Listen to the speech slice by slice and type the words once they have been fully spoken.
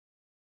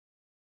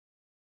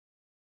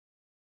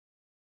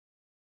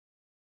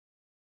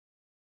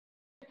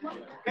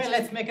Okay,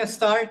 let's make a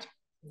start.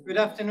 Good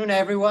afternoon,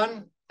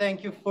 everyone.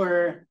 Thank you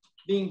for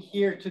being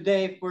here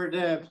today for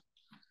the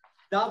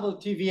double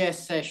TVS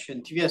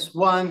session, TVS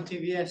 1,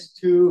 TVS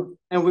 2,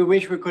 and we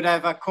wish we could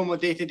have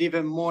accommodated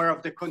even more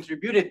of the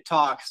contributed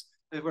talks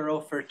that were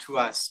offered to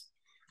us.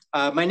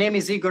 My name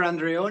is Igor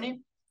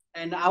Andreoni,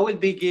 and I will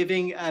be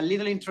giving a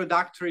little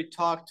introductory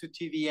talk to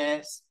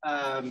TVS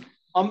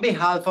on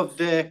behalf of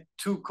the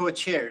two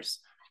co-chairs,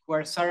 who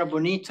are Sara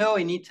Bonito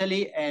in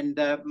Italy and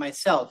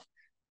myself.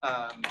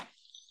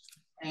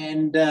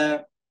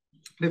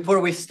 Before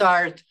we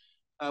start,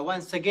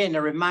 once again,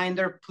 a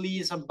reminder,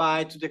 please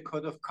abide to the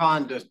code of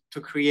conduct to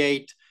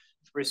create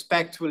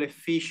respectful,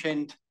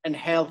 efficient, and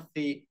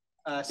healthy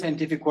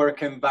scientific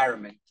work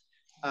environment.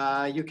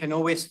 You can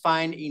always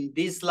find in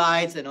these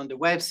slides and on the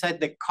website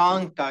the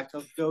contact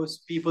of those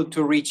people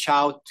to reach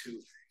out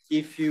to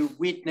if you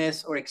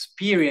witness or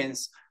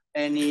experience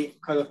any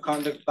code of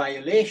conduct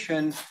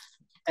violation.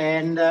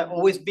 And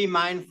always be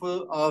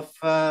mindful of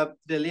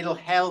the little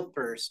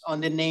helpers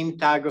on the name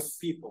tag of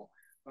people,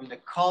 from the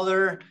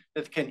color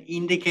that can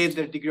indicate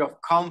their degree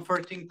of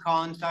comfort in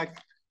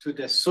contact to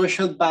the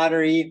social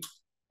battery.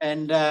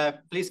 And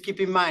please keep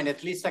in mind,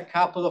 at least a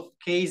couple of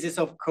cases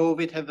of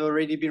COVID have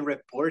already been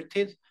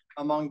reported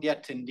among the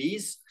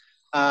attendees.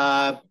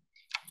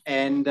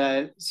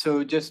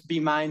 So just be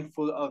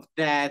mindful of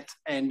that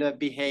and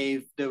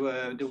behave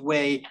the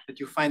way that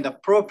you find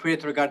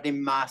appropriate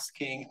regarding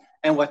masking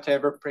and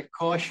whatever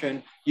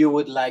precaution you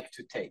would like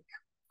to take.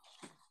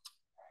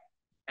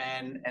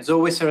 And as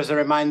always, as a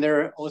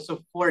reminder,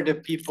 also for the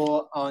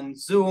people on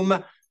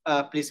Zoom,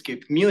 please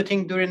keep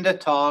muting during the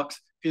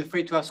talks. Feel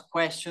free to ask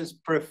questions,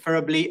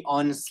 preferably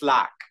on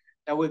Slack.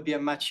 That would be a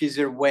much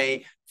easier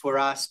way for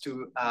us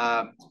to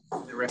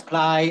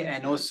reply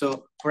and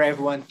also for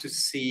everyone to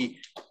see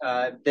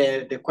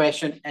the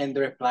question and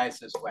the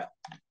replies as well.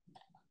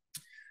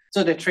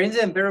 So the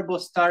Transient Variable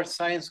Star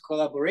Science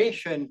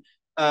collaboration,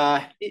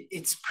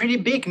 it's pretty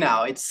big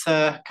now. It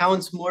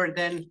counts more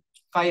than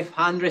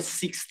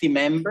 560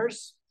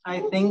 members, I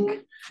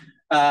think,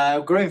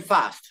 growing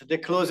fast. The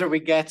closer we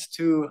get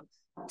to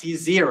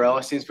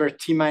T0, since we're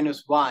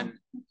T-1,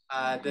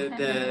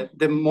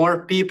 the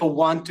more people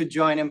want to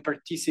join and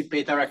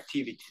participate in our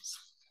activities.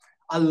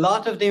 A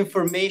lot of the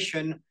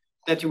information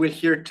that you will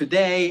hear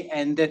today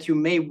and that you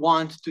may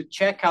want to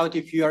check out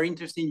if you are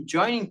interested in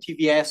joining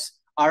TVS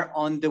are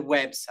on the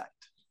website.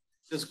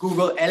 Just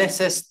Google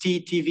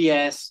LSST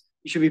TVS.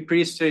 It should be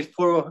pretty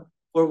straightforward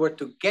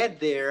to get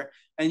there.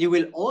 And you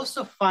will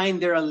also find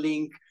there a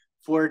link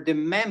for the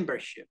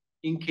membership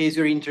in case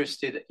you're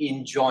interested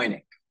in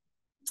joining.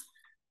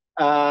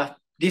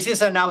 This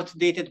is an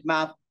outdated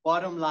map.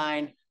 Bottom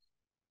line,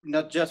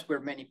 not just we're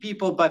many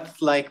people,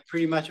 but like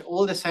pretty much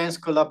all the science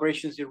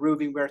collaborations in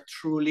Rubin were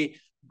truly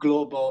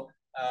global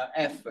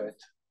effort.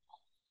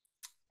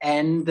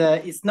 And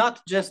it's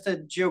not just a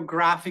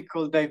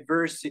geographical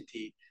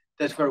diversity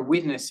that we're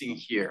witnessing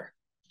here.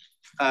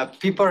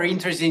 People are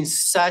interested in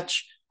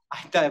such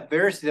a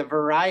diversity, a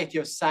variety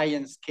of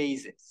science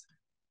cases.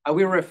 I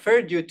will refer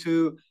you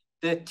to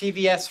the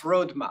TVS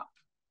roadmap.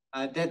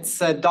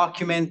 That's a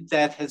document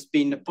that has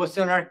been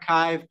posted on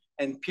archive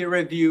and peer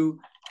review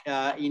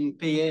in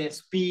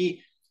PASP.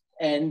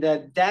 And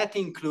that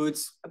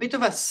includes a bit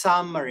of a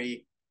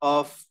summary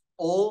of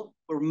all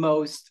or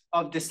most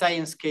of the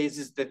science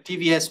cases that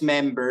TVS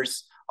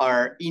members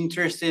are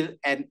interested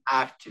and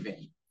active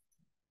in.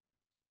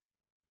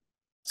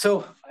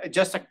 So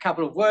just a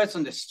couple of words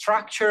on the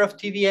structure of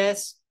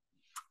TVS.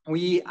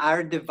 We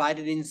are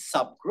divided in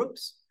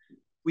subgroups,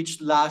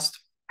 which last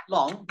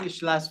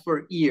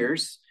for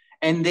years,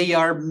 and they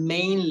are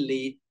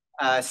mainly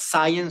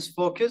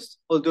science-focused,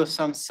 although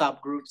some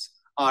subgroups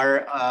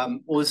are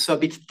also a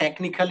bit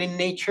technical in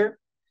nature.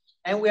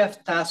 And we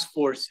have task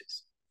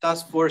forces.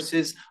 Task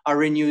forces are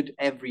renewed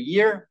every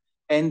year,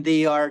 and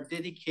they are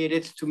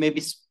dedicated to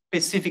maybe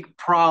specific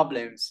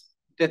problems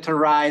that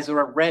arise or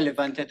are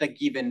relevant at a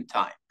given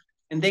time.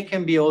 And they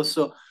can be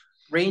also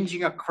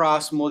ranging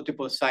across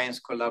multiple science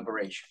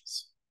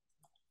collaborations.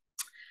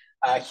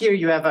 Here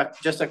you have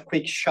just a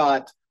quick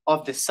shot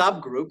of the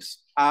subgroups.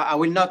 I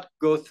will not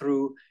go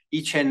through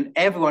each and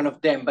every one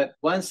of them, but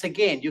once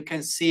again, you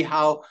can see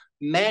how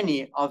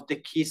many of the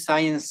key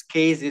science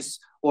cases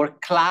or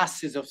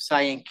classes of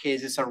science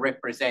cases are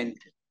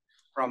represented,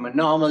 from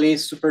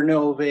anomalies,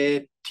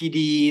 supernovae,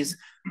 TDs,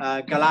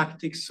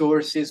 galactic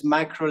sources,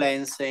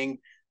 microlensing.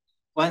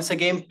 Once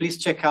again, please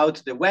check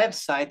out the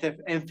website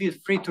and feel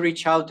free to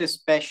reach out,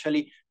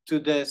 especially to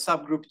the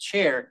subgroup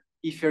chair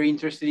if you're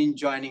interested in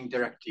joining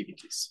their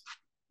activities.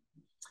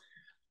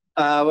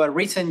 A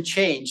recent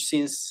change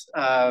since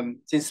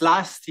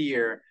last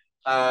year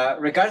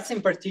regards in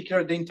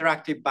particular the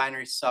interactive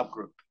binary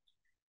subgroup.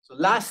 So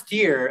last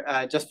year,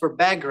 just for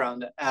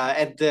background,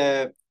 at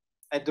the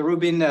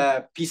Rubin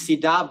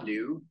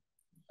PCW,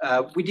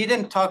 we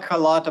didn't talk a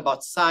lot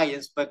about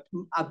science, but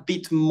a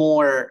bit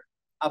more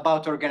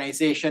about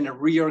organization and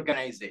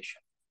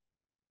reorganization.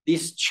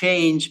 This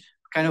change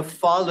kind of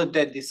followed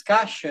that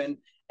discussion,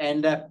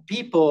 and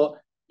people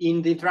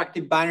in the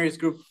interactive binaries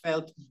group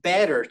felt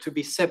better to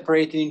be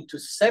separated into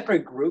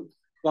separate groups,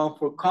 one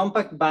for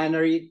compact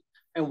binary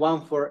and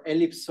one for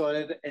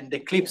ellipsoid and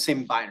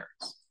eclipsing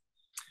binaries.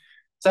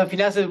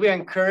 Something else that we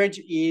encourage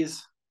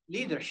is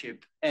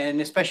leadership, and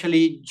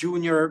especially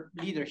junior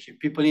leadership,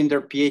 people in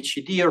their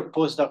PhD or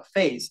postdoc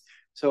phase.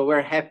 So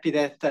we're happy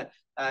that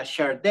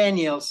Shar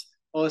Daniels,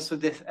 also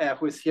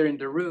who's here in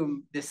the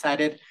room,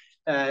 decided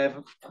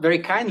very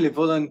kindly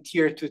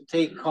volunteered to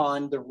take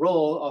on the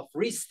role of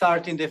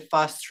restarting the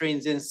fast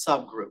transient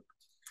subgroup.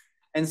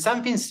 And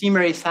something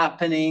similar is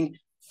happening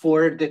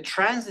for the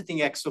transiting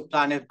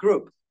exoplanet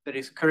group that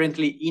is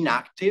currently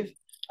inactive.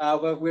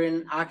 But we're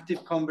in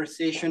active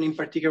conversation, in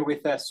particular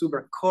with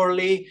Suber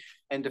Corley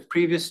and the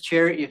previous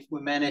chair, if we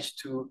manage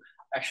to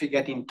actually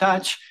get in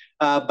touch,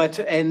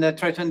 and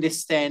try to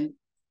understand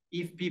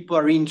if people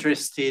are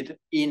interested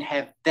in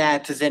have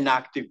that as an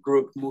active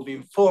group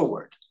moving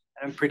forward.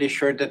 I'm pretty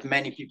sure that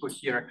many people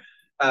here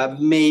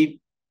may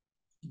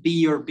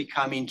be or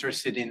become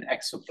interested in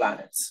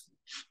exoplanets.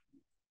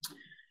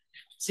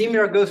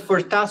 Similar goes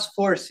for task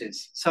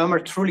forces. Some are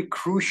truly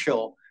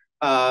crucial,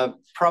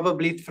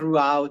 probably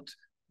throughout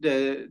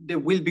they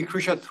will be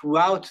crucial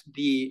throughout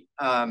the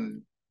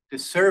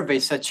survey,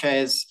 such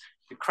as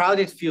the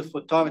crowded field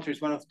photometer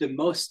is one of the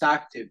most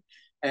active,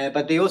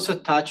 but they also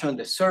touch on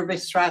the survey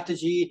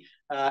strategy,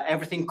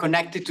 everything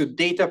connected to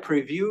data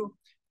preview.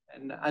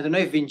 And I don't know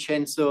if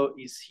Vincenzo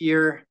is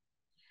here,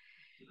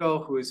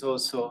 who is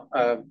also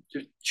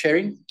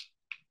chairing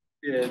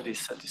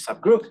this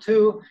subgroup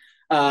too.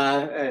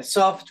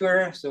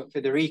 Software, so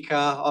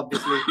Federica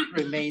obviously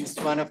remains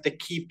one of the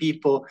key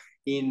people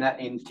in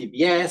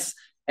TBS,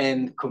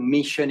 and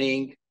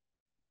commissioning.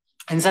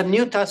 And some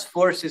new task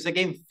forces,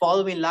 again,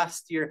 following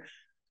last year,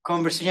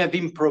 conversation have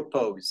been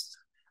proposed.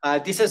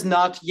 This has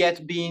not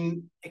yet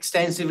been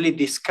extensively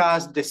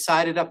discussed,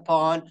 decided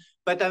upon,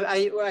 but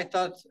I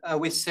thought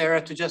with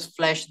Sara to just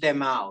flesh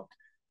them out.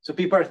 So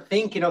people are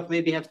thinking of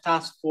maybe have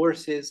task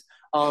forces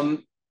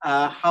on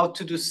how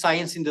to do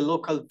science in the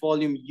local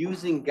volume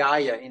using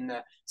Gaia in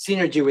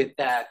synergy with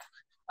that,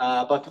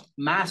 but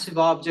massive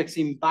objects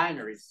in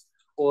binaries,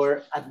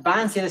 or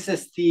advanced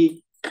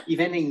LSST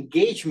event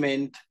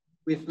engagement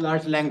with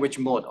large language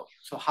model.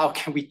 So how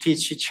can we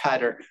teach each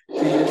other to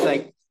use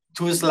like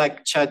tools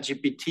like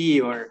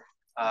ChatGPT or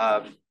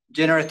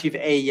generative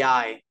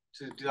AI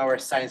to do our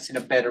science in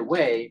a better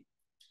way,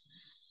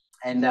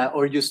 and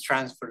or use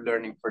transfer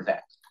learning for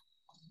that.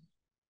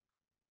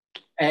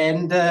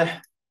 And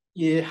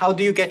how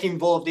do you get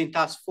involved in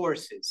task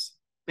forces?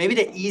 Maybe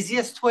the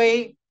easiest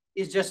way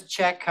is just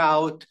check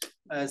out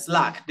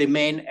Slack, the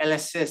main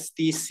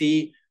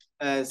LSSTC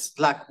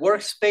Slack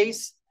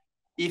workspace.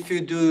 If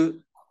you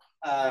do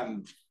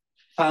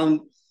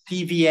found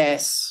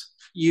TVS,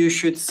 you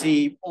should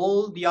see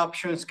all the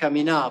options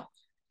coming up,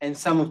 and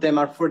some of them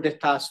are for the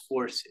task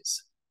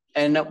forces.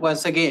 And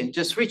once again,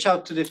 just reach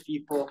out to the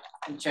people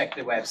and check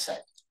the website.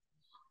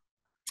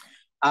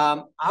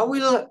 I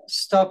will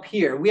stop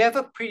here. We have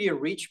a pretty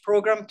rich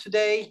program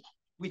today.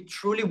 We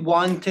truly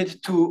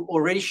wanted to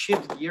already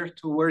shift gear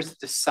towards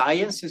the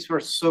science, since we're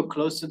so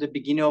close to the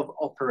beginning of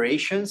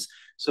operations.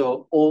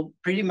 So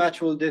pretty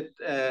much all the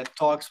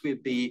talks will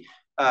be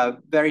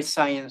very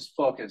science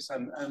focused.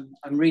 I'm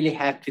really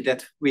happy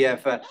that we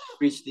have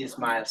reached this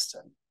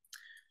milestone.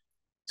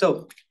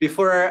 So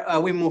before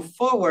we move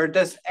forward,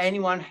 does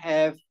anyone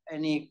have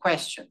any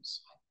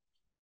questions?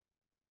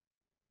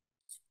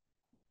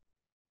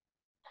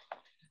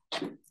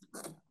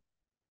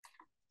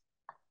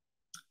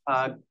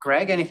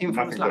 Greg, anything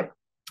from Slack?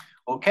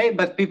 Okay,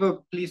 but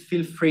people, please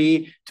feel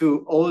free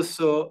to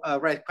also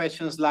write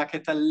questions like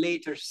at a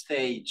later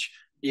stage,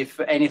 if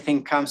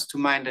anything comes to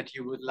mind that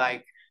you would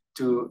like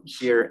to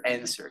hear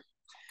answered.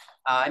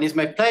 And it's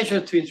my pleasure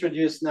to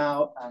introduce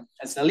now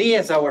Azalee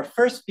as our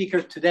first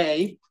speaker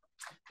today.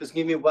 Just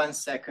give me 1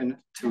 second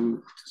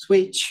to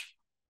switch.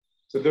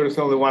 So there is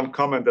only one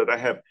comment that I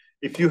have.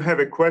 If you have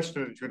a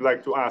question that you'd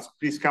like to ask,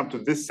 please come to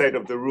this side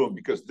of the room,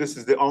 because this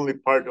is the only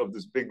part of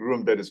this big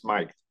room that is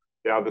mic'd.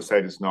 The other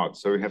side is not,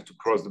 so you have to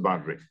cross the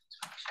boundary.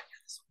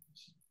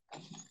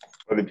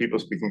 For the people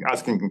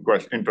asking a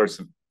question in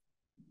person.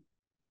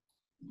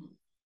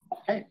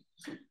 Okay,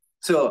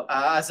 so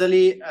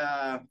Azalee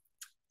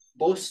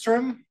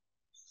Bostroem,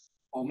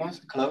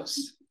 almost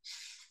close.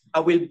 I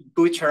will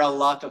butcher a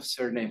lot of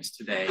surnames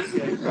today,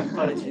 so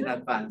apology in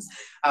advance.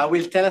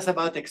 Will tell us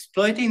about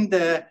exploiting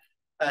the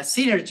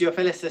synergy of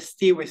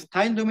LSST with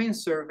time domain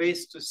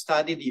surveys to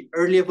study the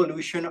early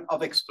evolution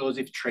of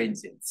explosive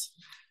transients.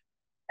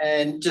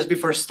 And just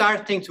before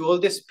starting, to all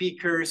the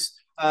speakers,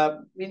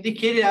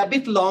 indicated a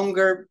bit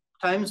longer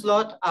time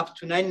slot, up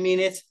to 9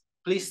 minutes.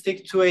 Please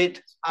stick to it.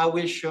 I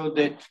will show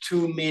the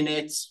 2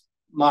 minutes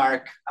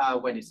mark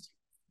when it's due.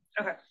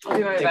 Okay, I'll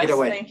do my best. Take it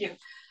away. Thank you.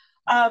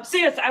 So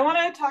yes, I want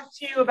to talk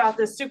to you about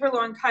this super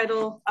long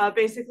title,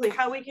 basically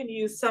how we can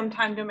use some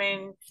time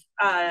domain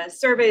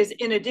surveys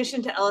in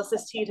addition to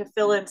LSST to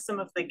fill in some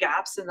of the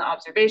gaps in the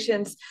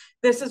observations.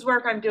 This is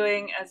work I'm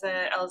doing as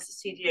an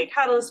LSST DA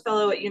Catalyst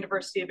Fellow at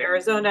University of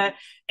Arizona,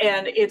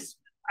 and it's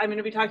I'm going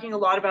to be talking a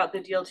lot about the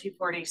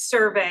DLT40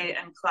 survey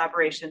and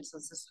collaboration,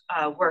 since this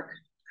work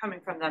coming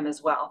from them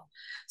as well.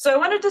 So I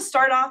wanted to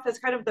start off as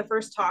kind of the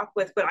first talk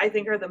with what I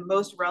think are the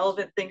most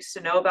relevant things to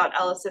know about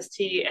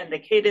LSST and the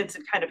cadence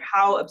and kind of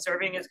how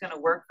observing is going to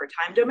work for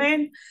time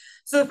domain.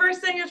 So the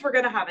first thing is we're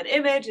going to have an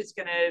image. It's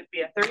going to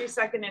be a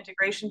 30-second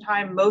integration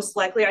time, most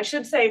likely. I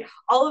should say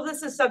all of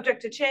this is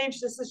subject to change.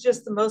 This is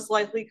just the most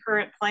likely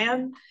current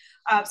plan.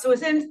 So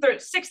within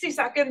 60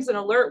 seconds, an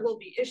alert will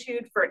be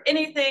issued for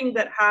anything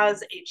that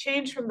has a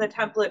change from the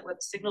template with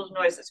signal to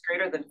noise that's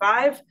greater than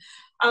 5.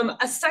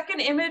 A second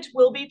image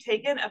will be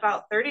taken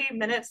about 30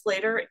 minutes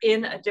later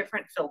in a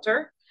different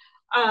filter.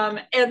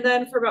 And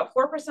then for about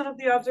 4% of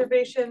the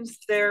observations,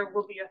 there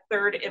will be a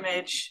third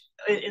image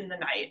in the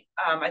night.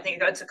 I think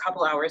that's a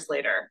couple hours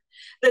later.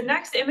 The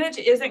next image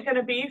isn't going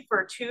to be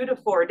for 2 to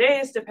 4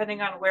 days,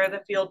 depending on where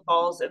the field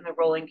falls in the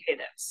rolling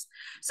cadence.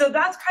 So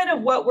that's kind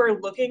of what we're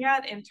looking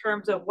at in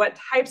terms of what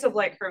types of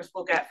light curves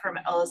we'll get from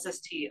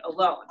LSST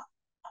alone.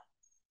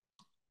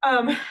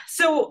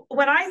 So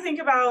when I think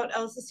about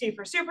LSST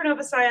for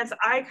supernova science,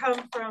 I come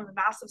from the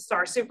massive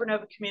star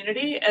supernova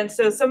community. And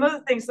so some of the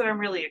things that I'm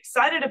really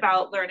excited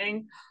about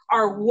learning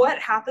are what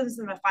happens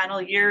in the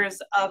final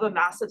years of a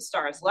massive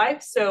star's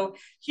life. So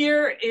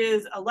here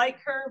is a light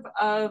curve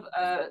of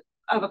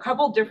a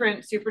couple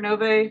different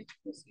supernovae.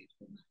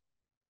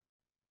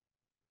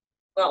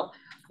 Well,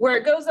 where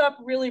it goes up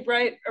really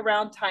bright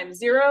around time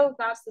 0,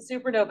 that's the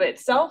supernova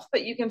itself.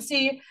 But you can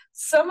see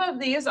some of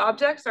these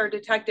objects are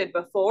detected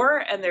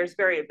before and there's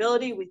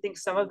variability. We think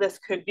some of this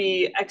could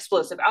be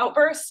explosive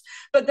outbursts,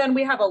 but then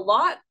we have a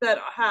lot that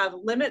have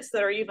limits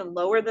that are even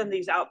lower than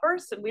these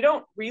outbursts. And we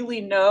don't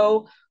really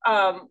know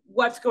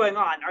what's going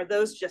on. Are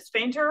those just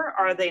fainter?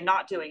 Are they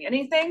not doing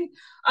anything?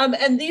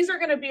 And these are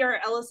going to be our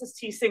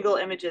LSST single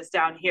images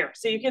down here.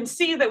 So you can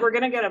see that we're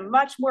going to get a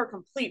much more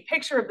complete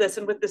picture of this.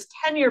 And with this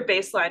 10-year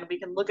baseline, we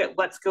can look at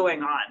what's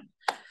going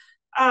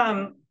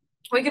on.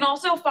 We can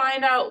also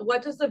find out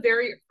what does the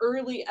very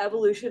early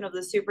evolution of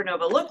the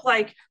supernova look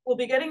like. We'll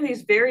be getting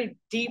these very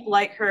deep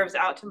light curves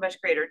out to much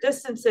greater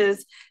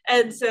distances.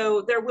 And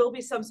so there will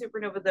be some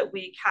supernova that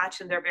we catch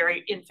in their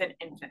very infant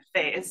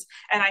phase.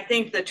 And I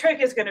think the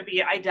trick is going to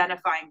be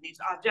identifying these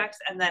objects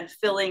and then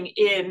filling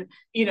in,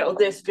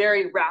 this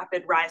very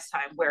rapid rise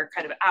time where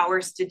kind of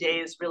hours to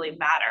days really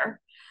matter.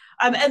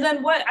 And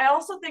then what I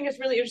also think is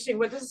really interesting,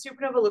 what does a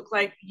supernova look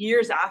like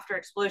years after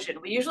explosion?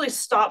 We usually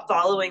stop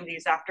following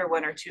these after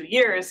 1 or 2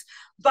 years,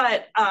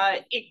 but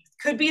it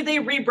could be they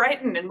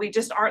re-brighten and we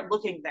just aren't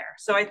looking there.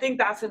 So I think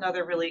that's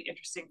another really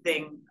interesting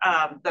thing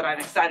that I'm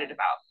excited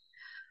about.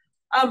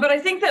 But I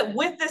think that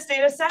with this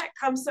data set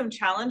comes some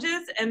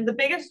challenges. And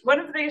one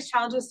of the biggest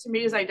challenges to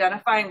me is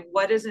identifying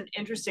what is an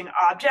interesting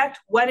object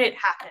when it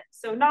happens.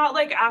 So not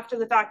like after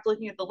the fact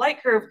looking at the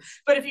light curve,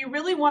 but if you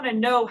really want to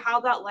know how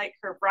that light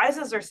curve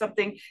rises or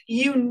something,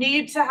 you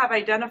need to have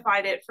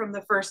identified it from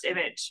the first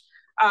image,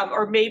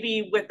 or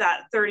maybe with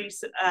that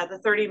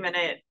the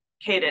 30-minute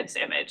cadence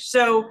image.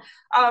 So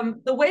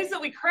the ways that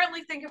we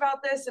currently think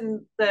about this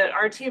and that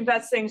our team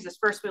vets things is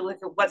first we look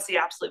at what's the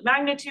absolute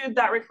magnitude.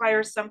 That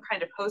requires some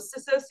kind of host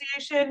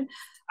association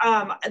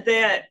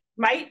that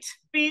might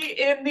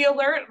be in the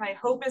alert. My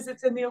hope is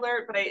it's in the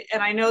alert, but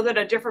I know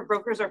that different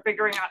brokers are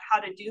figuring out how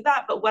to do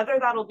that, but whether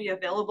that'll be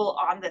available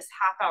on this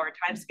half-hour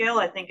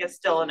timescale, I think is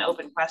still an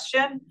open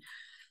question.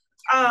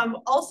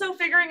 Also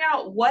figuring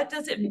out what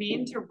does it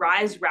mean to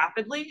rise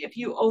rapidly if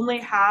you only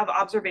have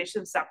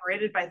observations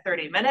separated by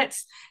 30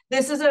 minutes.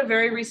 This is a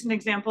very recent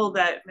example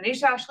that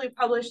Manisha actually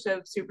published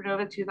of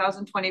Supernova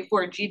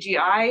 2024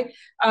 GGI.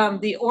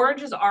 The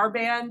orange is R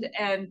band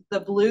and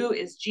the blue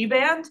is G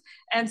band.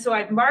 And so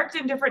I've marked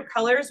in different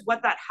colors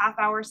what that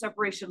half-hour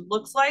separation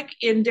looks like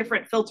in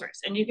different filters.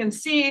 And you can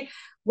see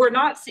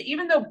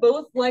even though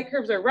both light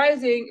curves are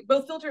rising,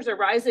 both filters are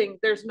rising,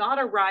 there's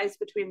not a rise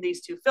between these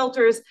two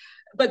filters.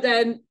 But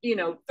then,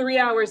 3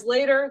 hours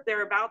later,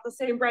 they're about the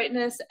same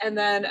brightness. And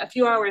then a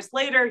few hours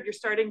later, you're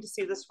starting to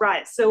see this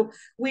rise. So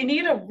we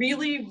need a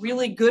really,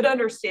 really good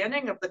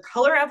understanding of the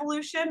color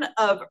evolution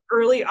of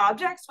early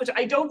objects, which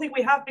I don't think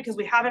we have because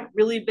we haven't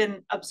really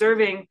been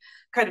observing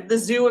kind of the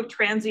zoo of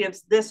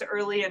transients this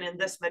early and in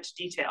this much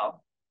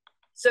detail.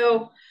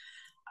 So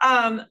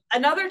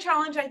another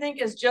challenge, I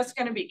think, is just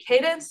going to be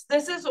cadence.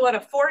 This is what a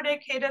 4-day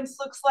cadence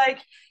looks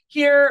like.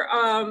 Here,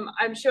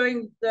 I'm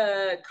showing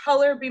the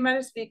color,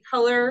 B-B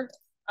color,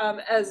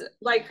 as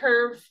light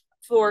curve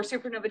for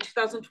Supernova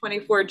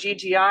 2024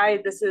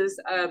 GGI. This is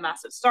a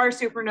massive star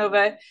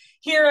supernova.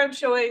 Here, I'm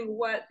showing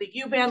what the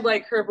U-band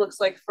light curve looks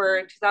like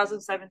for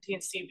 2017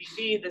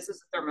 CBV. This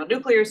is a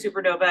thermonuclear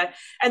supernova.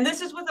 And this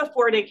is with a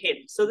 4-day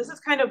cadence. So this is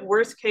kind of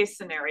worst case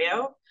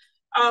scenario.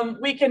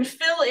 We can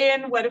fill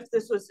in what if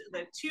this was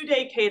the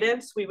 2-day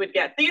cadence, we would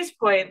get these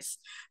points,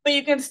 but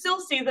you can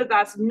still see that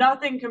that's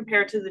nothing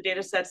compared to the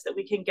data sets that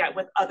we can get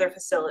with other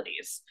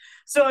facilities.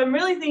 So I'm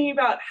really thinking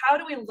about how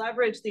do we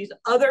leverage these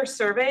other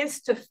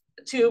surveys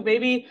to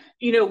maybe,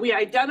 we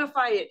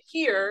identify it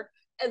here,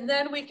 and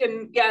then we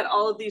can get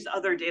all of these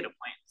other data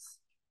points.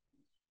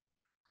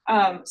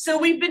 So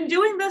we've been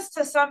doing this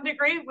to some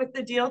degree with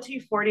the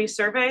DLT-40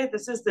 survey.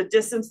 This is the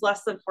distance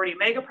less than 40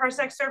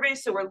 megaparsec survey.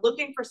 So we're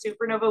looking for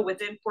supernova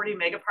within 40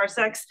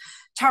 megaparsecs,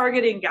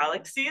 targeting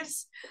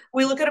galaxies.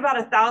 We look at about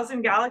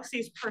 1,000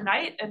 galaxies per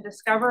night and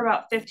discover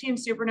about 15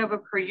 supernova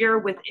per year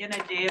within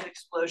a day of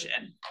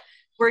explosion.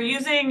 We're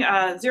using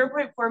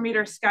 0.4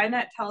 meter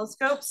Skynet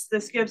telescopes.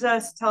 This gives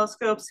us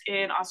telescopes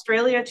in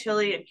Australia,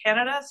 Chile, and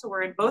Canada. So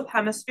we're in both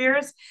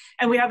hemispheres,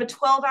 and we have a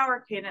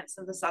 12-hour cadence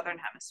in the Southern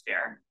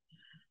Hemisphere.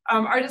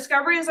 Our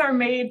discoveries are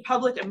made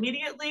public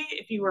immediately.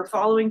 If you were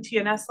following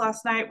TNS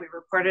last night, we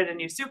reported a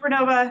new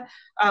supernova.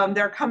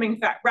 They're coming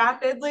back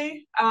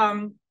rapidly.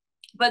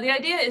 But the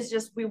idea is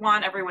just we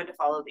want everyone to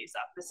follow these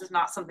up. This is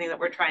not something that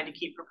we're trying to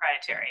keep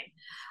proprietary.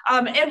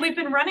 And we've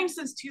been running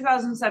since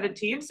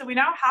 2017. So we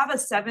now have a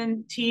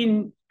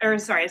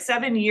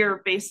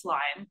 7-year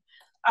baseline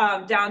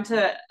down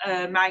to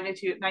a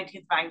magnitude,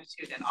 19th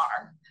magnitude in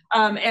R.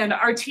 And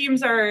our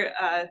teams are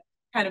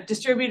kind of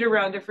distributed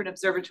around different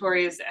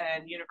observatories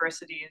and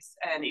universities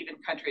and even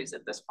countries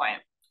at this point.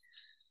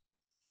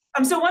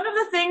 So one of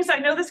the things, I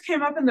know this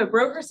came up in the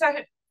broker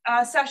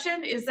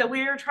session, is that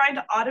we are trying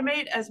to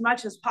automate as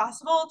much as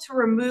possible to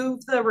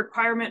remove the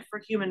requirement for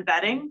human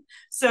vetting.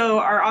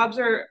 So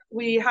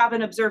we have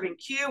an observing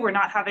queue. We're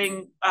not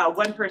having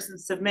one person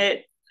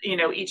submit,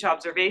 each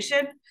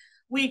observation.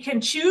 We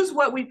can choose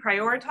what we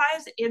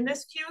prioritize in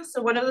this queue.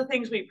 So one of the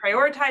things we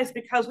prioritize,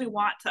 because we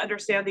want to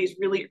understand these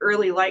really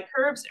early light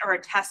curves, are a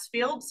test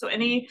field. So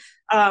any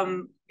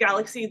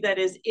galaxy that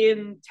is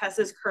in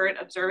TESS's current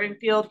observing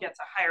field gets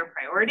a higher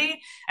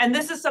priority. And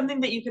this is something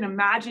that you can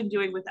imagine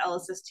doing with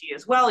LSST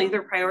as well,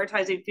 either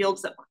prioritizing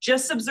fields that were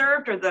just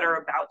observed or that are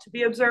about to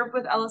be observed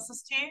with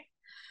LSST.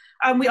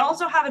 We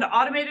also have an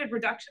automated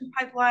reduction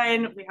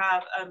pipeline. We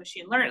have a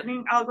machine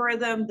learning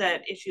algorithm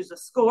that issues a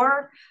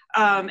score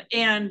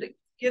and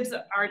gives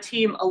our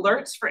team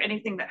alerts for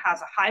anything that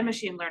has a high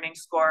machine learning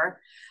score.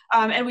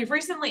 And we've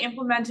recently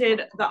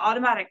implemented the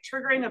automatic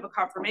triggering of a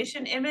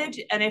confirmation image.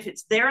 And if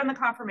it's there in the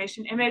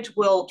confirmation image,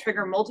 we'll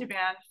trigger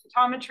multiband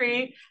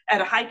photometry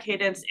at a high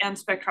cadence and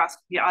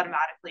spectroscopy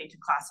automatically to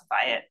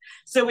classify it.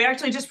 So we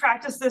actually just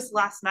practiced this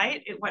last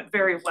night. It went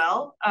very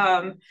well.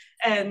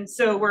 And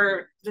so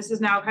this is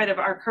now kind of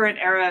our current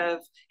era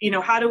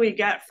of, how do we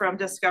get from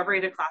discovery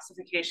to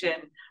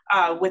classification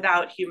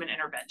without human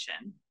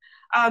intervention?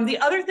 The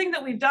other thing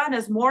that we've done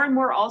is more and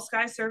more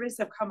all-sky surveys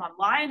have come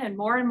online, and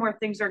more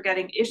things are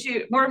getting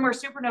issued, more and more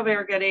supernovae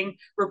are getting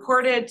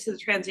reported to the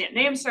transient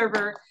name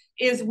server,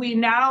 is we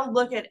now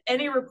look at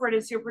any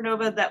reported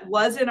supernova that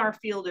was in our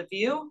field of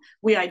view,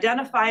 we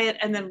identify it,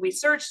 and then we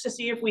search to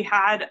see if we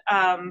had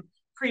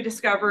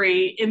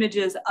pre-discovery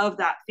images of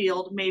that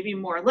field, maybe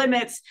more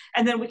limits,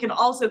 and then we can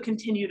also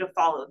continue to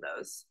follow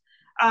those.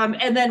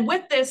 And then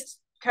with this,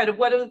 kind of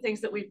one of the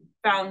things that we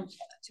found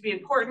to be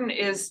important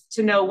is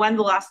to know when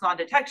the last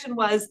non-detection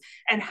was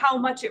and how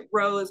much it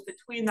rose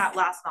between that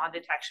last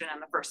non-detection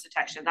and the first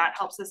detection. That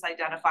helps us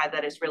identify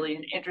that it's really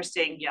an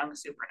interesting young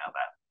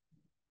supernova.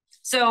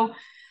 So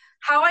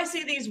how I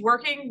see these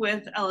working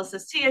with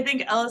LSST, I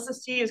think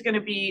LSST is going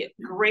to be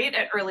great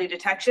at early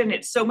detection.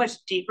 It's so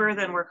much deeper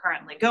than we're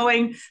currently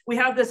going. We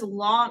have this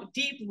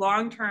deep,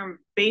 long-term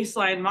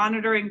baseline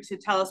monitoring to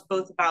tell us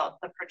both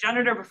about the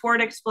progenitor before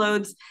it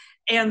explodes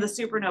and the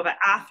supernova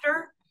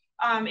after.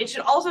 It should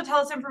also tell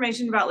us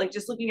information about,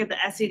 just looking at the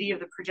SED of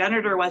the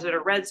progenitor. Was it a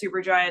red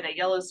supergiant, a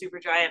yellow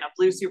supergiant, a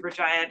blue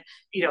supergiant?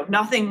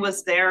 Nothing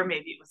was there.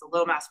 Maybe it was a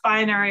low mass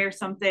binary or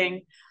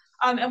something.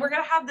 And we're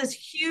going to have this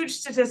huge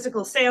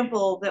statistical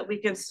sample that we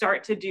can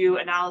start to do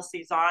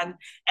analyses on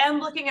and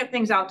looking at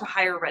things out to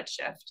higher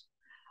redshift.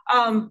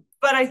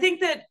 But I think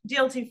that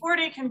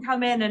DLT-40 can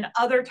come in and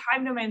other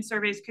time domain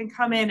surveys can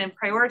come in and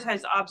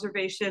prioritize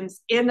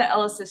observations in the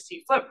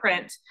LSST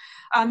footprint.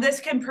 This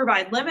can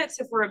provide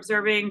limits if we're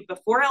observing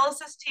before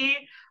LSST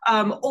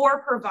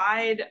or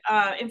provide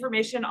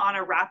information on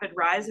a rapid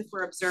rise if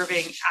we're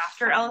observing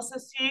after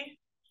LSST.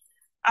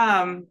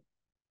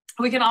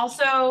 We can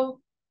also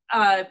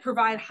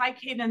provide high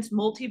cadence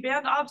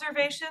multi-band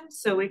observations,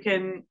 so we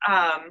can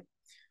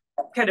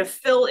kind of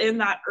fill in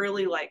that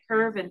early light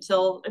curve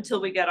until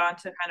we get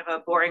onto kind of a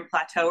boring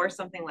plateau or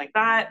something like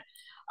that.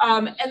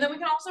 And then we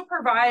can also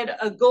provide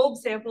a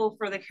gold sample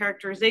for the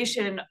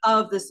characterization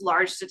of this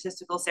large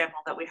statistical sample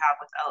that we have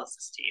with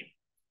LSST.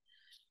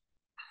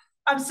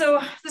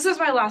 So this is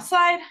my last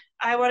slide.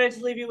 I wanted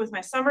to leave you with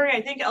my summary.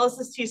 I think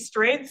LSST's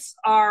strengths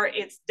are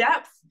its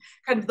depth,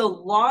 kind of the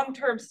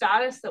long-term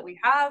status that we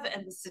have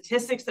and the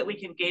statistics that we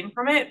can gain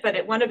from it,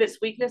 but one of its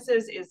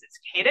weaknesses is its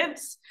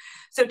cadence.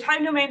 So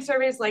time domain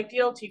surveys like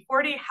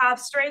DLT-40 have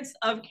strengths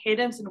of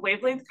cadence and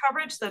wavelength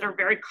coverage that are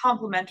very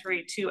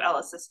complementary to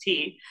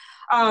LSST.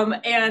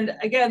 And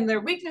again, their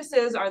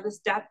weaknesses are this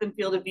depth and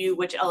field of view,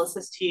 which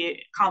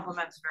LSST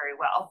complements very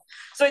well.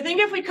 So I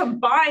think if we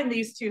combine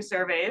these two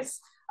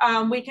surveys,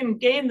 we can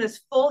gain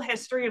this full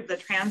history of the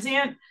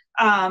transient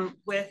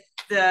with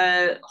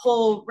the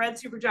whole red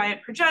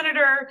supergiant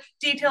progenitor,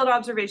 detailed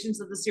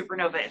observations of the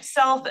supernova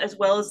itself, as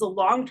well as the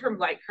long-term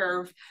light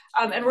curve,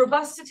 and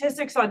robust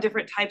statistics on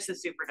different types of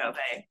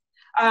supernovae.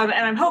 And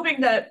I'm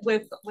hoping that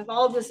with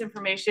all of this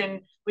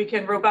information, we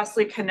can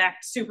robustly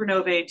connect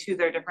supernovae to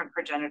their different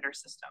progenitor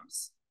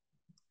systems.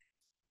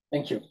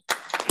 Thank you.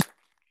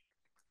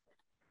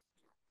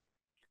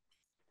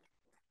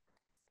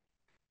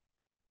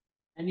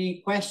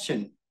 Any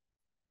question?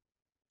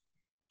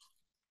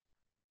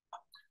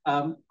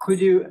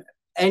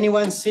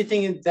 Anyone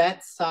sitting in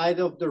that side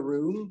of the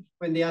room,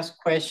 when they ask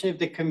questions, if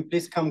they can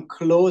please come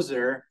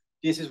closer,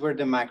 this is where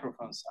the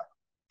microphones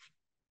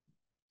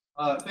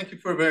are. Thank you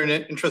for a very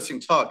interesting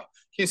talk.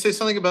 Can you say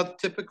something about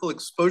typical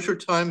exposure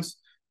times?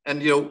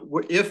 And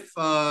if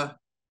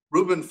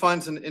Rubin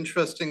finds an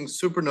interesting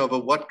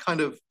supernova, what kind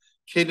of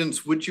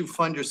cadence would you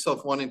find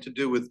yourself wanting to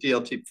do with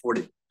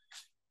DLT40?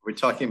 We're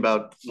talking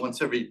about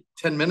once every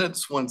 10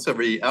 minutes, once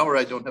every hour.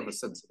 I don't have a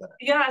sense of that.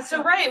 Yeah,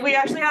 so right. We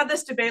actually had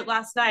this debate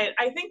last night.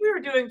 I think we were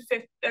doing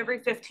every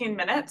 15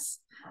 minutes.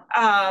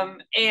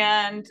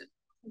 And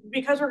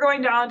because we're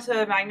going down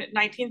to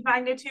 19th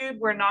magnitude,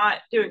 we're not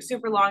doing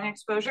super long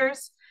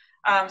exposures.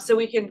 So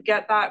we can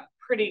get that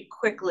pretty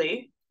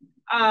quickly.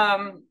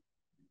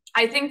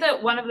 I think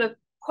that one of the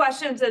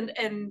questions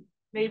and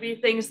maybe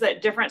things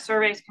that different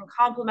surveys can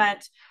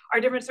complement are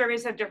different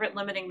surveys have different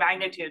limiting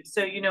magnitudes.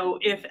 So,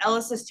 if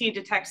LSST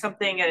detects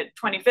something at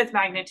 25th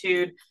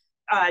magnitude,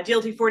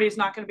 DLT40 is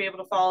not going to be able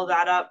to follow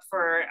that up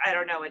for, I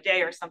don't know, a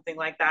day or something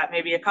like that,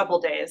 maybe a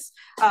couple days.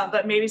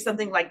 But maybe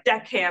something like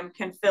DECCAM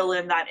can fill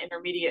in that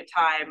intermediate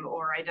time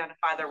or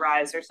identify the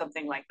rise or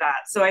something like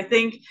that. So I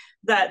think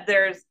that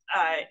there's,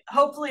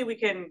 hopefully we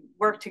can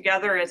work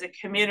together as a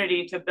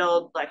community to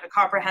build like a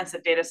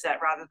comprehensive data set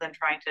rather than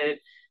trying to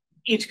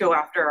each go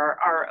after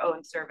our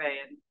own survey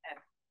and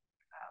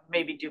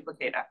maybe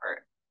duplicate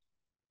effort.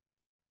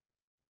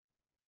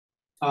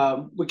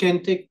 We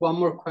can take one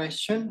more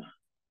question.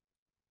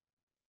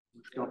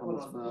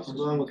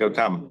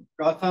 Gautam.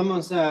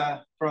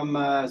 Gautam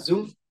from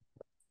Zoom.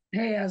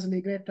 Hey,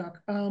 Azalee, great talk.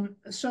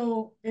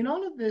 So in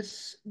all of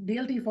this,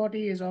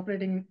 DLT40 is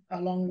operating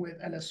along with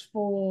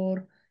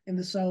LS4 in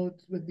the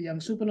south with the Young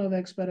Supernova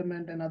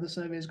experiment and other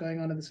surveys going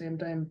on at the same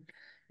time.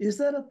 Is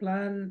there a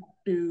plan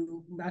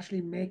to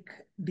actually make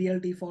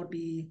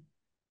DLT40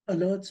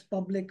 alerts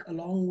public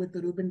along with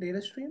the Rubin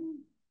data stream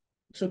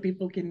so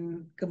people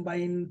can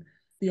combine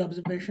the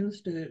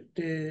observations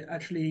to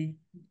actually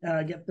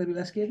get the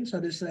less cadence?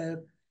 Or is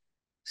there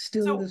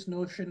still this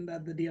notion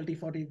that the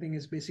DLT40 thing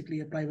is basically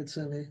a private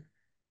survey?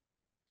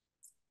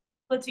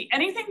 Let's see,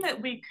 anything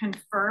that we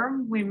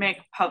confirm, we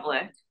make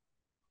public.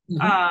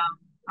 Mm-hmm.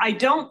 I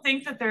don't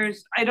think that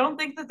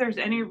there's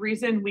any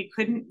reason we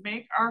couldn't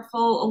make our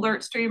full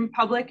alert stream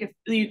public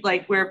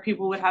if where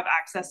people would have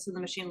access to the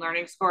machine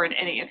learning score and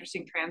any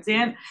interesting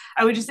transient.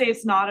 I would just say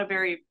it's not a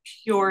very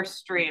pure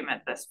stream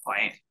at this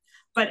point.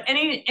 But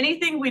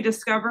anything we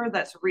discover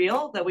that's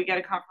real, that we get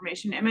a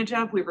confirmation image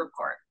of, we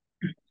report.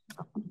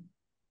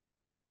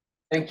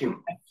 Thank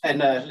you. And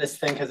let's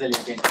thank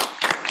Azalee again.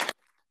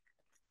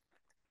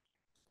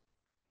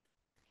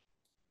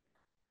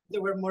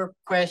 There were more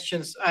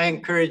questions. I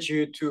encourage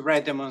you to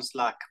write them on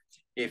Slack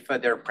if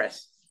they're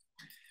pressed.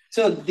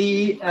 So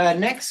the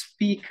next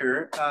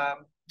speaker,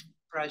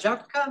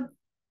 Prajakta,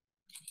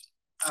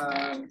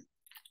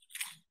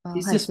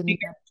 is the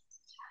speaker.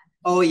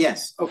 Oh,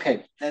 yes.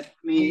 Okay. Let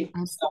me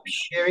stop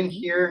sharing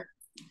here.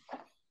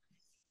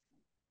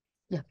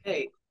 Yeah.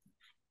 Okay.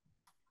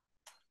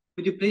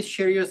 Could you please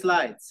share your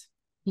slides?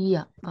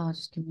 Yeah.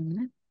 Just give me a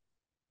minute.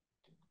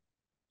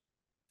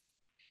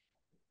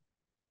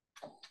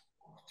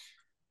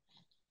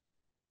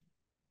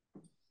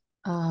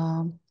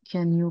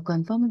 Can you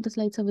confirm if the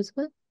slides are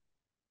visible?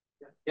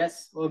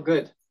 Yes, all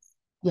good.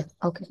 Yeah,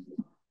 okay.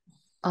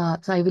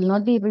 So I will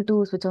not be able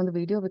to switch on the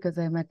video because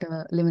I'm at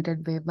a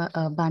limited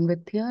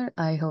bandwidth here.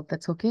 I hope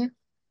that's okay.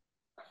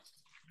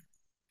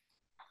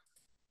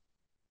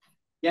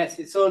 Yes,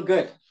 it's all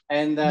good.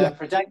 And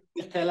Prajakta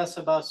will tell us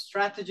about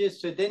strategies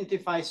to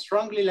identify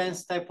strongly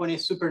lensed type 1a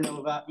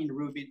supernova in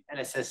Rubin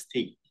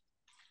LSST.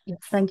 Yes,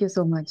 thank you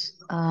so much.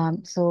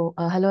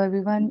 Hello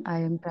everyone, I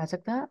am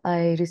Prajakta.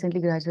 I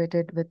recently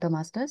graduated with a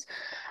master's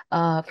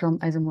from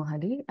ISMO,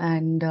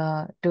 and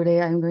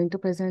today I'm going to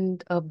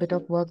present a bit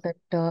of work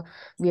that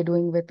we are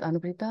doing with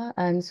Anuprita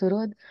and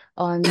Surod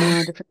on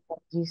different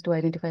strategies to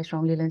identify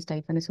strongly lensed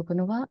type 1a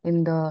supernova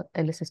in the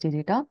LSST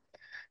data.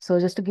 So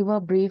just to give a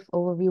brief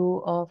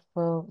overview of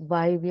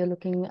why we are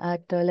looking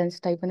at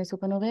lensed type 1a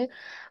supernovae,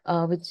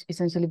 which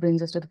essentially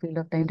brings us to the field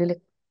of time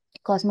delay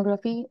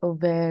cosmography,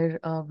 where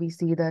we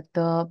see that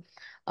the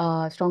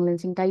strong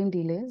lensing time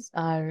delays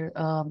are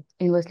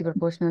inversely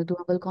proportional to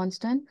Hubble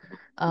constant,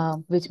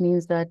 which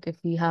means that if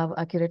we have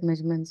accurate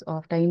measurements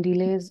of time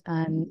delays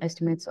and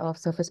estimates of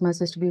surface mass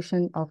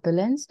distribution of the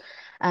lens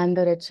and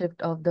the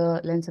redshift of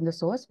the lens and the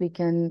source, it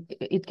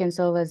can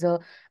serve as a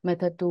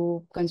method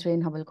to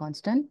constrain Hubble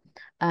constant.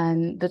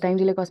 And the time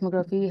delay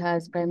cosmography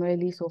has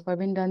primarily so far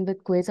been done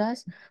with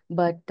quasars,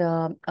 but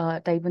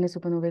type 1a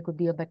supernovae could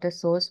be a better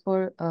source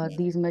for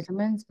these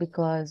measurements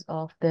because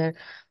of their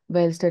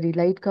well-studied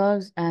light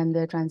curves and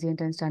their transient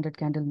and standard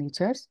candle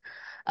natures.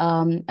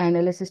 And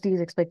LSST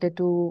is expected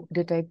to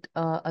detect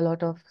a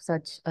lot of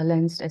such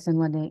lensed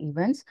SN1A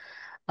events,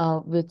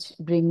 which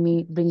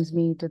brings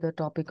me to the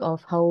topic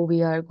of how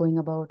we are going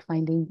about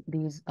finding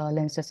these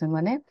lensed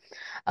SN1A.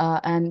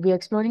 And we are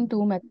exploring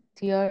two methods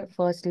here.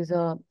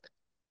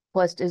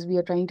 First is we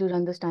are trying to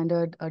run the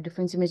standard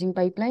difference imaging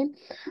pipeline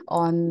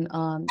on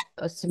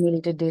a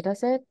simulated data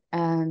set.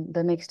 And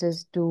the next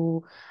is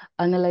to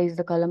analyze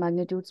the color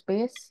magnitude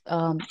space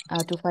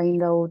to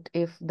find out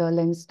if the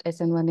lensed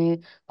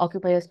SN1A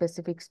occupy a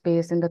specific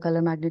space in the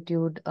color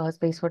magnitude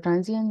space for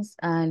transients,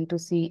 and to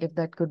see if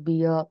that could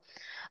be a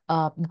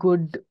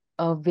good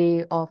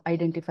way of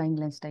identifying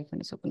lens type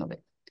in a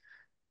supernovae.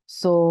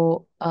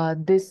 So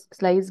this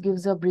slides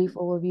gives a brief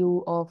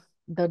overview of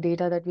the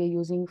data that we're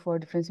using for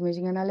difference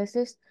imaging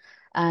analysis.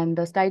 And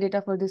the STY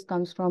data for this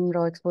comes from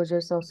raw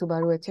exposures of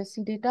Subaru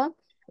HSC data.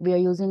 We are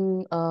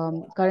using,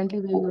 currently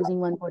we are using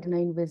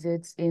 149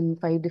 visits in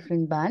 5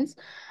 different bands.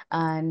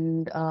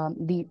 And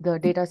the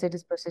data set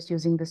is processed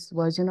using this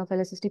version of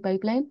LSST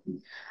pipeline.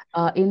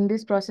 In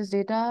this process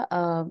data,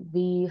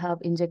 we have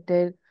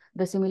injected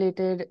the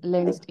simulated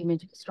lensed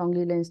images,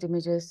 strongly lensed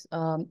images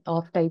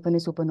of type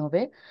 1a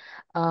supernovae.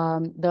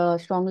 The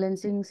strong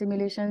lensing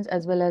simulations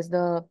as well as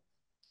the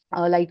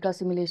light cast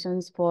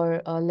simulations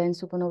for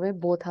lens supernovae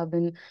both have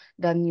been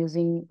done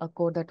using a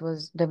code that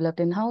was developed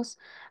in-house.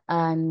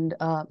 And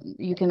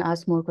you can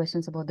ask more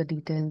questions about the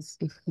details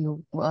if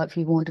you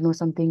want to know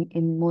something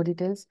in more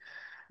details.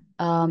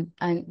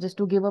 And just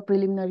to give a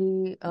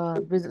preliminary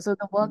so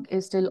the work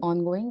is still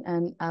ongoing,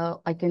 and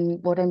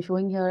what I'm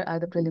showing here are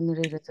the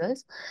preliminary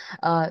results.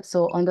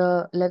 So on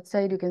the left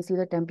side, you can see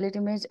the template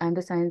image and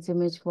the science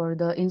image for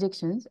the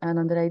injections, and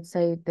on the right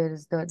side, there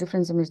is the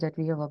difference image that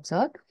we have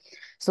observed.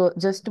 So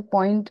just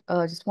point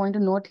to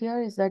note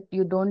here is that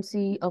you don't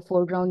see a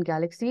foreground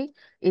galaxy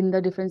in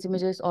the difference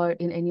images or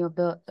in any of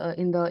the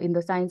in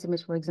the science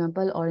image, for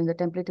example, or in the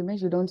template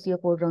image. You don't see a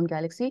foreground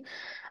galaxy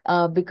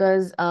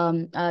because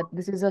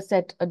this is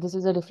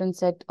a different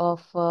set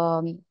of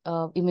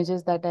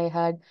images that I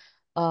had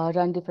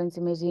run difference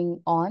imaging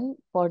on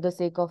for the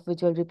sake of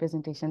visual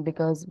representation,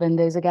 because when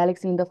there is a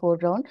galaxy in the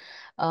foreground,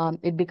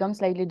 it becomes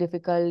slightly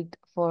difficult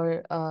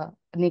for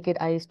naked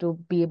eyes to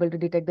be able to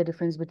detect the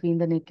difference between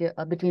the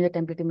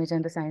template image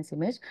and the science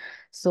image.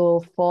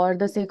 So for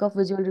the sake of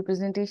visual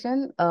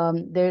representation,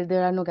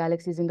 there are no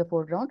galaxies in the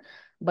foreground,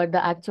 but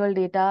the actual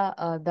data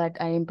that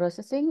I am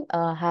processing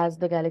has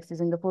the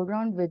galaxies in the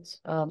foreground, which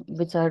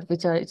are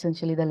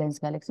essentially the lens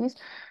galaxies.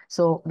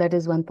 So that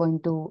is one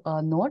point to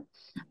note.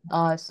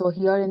 So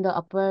here in the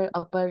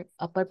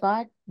upper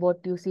part, what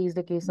you see is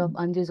the case of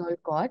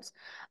unresolved chords.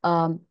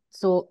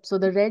 So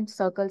the red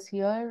circles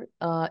here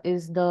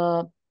is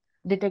the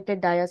detected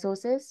dia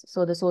sources,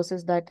 so the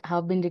sources that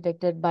have been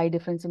detected by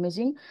difference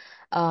imaging,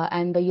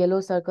 and the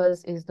yellow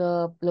circles is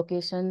the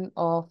location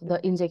of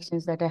the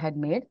injections that I had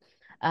made.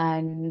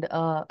 And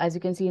as you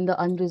can see in the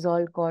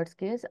unresolved chords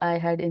case, I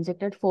had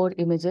injected 4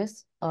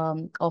 images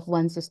of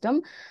one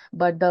system,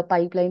 but the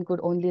pipeline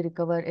could only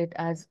recover it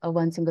as a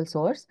one single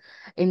source.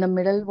 In the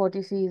middle, what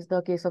you see is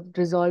the case of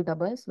resolved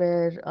doubles,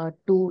 where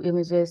 2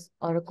 images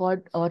or a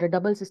chord or a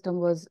double system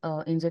was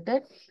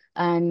injected,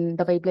 and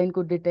the pipeline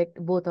could detect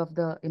both of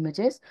the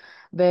images.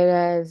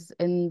 Whereas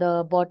in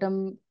the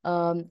bottom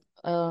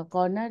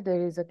corner,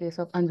 there is a case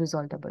of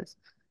unresolved doubles.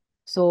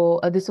 So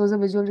this was a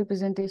visual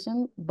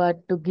representation,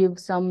 but to give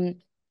some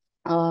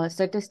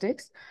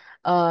statistics.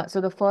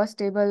 So the first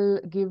table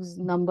gives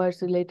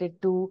numbers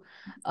related to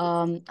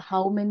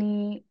how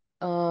many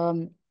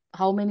so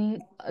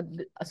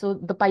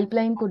the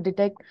pipeline could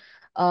detect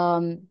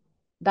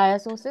dia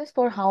sources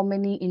for how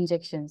many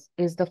injections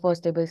is the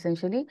first table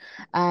essentially.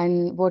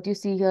 And what you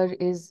see here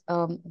is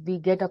we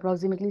get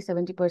approximately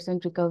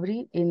 70%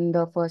 recovery in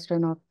the first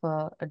run of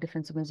a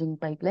difference imaging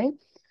pipeline.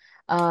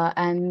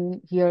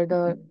 And here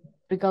the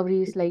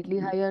recovery is slightly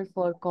higher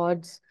for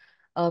chord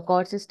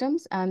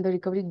systems, and the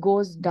recovery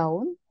goes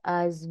down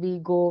as we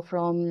go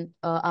from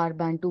R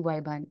band to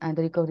Y band, and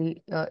the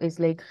recovery is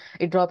like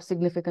it drops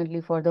significantly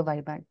for the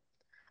Y band.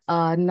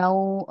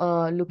 Now,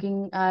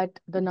 looking at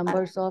the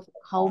numbers of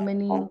how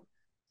many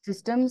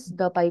systems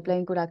the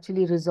pipeline could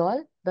actually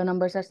resolve, the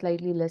numbers are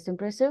slightly less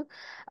impressive.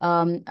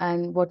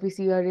 And what we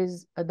see here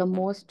is the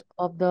most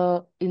of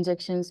the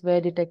injections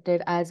were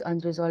detected as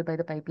unresolved by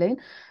the pipeline,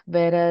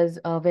 whereas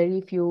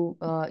very few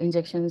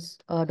injections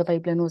the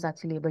pipeline was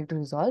actually able to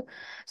resolve.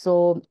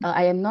 So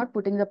I am not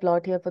putting the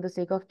plot here for the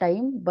sake of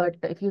time, but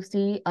if you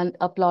see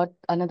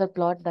another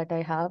plot that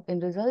I have in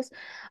results,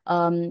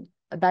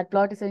 that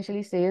plot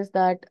essentially says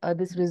that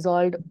this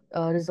resolved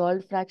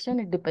fraction,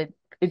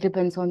 it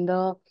depends on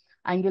the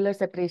angular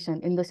separation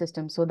in the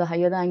system. So the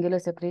higher the angular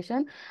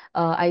separation,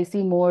 I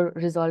see more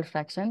resolved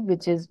fraction,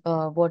 which is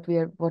what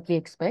we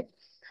expect.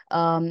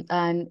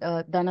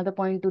 The another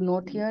point to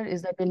note here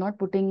is that we're not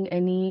putting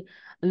any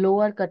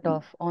lower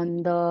cutoff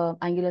on the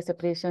angular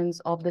separations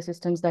of the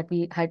systems that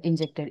we had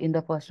injected in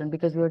the first run,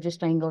 because we were just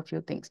trying out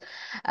few things.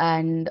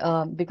 And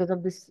because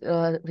of this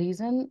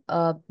reason,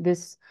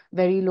 this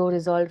very low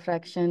resolved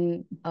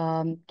fraction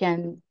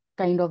can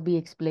kind of be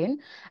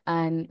explained.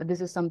 And this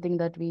is something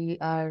that we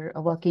are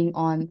working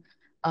on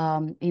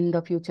in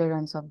the future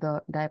runs of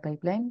the dye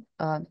pipeline.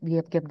 We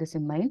have kept this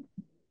in mind.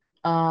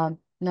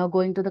 Now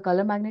going to the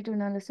color magnitude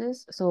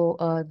analysis. So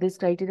this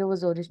criteria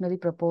was originally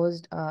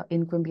proposed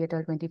in Quimby et al.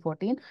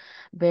 2014,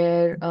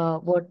 where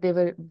what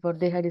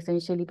they had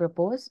essentially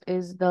proposed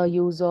is the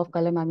use of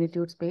color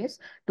magnitude space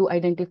to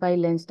identify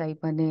lens type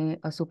Mane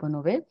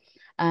supernovae.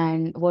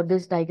 And what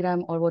this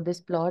diagram or what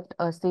this plot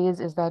says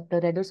is that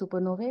the redder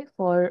supernovae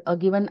for a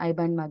given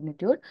I-band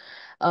magnitude,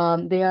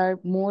 they are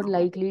more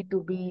likely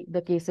to be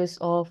the cases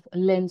of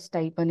lens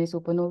type Mane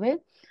supernovae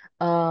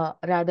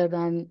rather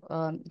than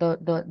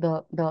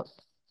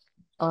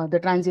the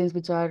transients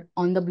which are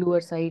on the bluer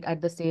side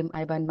at the same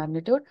I-band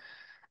magnitude.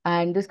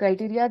 And this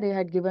criteria they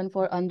had given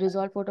for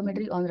unresolved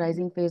photometry on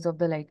rising phase of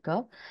the light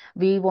curve.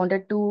 We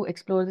wanted to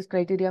explore this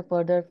criteria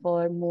further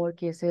for more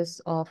cases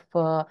of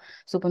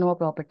supernova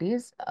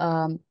properties.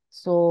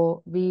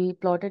 So we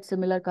plotted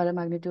similar color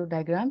magnitude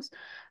diagrams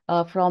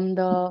from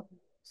the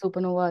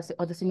supernova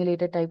or the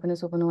simulated type 1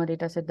 supernova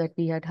data set that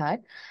we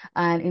had.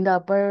 And in the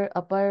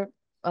upper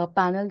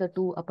panel, the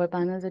two upper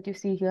panels that you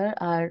see here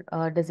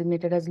are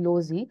designated as low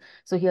Z.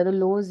 So here the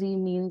low Z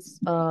means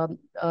from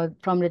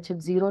redshift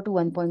 0 to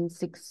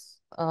 1.6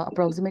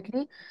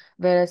 approximately,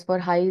 whereas for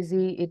high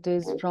Z it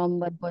is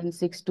from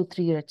 1.6 to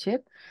 3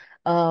 redshift.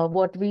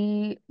 What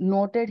we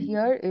noted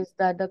here is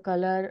that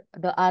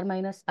the R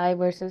minus I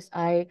versus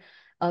I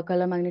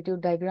color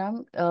magnitude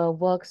diagram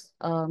works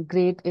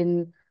great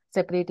in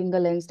separating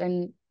the lensed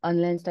and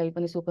unlensed type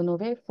in a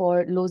supernovae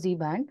for low Z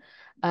band.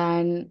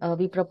 And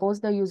we propose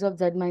the use of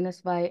Z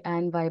minus Y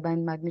and Y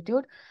band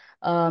magnitude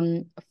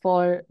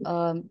for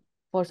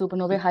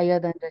supernovae higher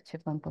than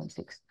redshift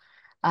 1.6.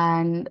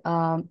 And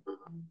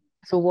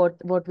so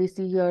what we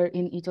see here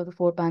in each of the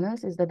four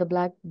panels is that the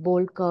black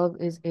bold curve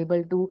is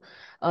able to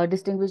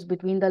distinguish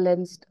between the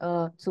lensed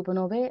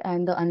supernovae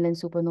and the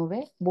unlensed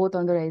supernovae, both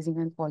on the rising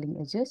and falling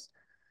edges.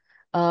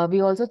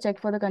 We also checked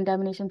for the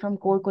contamination from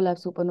core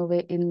collapse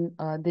supernovae in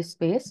this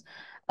space.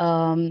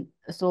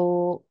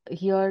 So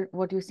here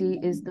what you see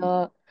is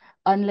the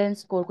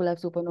unlensed core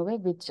collapse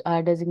supernovae, which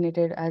are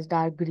designated as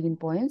dark green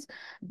points.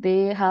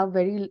 They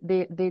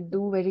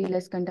do very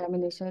less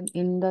contamination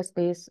in the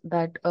space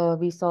that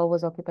we saw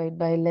was occupied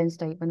by lens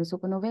type and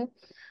supernovae.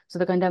 So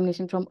the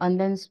contamination from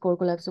unlensed core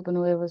collapse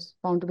supernovae was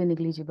found to be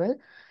negligible.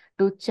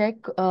 To check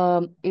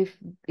if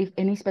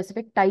any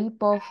specific type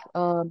of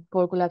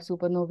core collapse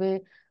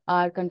supernovae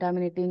are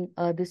contaminating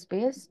this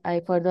space,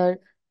 I further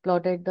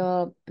plotted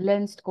the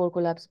lensed core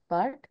collapse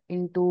part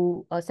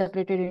into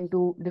separated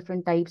into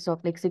different types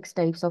of like 6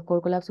 types of core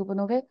collapse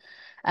supernovae.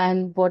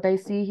 And what I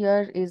see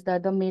here is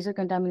that the major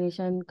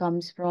contamination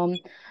comes from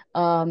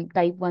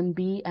type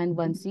 1b and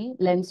 1c,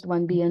 lensed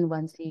 1b and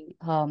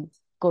 1c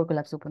core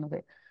collapse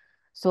supernovae.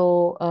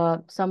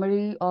 So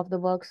summary of the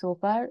work so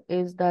far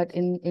is that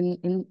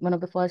in one of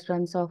the first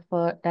runs of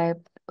the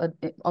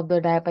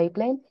dye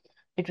pipeline,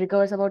 it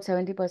recovers about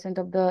 70%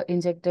 of the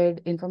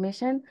injected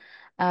information,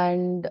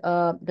 and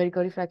the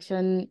recovery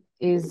fraction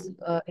is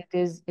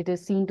it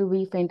is seen to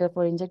be fainter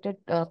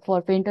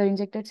for fainter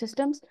injected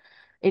systems.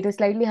 It is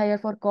slightly higher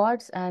for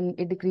quartz, and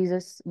it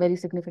decreases very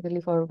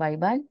significantly for Y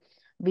band.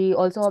 We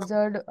also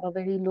observed a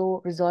very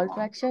low resolve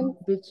fraction,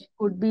 which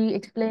could be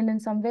explained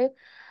in some way.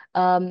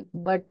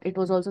 But it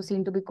was also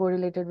seen to be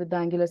correlated with the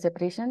angular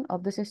separation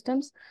of the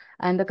systems,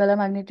 and the color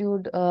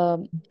magnitude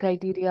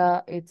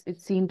criteria.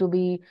 It's seen to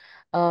be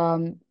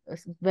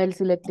well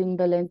selecting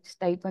the lens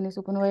type 1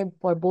 supernovae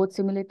for both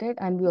simulated,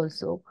 and we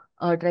also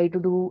try to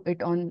do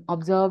it on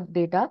observed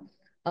data,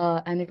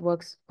 and it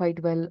works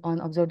quite well on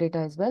observed data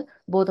as well,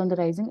 both on the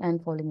rising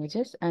and falling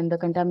edges. And the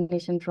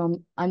contamination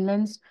from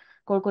unlensed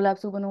core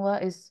collapse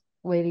supernova is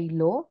very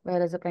low,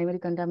 whereas the primary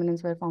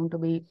contaminants were found to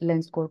be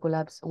lensed core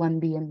collapse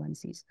 1b and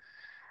 1cs.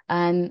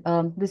 And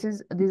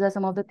these are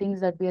some of the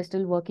things that we are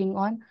still working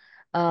on,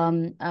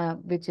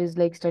 which is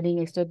like studying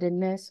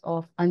extendedness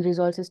of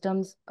unresolved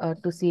systems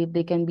to see if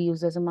they can be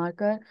used as a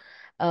marker.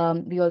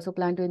 We also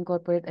plan to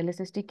incorporate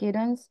LSST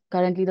cadence.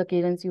 Currently, the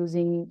cadence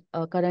using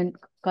current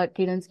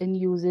cadence in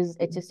use is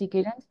HST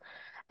cadence,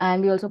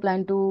 and we also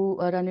plan to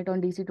run it on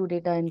DC2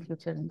 data in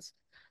future runs.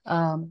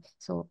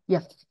 So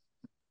yeah.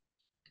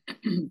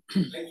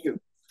 Thank you.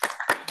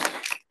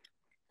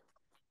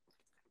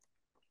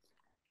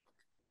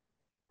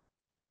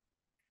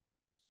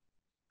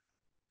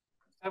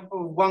 I have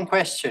one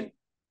question.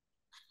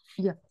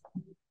 Yeah.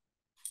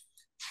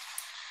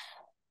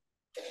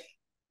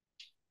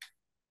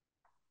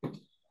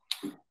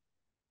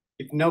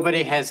 If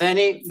nobody has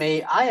any,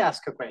 may I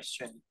ask a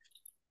question?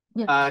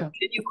 Yeah, sure.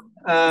 Can you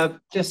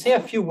just say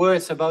a few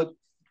words about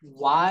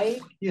why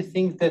you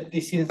think that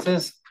these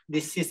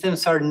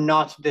systems are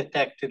not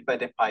detected by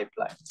the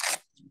pipeline?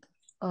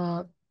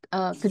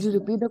 Could you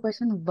repeat the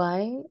question?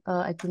 Why?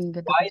 I couldn't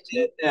get the Why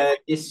question.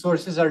 these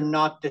sources are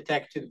not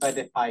detected by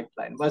the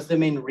pipeline? What's the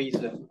main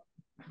reason?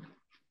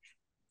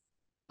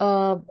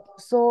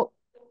 So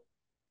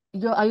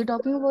are you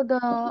talking about the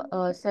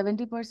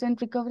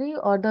 70% recovery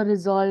or the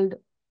resolved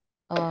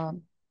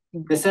thing?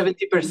 The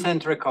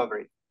 70%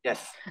 recovery, yes.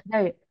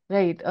 Right,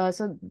 right.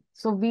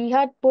 So we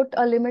had put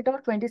a limit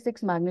of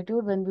 26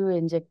 magnitude when we were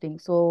injecting.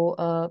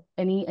 So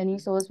any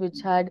source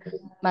which had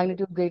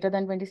magnitude greater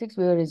than 26,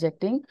 we were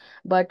rejecting.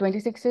 But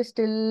 26 is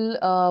still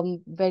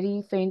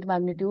very faint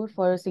magnitude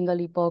for single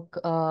epoch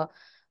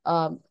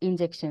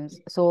injections.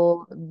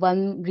 So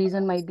one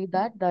reason might be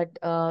that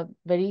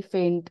very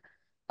faint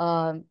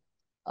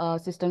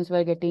systems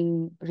were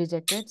getting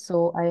rejected.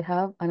 So I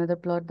have another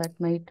plot that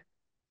might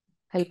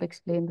help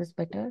explain this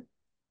better.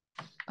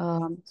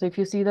 So if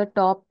you see the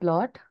top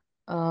plot,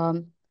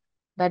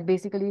 that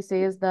basically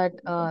says that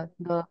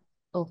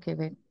okay,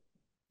 wait,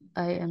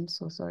 I am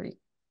so sorry.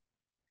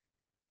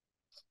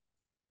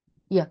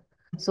 Yeah,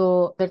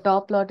 so the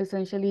top plot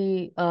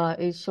essentially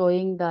is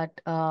showing that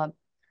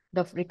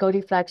the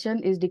recovery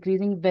fraction is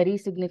decreasing very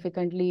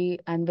significantly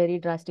and very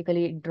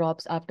drastically. It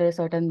drops after a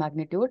certain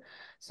magnitude.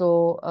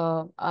 So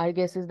our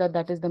guess is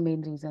that is the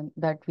main reason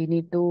that we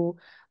need to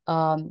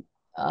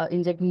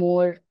inject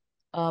more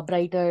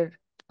brighter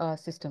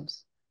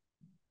systems.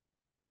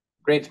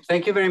 Great,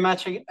 thank you very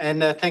much,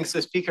 and thanks to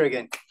the speaker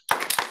again.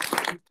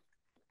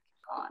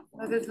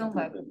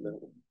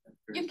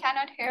 You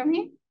cannot hear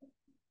me?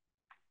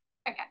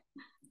 Okay.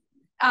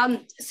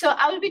 So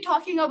I will be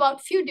talking about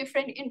a few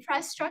different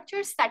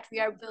infrastructures that we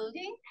are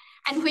building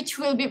and which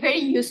will be very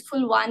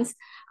useful once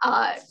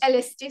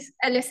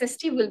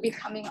LSST will be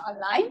coming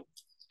online.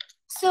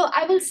 So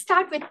I will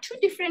start with two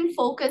different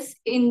focus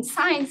in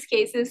science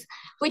cases,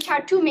 which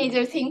are two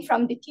major things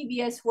from the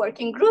TVS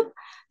working group.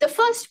 The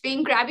first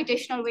being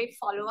gravitational wave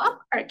follow-up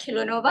or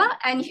kilonova.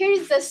 And here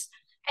is this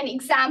an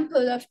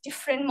example of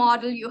different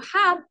model you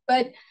have,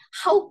 but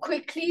how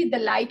quickly the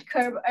light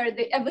curve or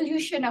the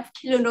evolution of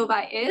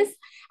kilonova is.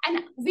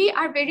 And we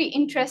are very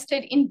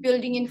interested in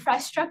building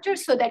infrastructure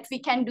so that we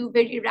can do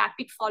very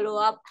rapid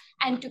follow-up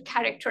and to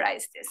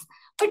characterize this.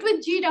 But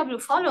with GW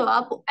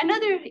follow-up,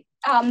 another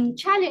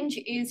challenge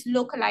is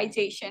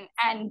localization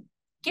and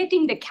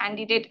getting the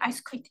candidate as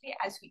quickly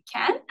as we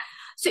can.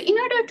 So in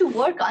order to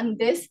work on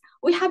this,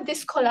 we have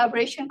this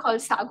collaboration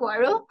called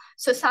saguaro.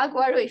 So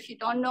saguaro, if you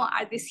don't know,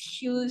 are these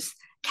huge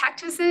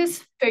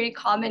cactuses, very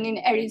common in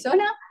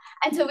Arizona.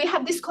 And so we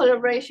have this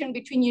collaboration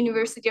between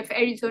University of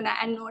Arizona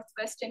and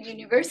Northwestern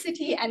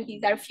University, and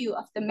these are a few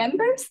of the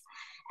members.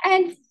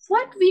 And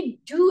what we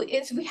do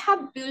is we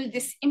have built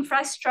this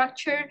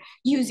infrastructure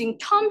using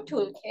Tom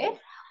Toolkit,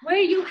 where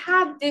you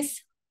have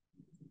this.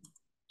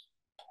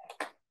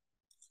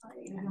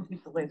 I don't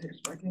think the laser is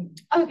working.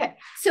 Okay,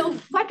 so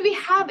what we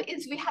have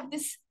is we have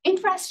this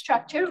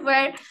infrastructure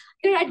where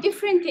there are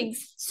different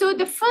things. So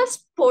the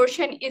first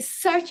portion is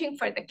searching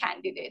for the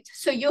candidate.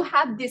 So you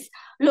have this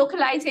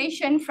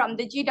localization from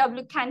the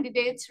GW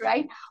candidates,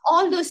 right?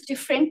 All those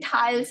different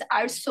tiles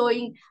are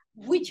showing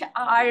which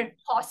are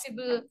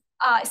possible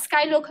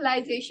sky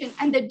localization,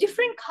 and the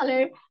different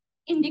color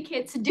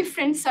indicates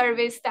different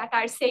surveys that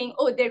are saying,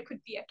 oh, there could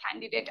be a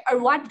candidate or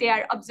what they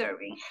are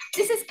observing.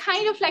 This is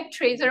kind of like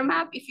tracer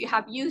map if you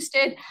have used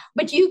it,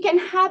 but you can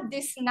have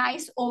this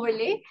nice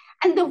overlay.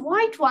 And the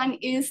white one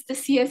is the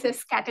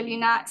CSS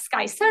Catalina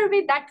Sky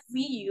Survey that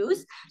we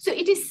use. So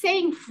it is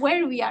saying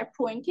where we are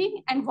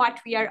pointing and what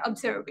we are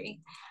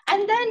observing.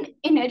 And then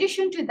in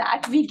addition to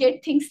that, we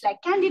get things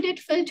like candidate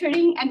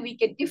filtering, and we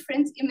get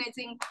difference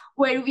imaging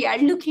where we are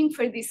looking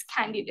for these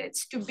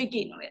candidates to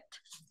begin with.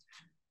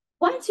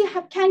 Once you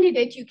have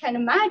candidate, you can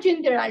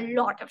imagine there are a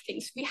lot of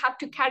things. We have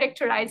to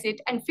characterize it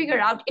and figure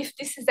out if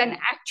this is an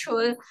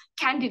actual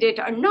candidate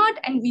or not,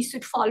 and we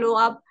should follow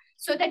up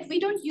so that we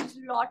don't use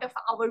a lot of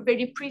our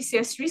very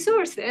precious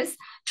resources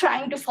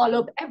trying to follow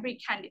up every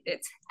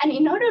candidate. And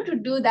in order to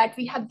do that,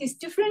 we have this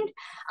different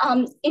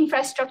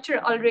infrastructure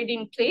already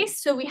in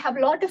place. So we have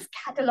a lot of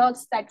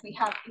catalogs that we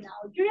have in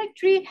our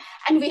directory,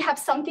 and we have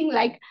something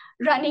like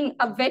running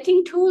a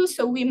vetting tool.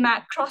 So we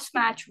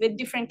cross-match with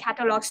different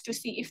catalogs to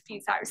see if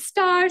these are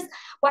stars,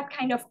 what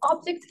kind of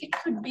objects it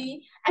could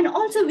be. And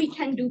also we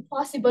can do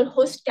possible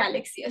host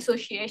galaxy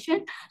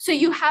association. So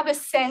you have a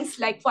sense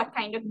like what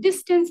kind of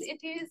distance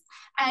it is,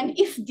 and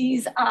if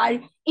these are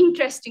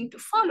interesting to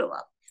follow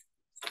up.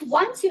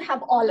 Once you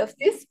have all of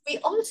this, we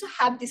also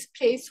have this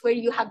place where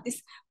you have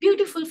this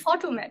beautiful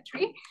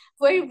photometry,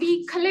 where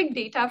we collect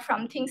data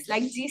from things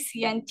like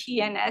GCN,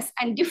 TNS,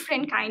 and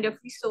different kind of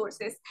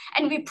resources.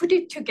 And we put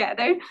it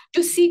together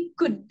to see,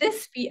 could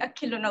this be a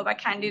kilonova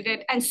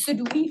candidate, and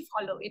should we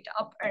follow it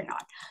up or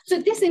not? So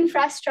this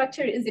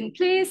infrastructure is in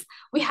place.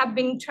 We have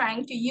been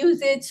trying to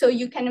use it. So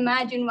you can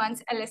imagine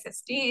once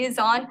LSST is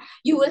on,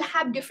 you will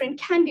have different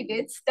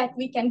candidates that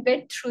we can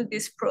vet through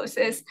this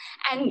process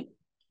and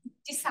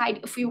decide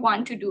if we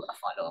want to do a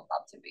follow-up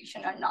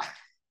observation or not.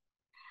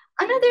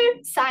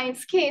 Another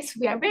science case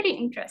we are very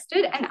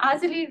interested, and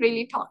Azalee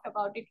really talked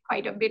about it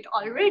quite a bit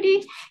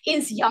already,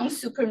 is young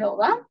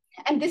supernova.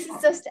 And this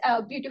is just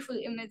a beautiful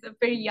image of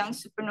very young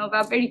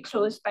supernova, very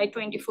close by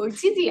 24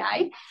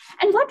 GZI.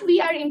 And what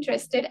we are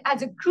interested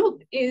as a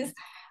group is,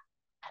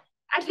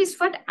 at least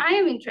what I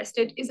am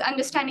interested is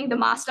understanding the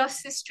mass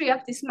loss history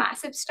of these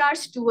massive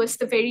stars towards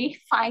the very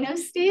final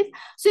stage.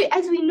 So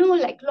as we know,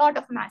 like a lot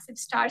of massive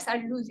stars are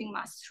losing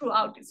mass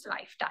throughout its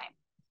lifetime.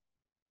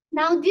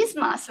 Now this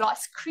mass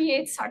loss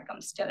creates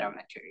circumstellar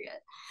material.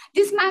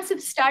 These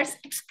massive stars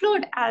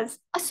explode as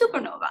a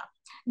supernova.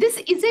 This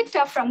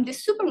ejecta from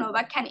this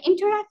supernova can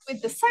interact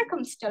with the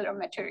circumstellar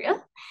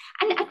material,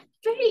 and at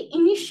very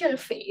initial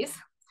phase,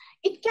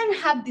 it can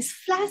have these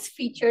flash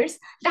features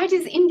that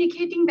is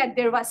indicating that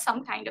there was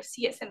some kind of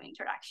CSM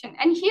interaction.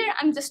 And here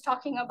I'm just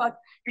talking about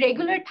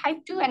regular type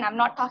 2, and I'm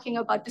not talking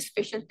about the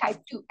special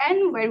type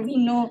 2N where we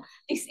know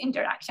this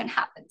interaction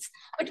happens.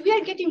 But we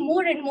are getting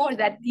more and more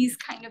that these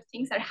kind of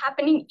things are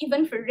happening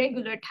even for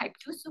regular type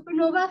 2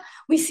 supernova.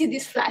 We see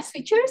these flash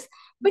features,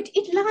 but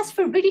it lasts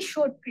for a very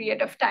short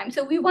period of time.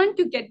 So we want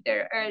to get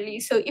there early.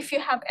 So if you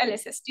have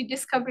LSST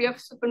discovery of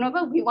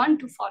supernova, we want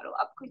to follow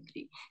up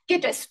quickly,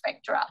 get a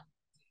spectra.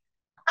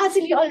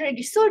 Azalee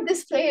already showed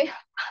this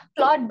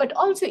plot, but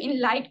also in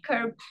light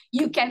curve,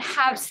 you can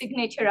have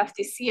signature of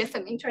the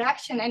CSM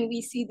interaction, and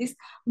we see this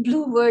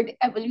blue word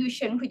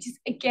evolution, which is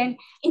again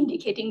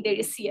indicating there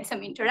is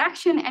CSM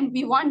interaction, and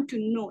we want to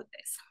know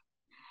this.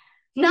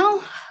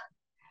 Now,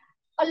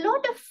 a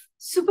lot of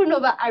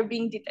supernova are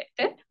being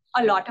detected,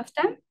 a lot of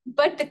them,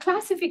 but the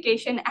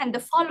classification and the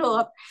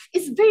follow-up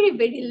is very,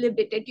 very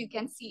limited. You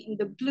can see in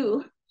the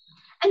blue.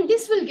 And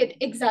this will get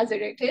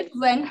exaggerated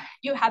when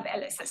you have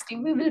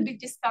LSST. We will be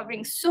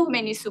discovering so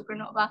many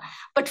supernova,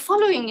 but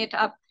following it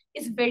up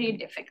is very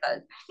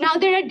difficult. Now,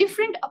 there are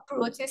different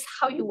approaches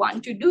how you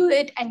want to do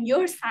it and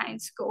your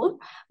science goal,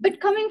 but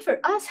coming for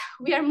us,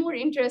 we are more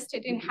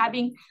interested in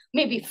having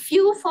maybe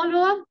few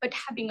follow-up, but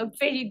having a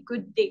very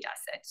good data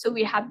set. So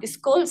we have this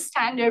gold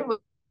standard,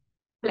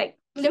 like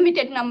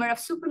limited number of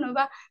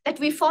supernova that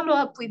we follow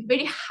up with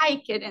very high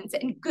cadence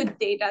and good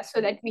data so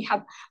that we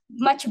have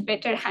much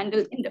better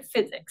handle in the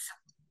physics.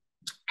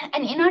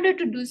 And in order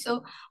to do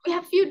so, we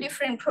have few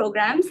different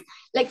programs.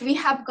 Like we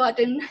have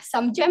gotten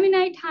some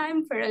Gemini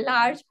time for a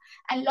large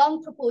and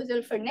long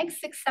proposal for next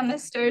 6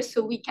 semesters,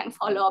 so we can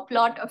follow up a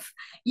lot of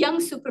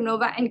young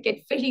supernova and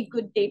get very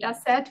good data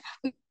set.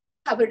 We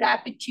have a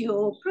rapid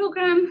TO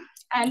program,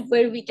 and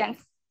where we can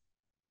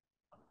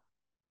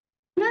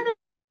another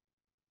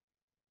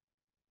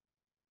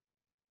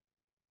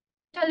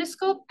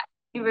telescope at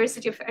the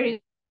University of Arizona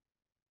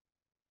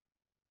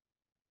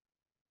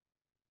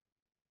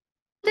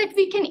that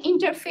we can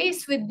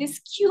interface with this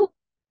cube,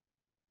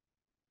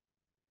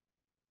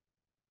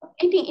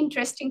 any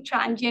interesting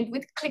transient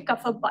with click of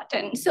a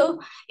button.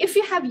 So if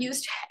you have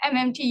used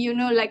MMT, you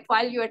know, like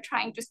while you are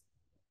trying to,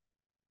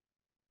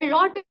 a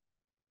lot of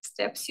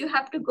steps you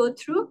have to go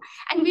through,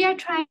 and we are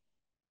trying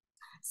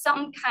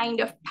some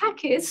kind of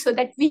package so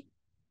that we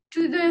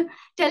to the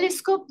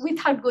telescope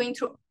without going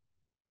through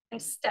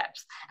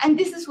steps. And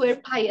this is where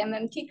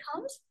PyMMT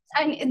comes.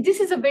 And this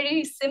is a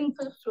very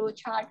simple flow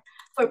chart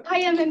for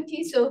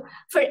PyMMT. So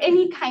for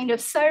any kind of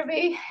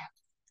survey,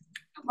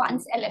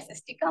 once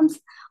LSST comes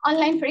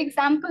online, for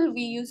example,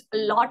 we use a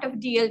lot of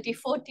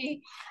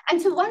DLT40.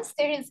 And so once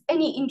there is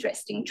any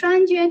interesting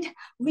transient,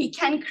 we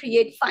can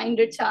create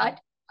finder chart,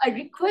 a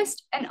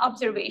request, an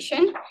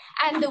observation.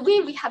 And the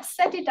way we have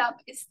set it up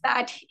is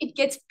that it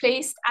gets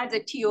placed as a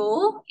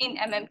TO in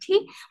MMT,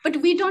 but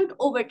we don't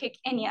overtake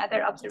any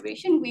other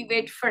observation. We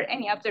wait for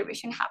any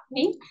observation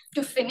happening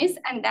to finish,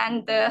 and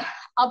then the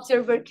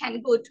observer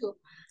can go to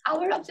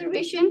our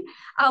observation.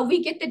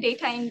 We get the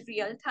data in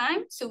real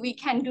time, so we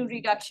can do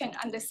reduction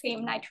on the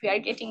same night we are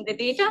getting the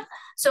data.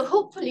 So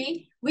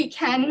hopefully we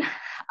can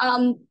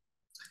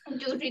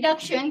do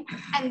reduction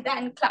and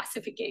then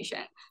classification.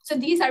 So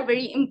these are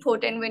very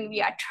important when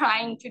we are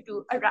trying to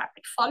do a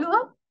rapid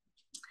follow-up.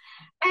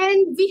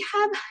 And we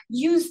have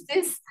used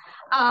this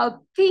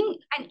thing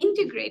and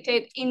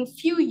integrated in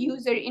few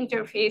user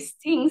interface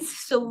things.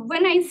 So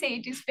when I say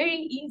it is very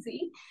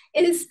easy,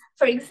 is,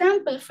 for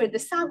example, for the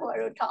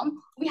Saguaro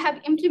Tom, we have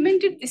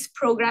implemented this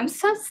program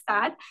such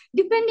that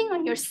depending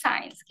on your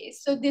science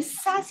case, so this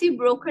SASE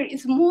broker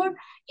is more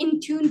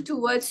in tune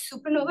towards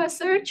supernova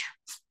search,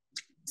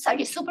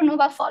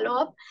 supernova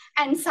follow-up,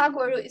 and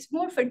Saguaro is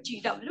more for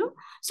GW.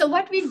 So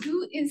what we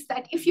do is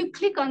that if you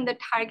click on the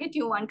target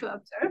you want to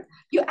observe,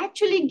 you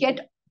actually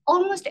get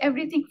almost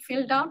everything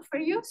filled out for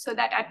you so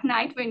that at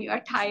night when you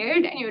are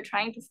tired and you're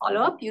trying to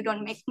follow up, you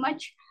don't make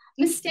much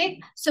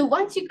mistake. So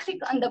once you click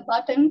on the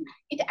button,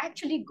 it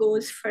actually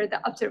goes for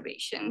the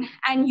observation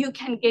and you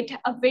can get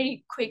a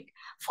very quick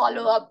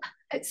follow-up,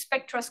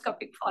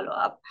 spectroscopic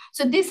follow-up.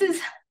 So this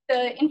is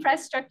the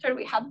infrastructure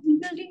we have been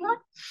building on.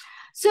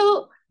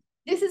 So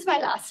this is my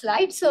last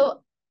slide.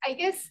 So I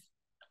guess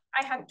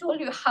I have told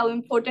you how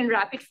important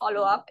rapid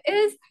follow-up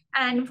is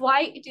and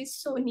why it is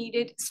so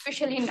needed,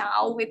 especially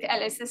now with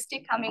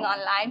LSST coming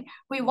online.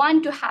 We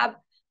want to have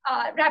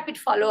rapid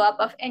follow-up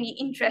of any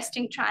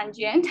interesting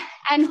transient,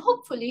 and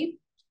hopefully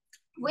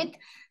with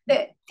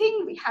the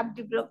thing we have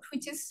developed,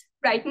 which is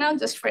right now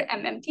just for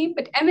MMT,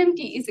 but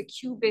MMT is a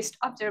queue-based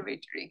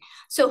observatory.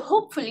 So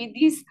hopefully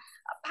these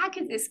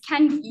packages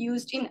can be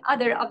used in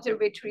other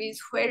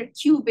observatories where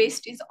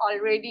queue-based is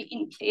already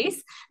in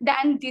place.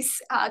 Then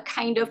this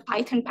kind of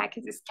Python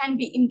packages can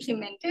be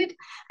implemented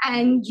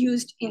and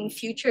used in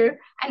future.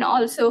 And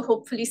also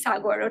hopefully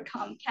Saguaro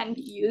Tom can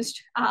be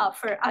used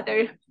for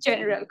other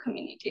general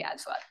community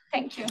as well.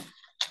 Thank you.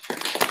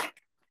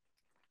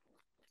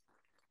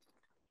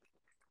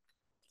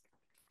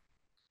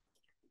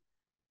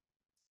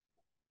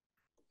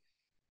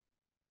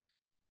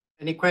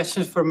 Any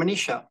questions for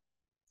Manisha?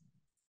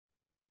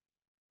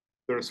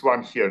 There's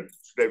one here.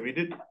 Should I read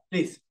it?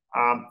 Please.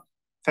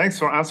 Thanks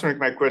for answering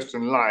my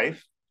question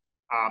live.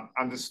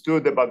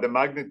 Understood about the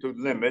magnitude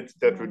limit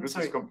that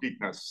reduces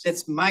completeness.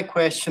 That's my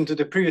question to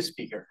the previous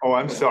speaker. Oh,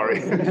 I'm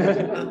sorry.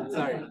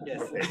 Sorry,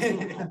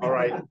 yes. All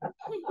right.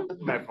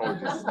 My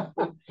apologies.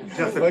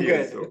 Just a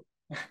few.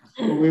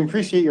 So. We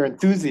appreciate your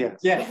enthusiasm.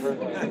 Yeah.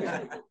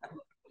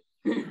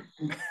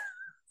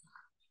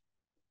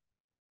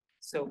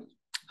 So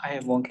I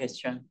have one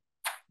question.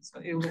 So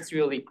it was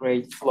really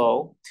great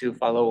flow to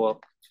follow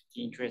up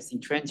the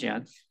interesting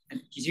transient.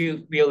 And did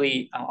you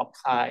really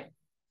apply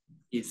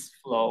this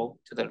flow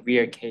to the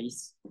real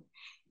case?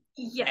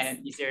 Yes.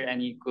 And is there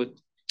any good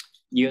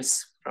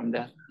news from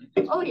that?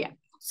 Oh yeah.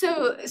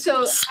 So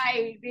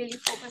I really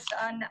focused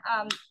on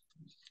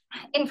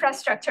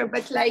infrastructure,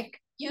 but like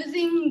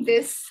using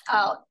this,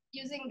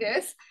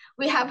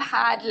 we have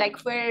had like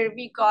where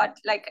we got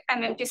like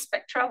MMT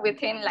spectra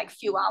within like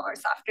few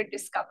hours after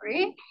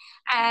discovery.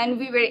 And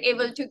we were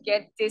able to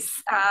get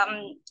this,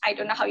 I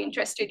don't know how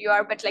interested you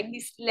are, but like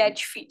this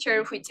ledge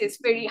feature, which is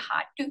very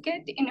hard to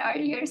get in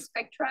earlier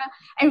spectra.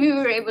 And we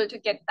were able to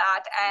get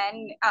that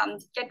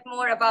and get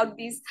more about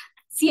these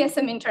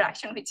CSM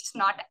interaction, which is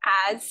not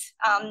as,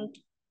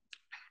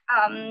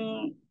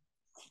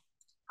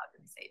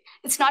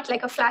 it's not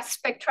like a flash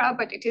spectra,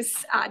 but it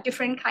is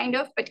different kind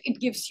of, but it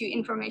gives you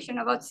information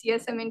about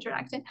CSM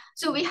interaction.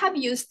 So we have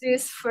used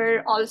this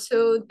for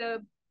also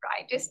the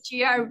brightest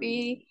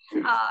GRB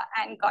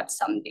and got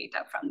some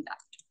data from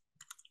that.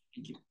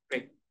 Thank you.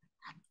 Great.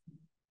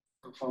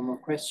 One more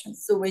question.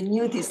 So when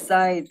you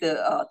decide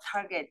the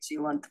targets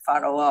you want to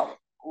follow up,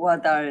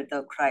 what are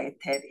the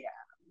criteria?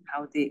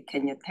 How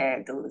can you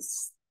tell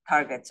those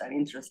targets are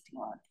interesting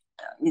one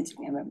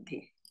using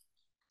MMT?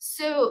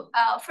 So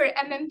for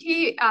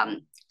MMT,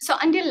 so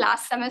until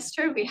last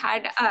semester, we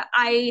had,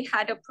 I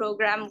had a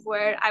program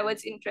where I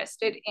was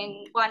interested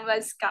in, one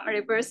was gamma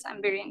reverse.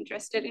 I'm very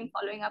interested in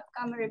following up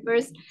gamma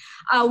reverse.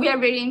 We are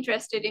very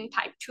interested in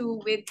type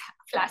 2 with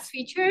flash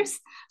features.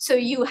 So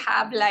you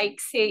have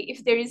like, say,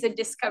 if there is a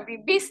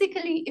discovery,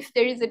 basically, if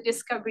there is a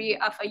discovery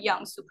of a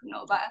young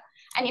supernova,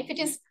 and if it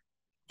is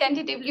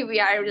tentatively, we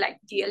are like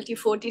DLT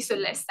 40, so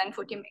less than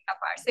 40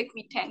 megaparsec,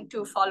 we tend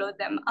to follow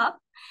them up.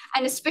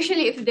 And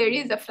especially if there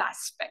is a flash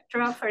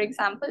spectra, for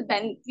example,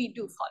 then we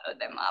do follow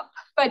them up.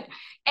 But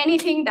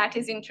anything that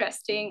is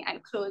interesting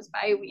and close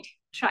by, we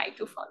try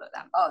to follow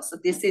them. Oh, so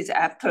this is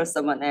after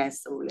someone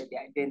else already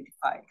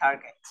identified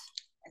targets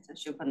as a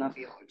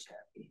supernovae or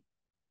GRB.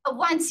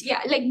 Once,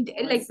 yeah,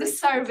 like the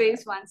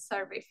surveys, one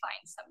survey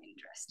finds some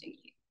interesting.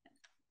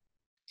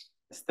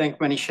 Let's thank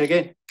Manisha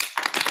again.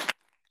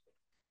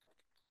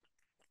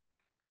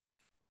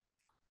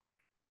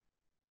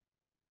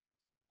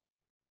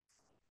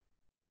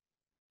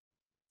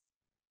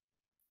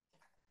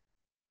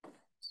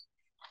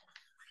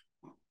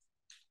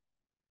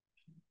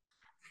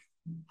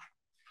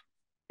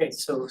 Okay,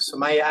 so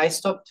Somayeh, I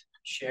stopped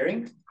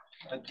sharing. Do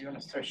you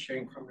want to start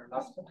sharing from your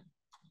laptop?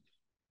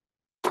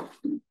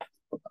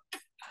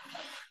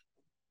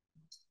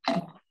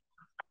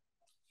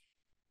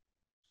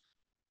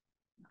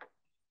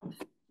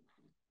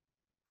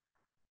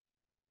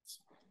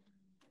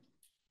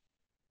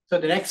 So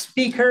the next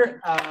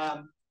speaker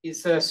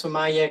is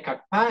Somayeh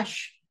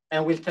Khakpash,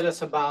 and will tell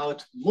us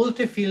about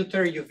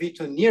multi-filter UV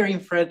to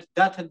near-infrared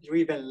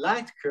data-driven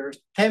light curve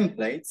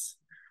templates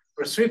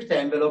for stripped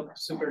envelope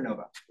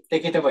supernova.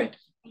 Take it away.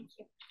 Thank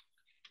you.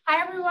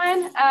 Hi,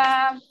 everyone.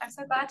 I'm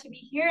so glad to be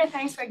here.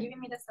 Thanks for giving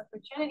me this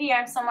opportunity.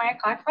 I'm Somayeh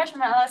Khakpash.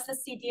 I'm an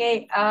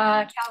LSST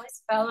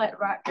Callis Fellow at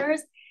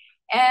Rutgers.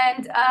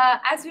 And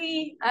as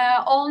we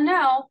all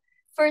know,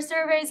 for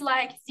surveys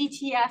like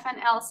ZTF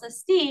and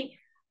LSST,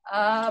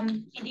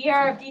 in the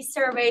era of these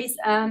surveys,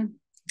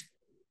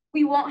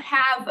 we won't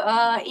have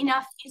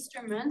enough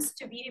instruments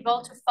to be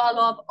able to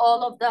follow up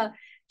all of the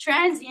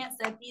transients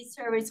that these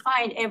surveys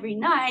find every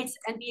night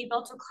and be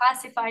able to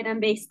classify them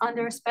based on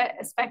their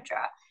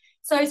spectra.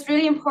 So it's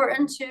really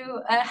important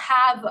to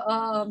have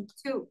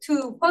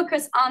to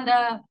focus on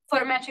the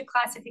photometric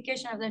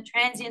classification of the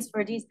transients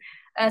for these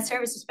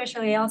surveys,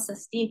 especially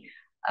LSST,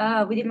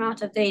 with the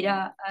amount of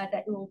data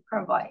that it will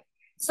provide.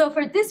 So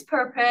for this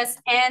purpose,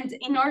 and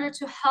in order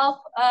to help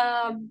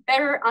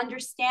better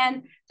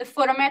understand the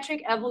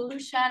photometric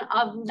evolution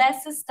of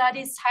less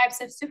studied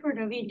types of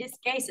supernovae, in this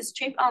case,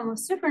 strip envelope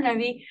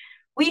supernovae,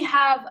 we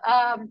have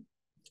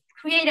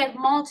created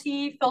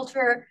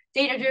multi-filter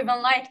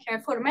data-driven light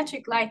care,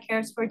 photometric light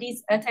cares for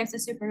these types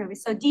of supernovae.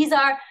 So these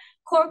are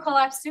core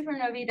collapse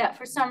supernovae that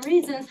for some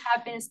reasons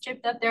have been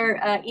stripped of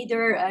their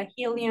either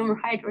helium or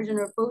hydrogen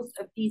or both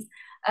of these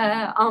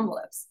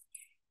envelopes.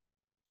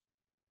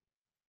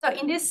 So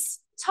in this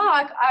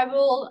talk, I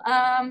will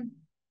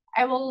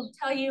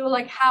tell you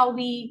like how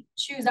we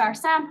choose our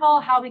sample,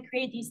 how we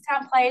create these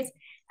templates,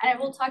 and I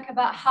will talk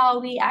about how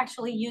we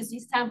actually use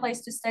these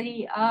templates to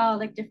study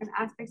like different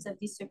aspects of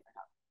these supernovae.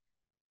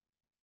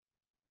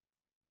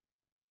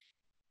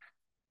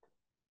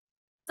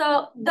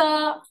 So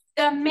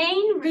the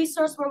main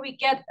resource where we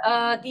get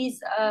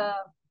these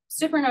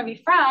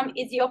supernovae from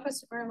is the Open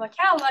Supernova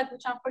Catalog,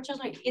 which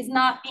unfortunately is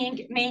not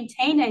being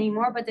maintained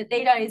anymore, but the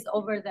data is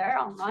over there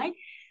online.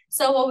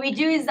 So what we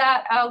do is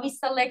that we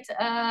select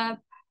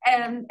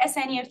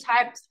SNE of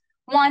types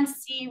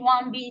 1C,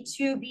 1B,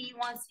 2B,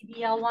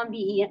 1CBL,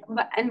 1BE,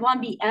 and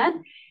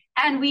 1BN.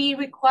 And we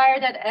require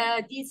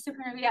that these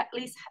supernovae at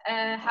least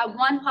have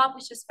one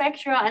published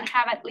spectra and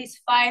have at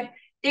least 5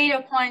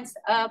 data points,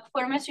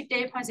 photometric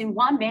data points in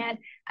one band,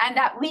 and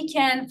that we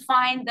can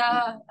find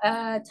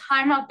the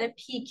time of the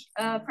peak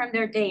from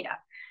their data.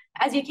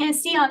 As you can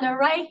see on the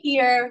right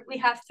here, we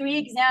have 3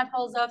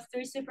 examples of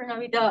 3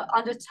 supernovae.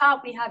 On the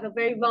top, we have a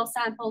very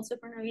well-sampled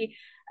supernovae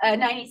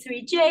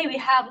 93J. We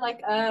have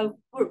like,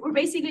 we're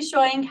basically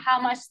showing how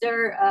much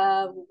their,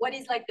 what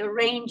is like the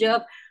range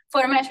of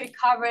photometric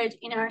coverage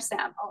in our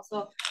sample.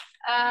 So,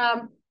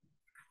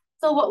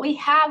 so what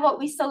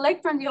we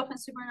select from the Open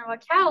Supernova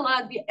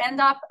Catalog, we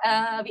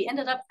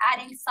ended up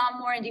adding some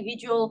more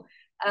individual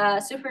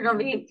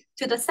supernovae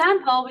to the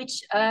sample,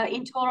 which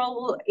in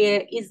total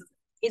is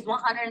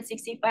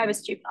 165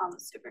 strip envelope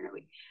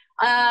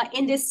supernovae.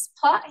 In this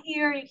plot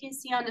here, you can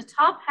see on the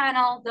top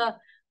panel, the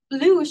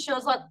blue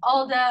shows what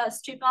all the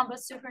strip envelope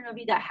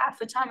supernovae that have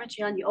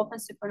photometry on the Open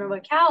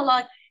Supernova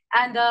Catalog,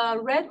 and the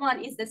red one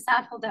is the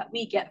sample that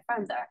we get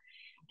from there.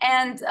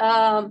 And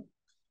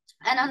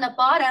on the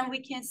bottom,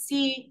 we can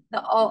see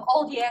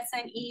all the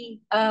SNE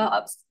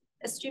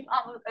strip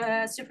envelope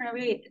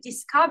supernovae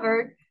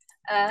discovered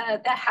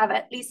that have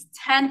at least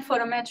 10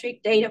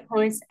 photometric data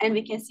points, and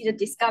we can see the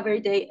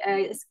discovery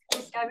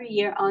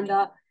year on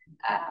the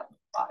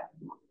bottom.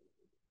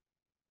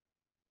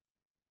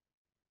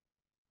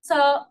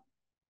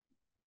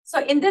 So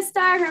in this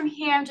diagram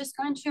here, I'm just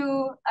going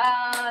to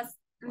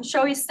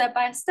show you step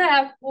by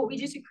step what we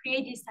do to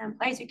create these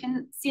templates. You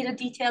can see the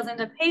details in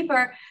the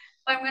paper,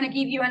 but I'm going to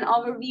give you an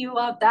overview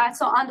of that.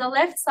 So on the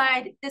left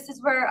side, this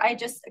is where I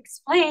just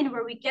explained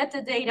where we get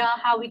the data,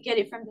 how we get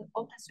it from the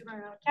Open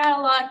Supernova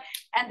Catalog,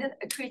 and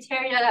the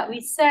criteria that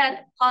we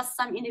set, plus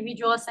some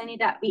individual SNE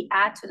that we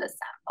add to the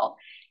sample.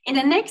 In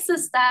the next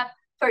step,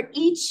 for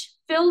each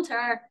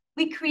filter,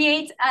 we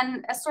create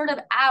a sort of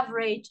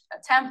average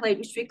template,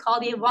 which we call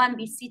the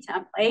 1BC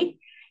template.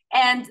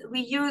 And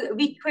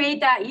we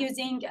create that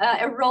using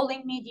a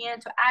rolling median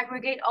to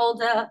aggregate all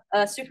the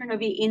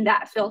supernovae in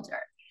that filter.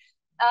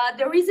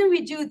 The reason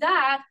we do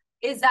that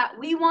is that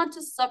we want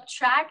to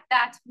subtract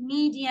that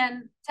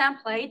median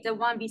template, the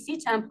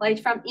 1BC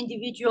template, from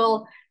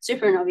individual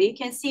supernovae. You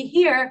can see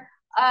here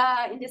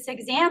in this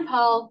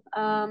example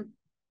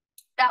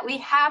that we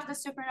have the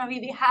supernovae,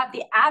 we have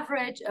the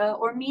average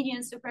or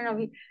median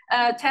supernovae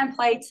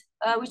template,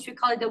 which we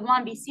call it the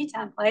 1BC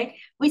template.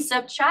 We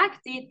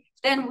subtract it,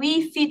 then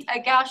we feed a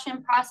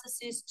Gaussian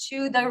processes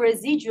to the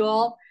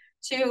residual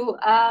to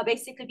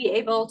basically be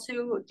able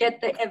to get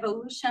the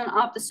evolution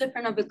of the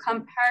supernova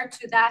compared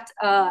to that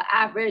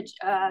average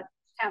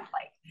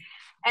template.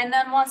 And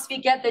then once we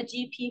get the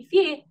GP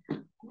feed,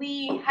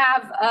 we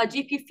have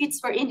GP feeds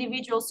for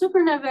individual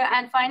supernova,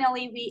 and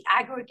finally we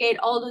aggregate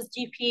all those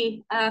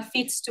GP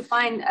feeds to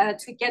find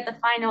to get the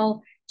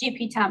final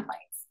GP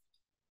templates.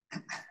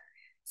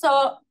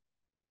 So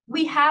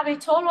we have a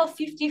total of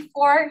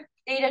 54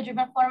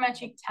 data-driven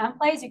photometric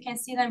templates. You can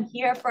see them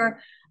here for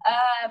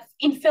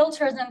in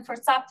filters and for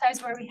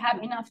subtypes where we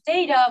have enough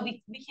data,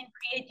 we can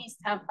create these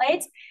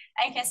templates,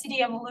 and you can see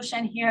the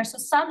evolution here. So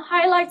some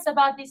highlights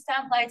about these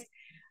templates,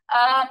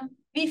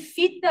 we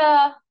feed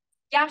the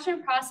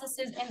Gaussian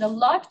processes in the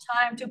log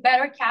time to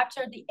better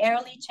capture the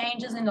early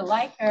changes in the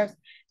light curves.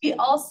 We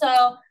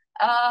also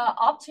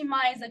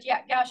optimize the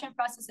Gaussian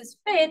processes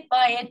fit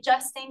by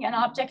adjusting an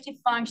objective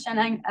function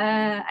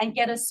and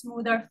get a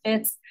smoother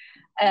fits.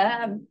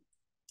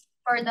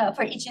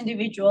 for each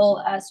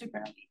individual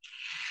supernovae.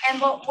 And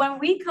when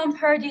we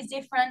compare these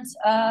different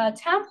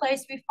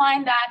templates, we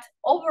find that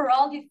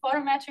overall the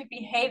photometric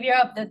behavior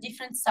of the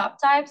different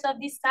subtypes of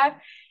this type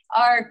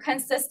are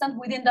consistent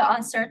within the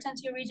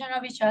uncertainty region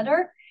of each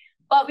other.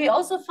 But we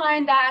also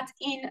find that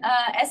in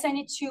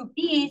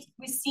SNE2B,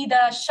 we see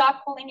the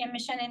shock pooling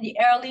emission in the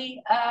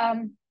early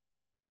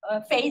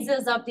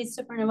phases of this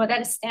supernova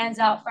that stands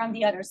out from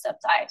the other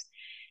subtypes.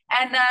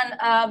 And then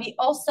we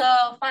also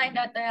find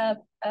that the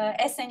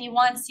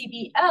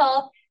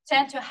SNE1CBL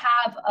tend to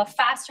have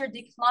faster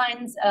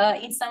declines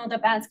in some of the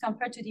bands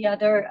compared to the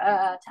other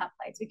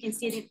templates. We can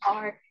see it in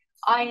our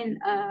I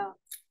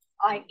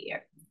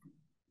here.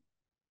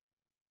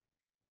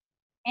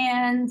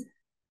 And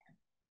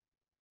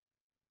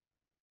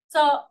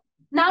so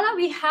now that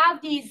we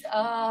have these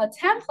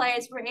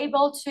templates, we're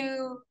able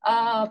to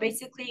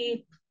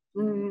basically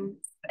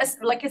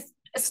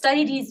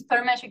study these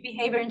photometric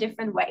behavior in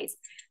different ways.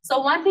 So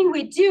one thing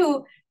we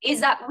do is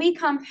that we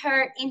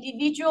compare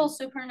individual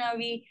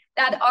supernovae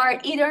that are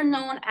either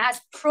known as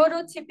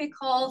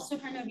prototypical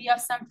supernovae of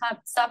some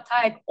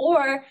subtype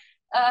or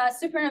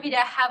supernovae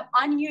that have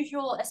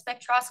unusual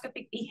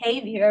spectroscopic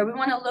behavior. We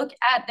want to look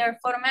at their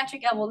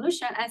photometric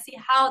evolution and see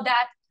how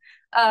that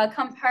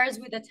compares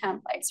with the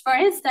templates. For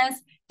instance,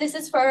 this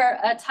is for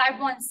type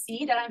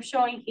 1C that I'm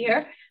showing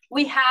here.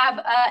 We have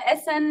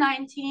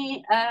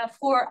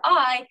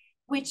SN94I,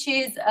 which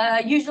is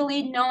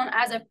usually known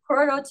as a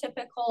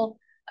prototypical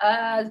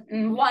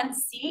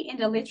 1C in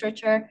the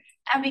literature.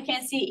 And we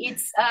can see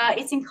it's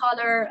in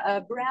color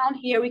brown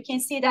here. We can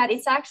see that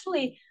it's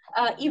actually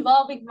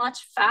evolving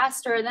much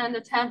faster than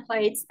the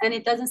templates, and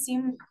it doesn't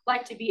seem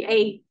like to be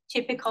a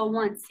typical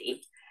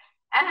 1C.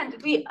 And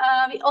we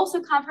also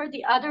compare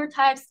the other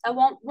types.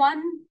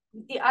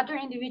 The other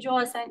individual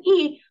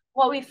SNE.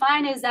 What we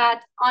find is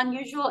that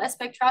unusual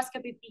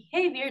spectroscopic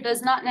behavior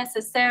does not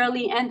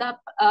necessarily end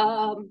up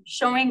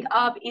showing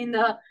up in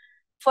the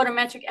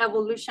photometric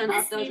evolution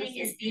of those.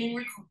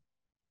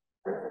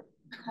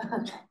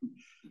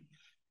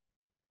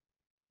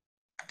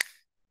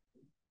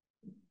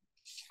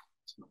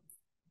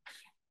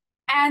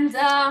 And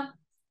so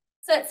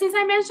since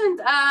I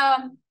mentioned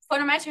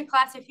photometric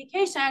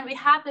classification, we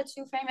have the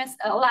two famous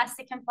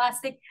elastic and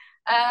plastic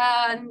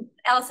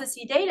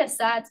LSST data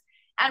sets.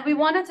 And we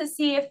wanted to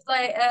see if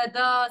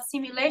the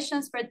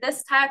simulations for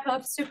this type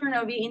of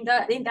supernovae in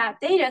that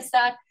data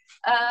set,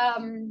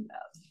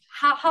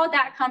 how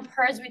that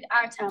compares with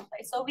our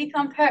template. So we're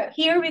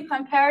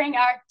comparing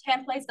our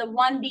templates, the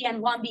 1B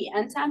and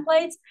 1BN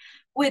templates,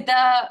 with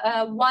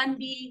the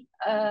 1B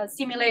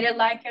simulated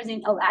light curves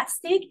in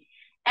elastic.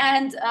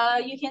 And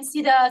you can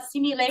see the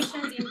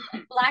simulations in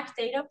black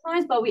data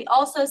points, but we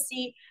also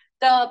see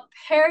the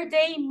per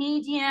day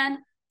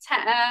median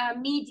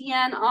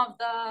of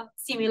the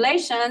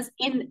simulations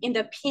in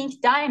the pink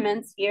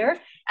diamonds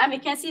here. And we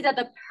can see that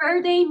the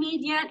per day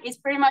median is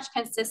pretty much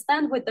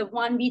consistent with the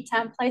 1B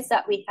templates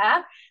that we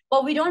have,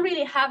 but we don't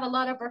really have a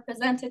lot of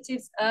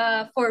representatives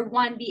for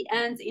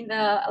 1BNs in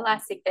the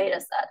elastic data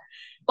set.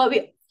 But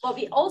we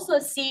also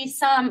see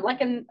some,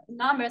 like a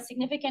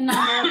significant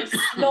number of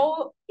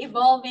slow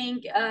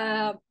evolving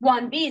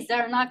 1Bs that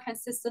are not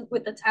consistent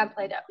with the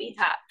template that we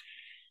have.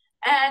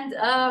 And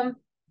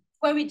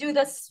when we do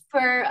this for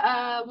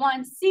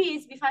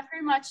 1Cs, we find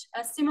pretty much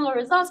similar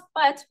results,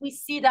 but we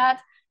see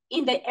that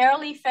in the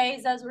early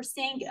phases, we're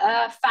seeing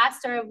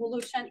faster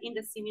evolution in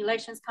the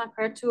simulations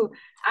compared to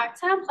our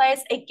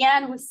templates.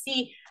 Again, we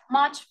see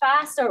much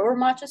faster or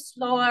much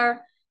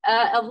slower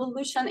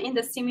evolution in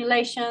the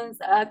simulations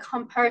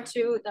compared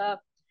to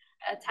the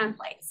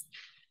templates.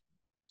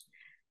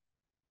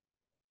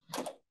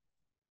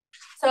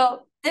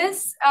 So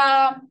this,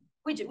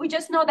 we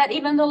just know that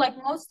even though like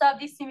most of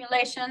these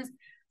simulations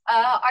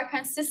are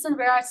consistent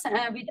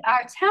with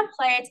our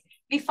template,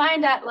 we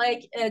find that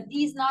like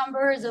these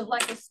numbers of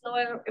like a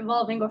slower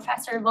evolving or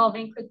faster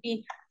evolving could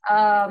be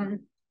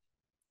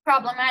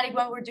problematic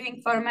when we're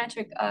doing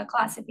photometric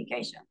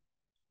classification.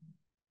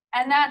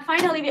 And then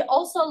finally, we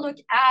also look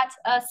at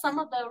some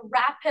of the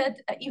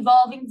rapid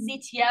evolving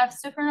ZTF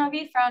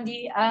supernovae from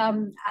the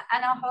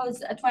Anaho's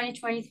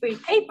 2023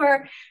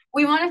 paper.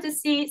 We wanted to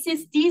see,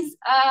 since these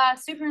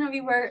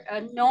supernovae were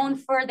known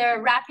for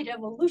their rapid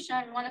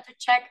evolution, we wanted to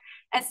check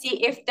and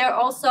see if they're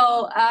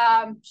also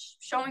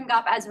showing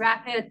up as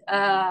rapid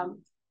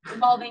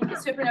evolving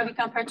supernovae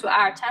compared to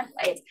our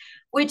templates,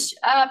 which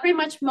pretty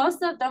much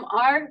most of them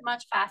are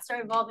much faster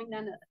evolving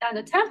than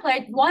the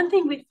template. One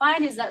thing we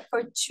find is that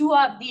for two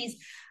of these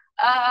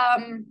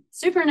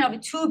supernovae,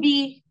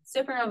 2B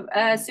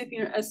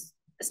supernovae,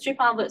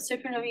 strip envelope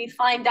supernovae, we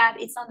find that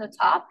it's on the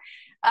top.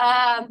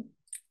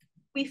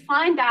 We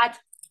find that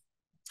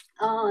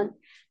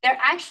they're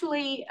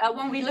actually,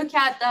 when we look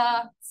at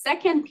the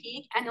second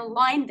peak and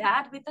align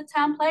that with the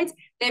templates,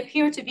 they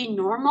appear to be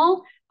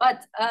normal.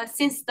 But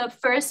since the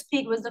first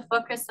peak was the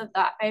focus of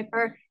that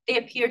paper, they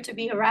appear to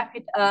be a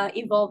rapid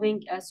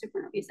evolving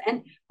supernovae.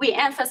 And we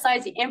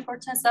emphasize the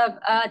importance of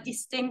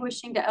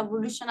distinguishing the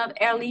evolution of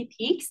early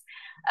peaks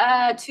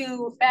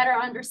to better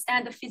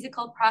understand the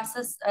physical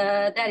process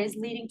that is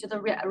leading to the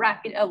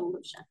rapid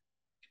evolution.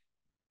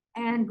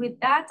 And with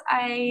that,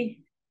 I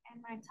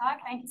end my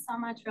talk. Thank you so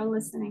much for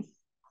listening.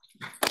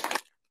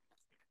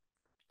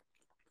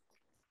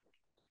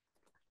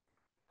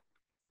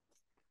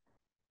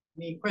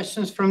 Any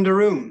questions from the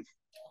room?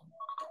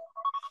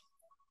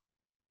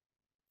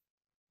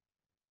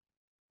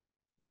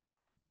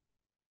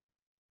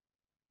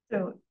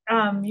 So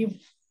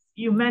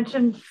you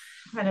mentioned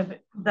kind of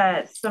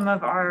that some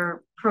of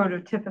our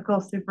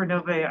prototypical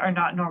supernovae are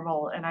not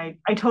normal, and I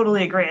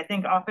totally agree. I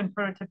think often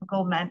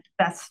prototypical meant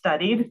best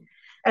studied,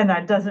 and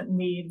that doesn't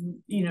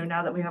mean, you know,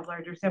 now that we have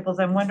larger samples.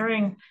 I'm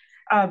wondering,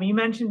 you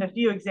mentioned a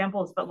few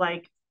examples, but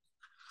like,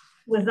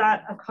 was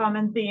that a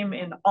common theme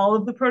in all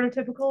of the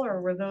prototypical,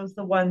 or were those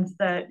the ones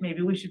that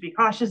maybe we should be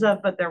cautious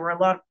of, but there were a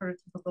lot of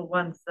prototypical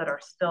ones that are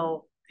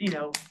still, you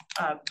know,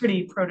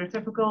 pretty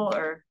prototypical?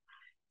 Or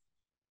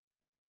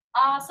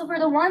so for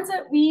the ones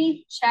that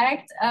we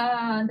checked,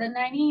 the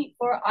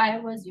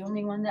 94I was the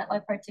only one that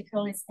like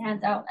particularly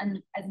stands out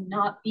and as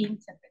not being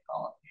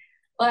typical.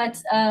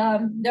 But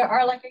there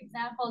are like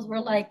examples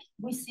where like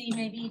we see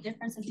maybe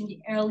differences in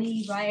the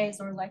early rise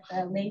or like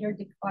the later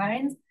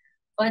declines.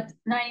 But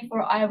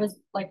 94I was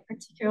like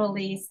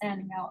particularly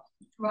standing out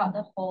throughout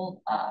the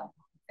whole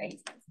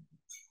phase.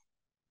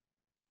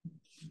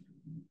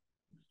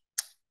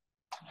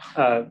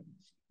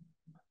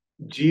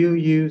 Do you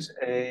use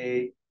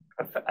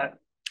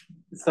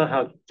it's not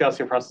how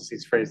Gaussian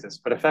processes phrase this,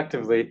 but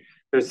effectively,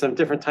 there's some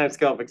different time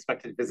scale of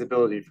expected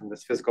visibility from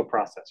this physical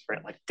process,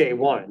 right? Like day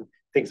 1,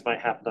 things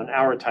might happen on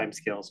hour time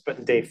scales, but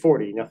in day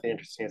 40, nothing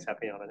interesting is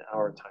happening on an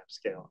hour time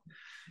scale.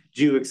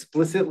 Do you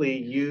explicitly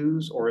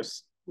use or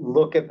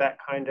look at that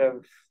kind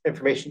of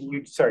information?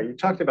 You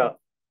talked about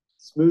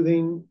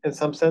smoothing in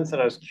some sense,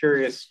 and I was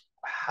curious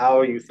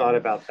how you thought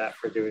about that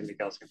for doing the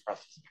Gaussian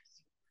processes.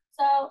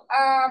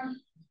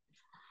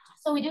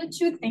 So we do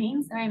two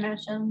things that I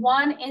mentioned.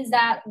 One is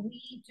that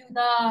we do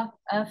the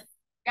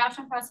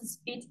Gaussian process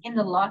fit in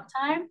the log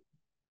time.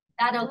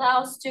 That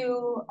allows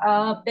to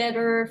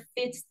better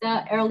fit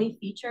the early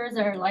features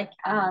that are like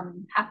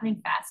happening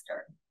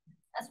faster.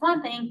 That's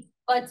one thing.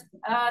 But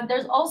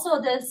there's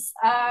also this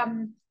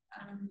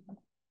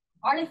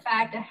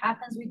artifact that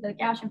happens with the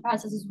Gaussian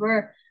processes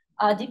where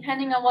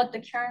depending on what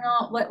the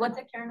kernel, what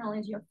the kernel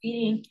is you're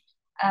feeding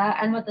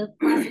and what the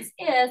process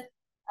is,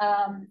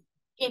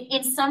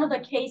 in some of the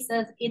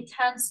cases, it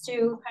tends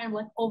to kind of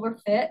like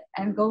overfit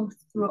and go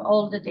through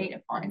all the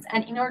data points.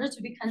 And in order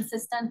to be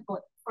consistent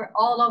for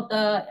all of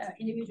the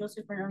individual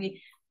supernovae,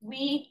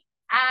 we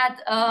add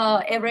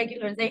a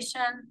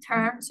regularization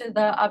term to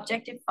the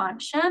objective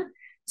function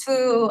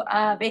to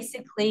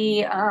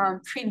basically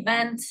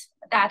prevent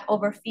that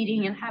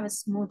overfeeding and have a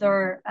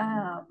smoother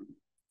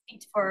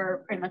feed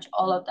for pretty much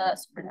all of the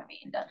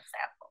supernovae in the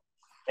sample.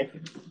 Thank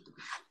you.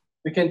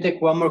 We can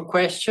take one more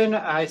question.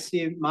 I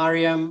see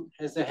Mariam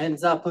has a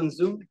hands up on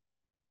Zoom.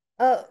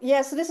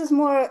 Yeah, so this is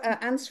more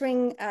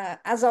answering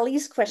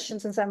Azalee's question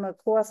since I'm a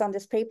co-author on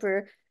this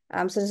paper.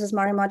 So this is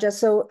Mariam Maja.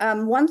 So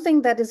one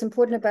thing that is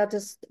important about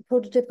this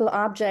prototypical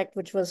object,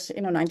 which was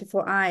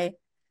 94I,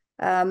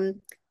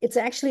 it's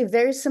actually a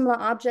very similar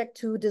object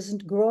to this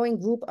growing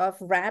group of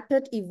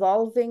rapid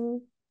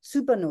evolving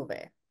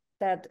supernovae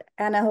that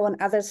Anaho and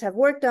others have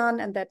worked on,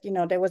 and that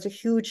there was a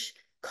huge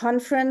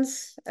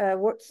conference,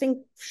 think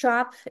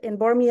shop in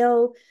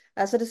Borneo.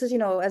 So this is,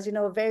 as you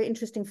know, a very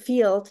interesting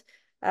field.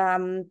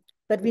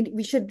 But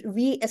we should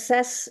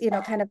reassess,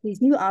 kind of these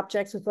new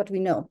objects with what we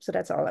know. So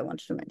that's all I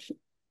wanted to mention.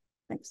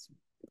 Thanks.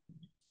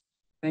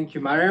 Thank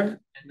you, Mariam,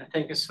 and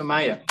thank you,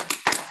 Somayeh.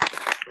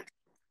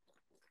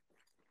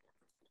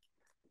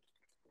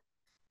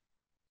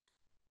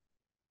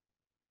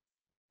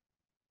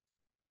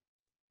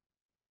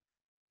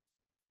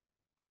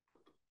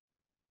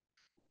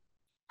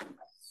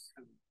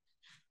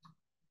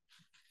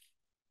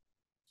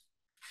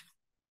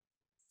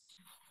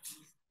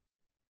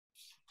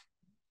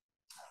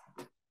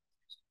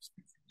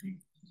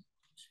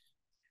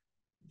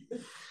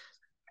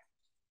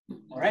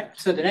 All right,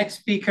 so the next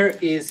speaker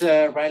is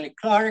Riley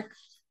Clark,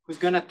 who's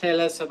gonna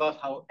tell us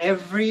about how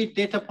every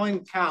data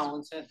point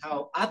counts and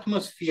how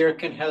atmosphere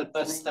can help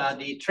us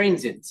study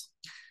transients.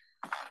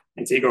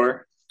 Thanks,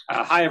 Igor.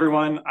 Hi,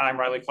 everyone. I'm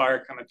Riley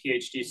Clark. I'm a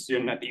PhD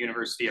student at the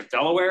University of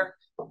Delaware,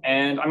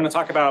 and I'm gonna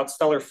talk about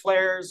stellar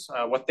flares,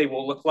 what they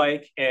will look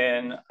like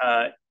in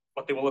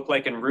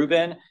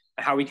Rubin, and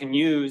how we can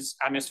use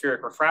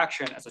atmospheric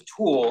refraction as a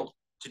tool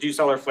to do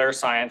stellar flare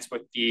science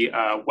with the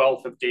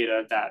wealth of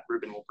data that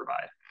Rubin will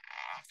provide.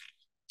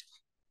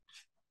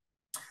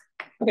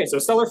 Okay, so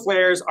stellar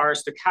flares are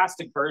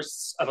stochastic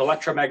bursts of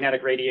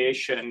electromagnetic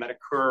radiation that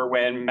occur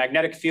when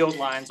magnetic field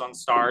lines on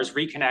stars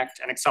reconnect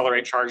and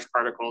accelerate charged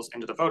particles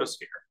into the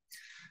photosphere.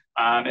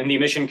 And the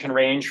emission can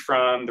range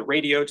from the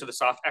radio to the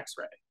soft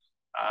X-ray.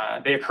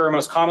 They occur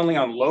most commonly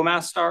on low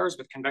mass stars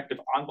with convective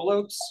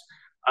envelopes,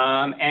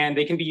 and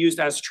they can be used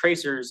as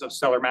tracers of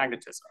stellar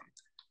magnetism.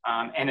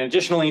 And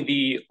additionally,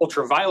 the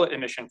ultraviolet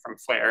emission from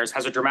flares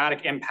has a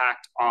dramatic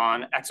impact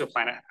on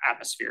exoplanet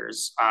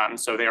atmospheres,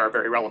 so they are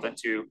very relevant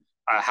to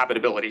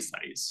habitability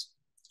studies.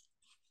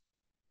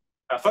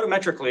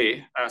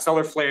 Photometrically,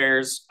 stellar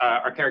flares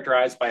are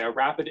characterized by a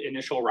rapid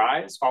initial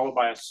rise followed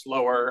by a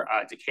slower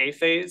decay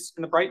phase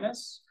in the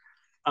brightness.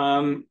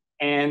 And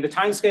the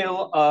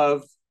timescale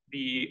of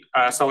the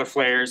stellar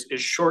flares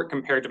is short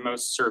compared to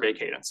most survey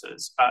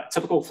cadences.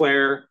 Typical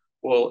flare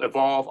will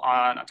evolve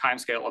on a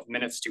timescale of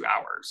minutes to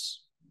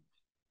hours.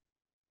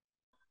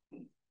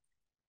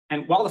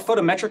 And while the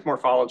photometric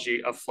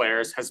morphology of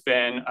flares has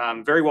been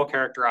very well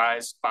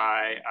characterized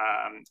by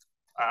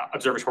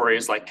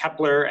observatories like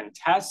Kepler and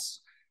TESS,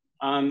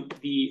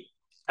 the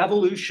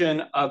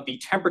evolution of the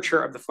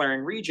temperature of the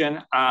flaring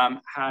region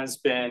has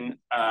been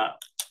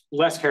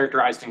less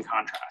characterized in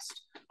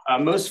contrast.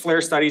 Most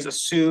flare studies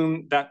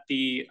assume that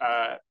the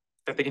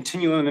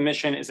continuum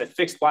emission is a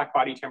fixed black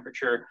body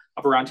temperature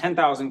of around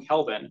 10,000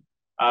 Kelvin,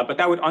 but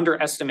that would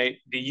underestimate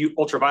the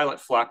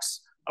ultraviolet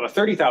flux of a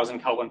 30,000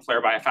 Kelvin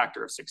flare by a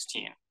factor of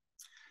 16.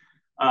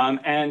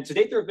 And to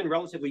date, there have been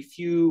relatively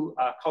few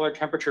color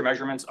temperature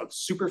measurements of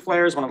super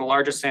flares. One of the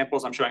largest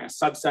samples I'm showing a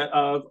subset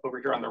of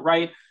over here on the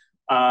right,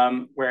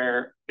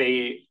 where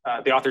the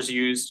authors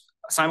used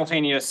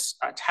simultaneous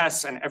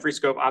TESS and every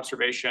scope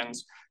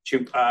observations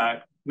to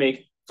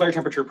make flare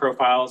temperature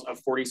profiles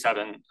of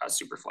 47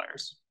 super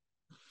flares.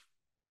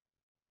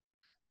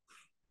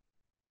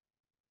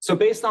 So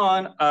based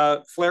on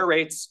flare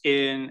rates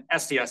in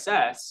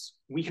SDSS,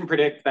 we can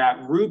predict that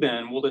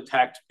Rubin will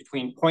detect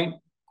between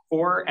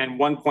 0.4 and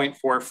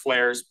 1.4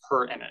 flares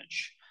per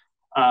image.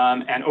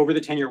 And over the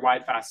 10-year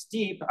wide, fast,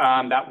 deep,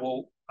 that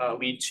will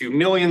lead to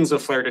millions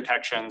of flare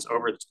detections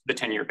over the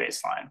 10-year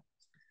baseline.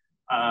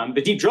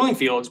 The deep drilling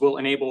fields will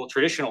enable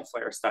traditional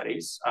flare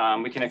studies.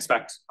 We can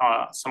expect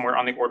somewhere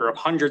on the order of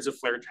hundreds of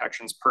flare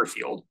detections per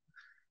field.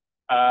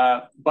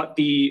 But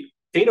the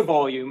data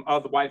volume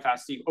of the wide,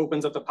 fast, deep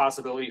opens up the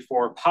possibility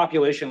for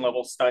population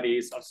level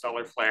studies of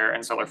stellar flare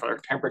and stellar flare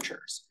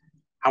temperatures.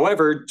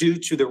 However, due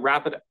to the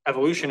rapid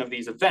evolution of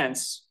these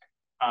events,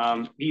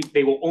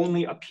 they will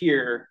only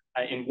appear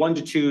in 1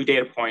 to 2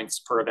 data points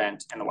per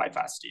event in the wide,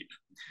 fast, deep.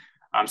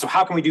 So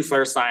how can we do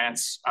flare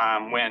science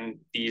when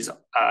these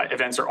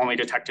events are only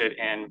detected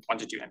in 1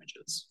 to 2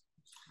 images?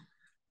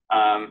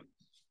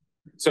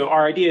 So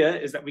our idea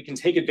is that we can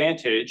take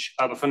advantage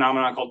of a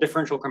phenomenon called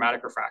differential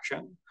chromatic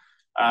refraction.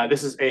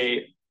 This is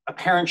an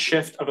apparent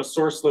shift of a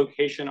source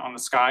location on the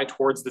sky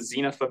towards the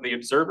zenith of the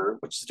observer,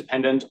 which is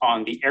dependent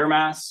on the air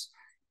mass,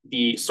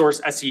 the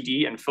source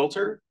SED and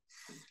filter.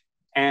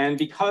 And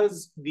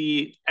because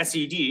the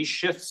SED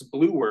shifts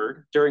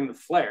blueward during the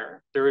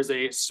flare, there is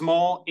a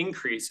small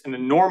increase in the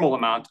normal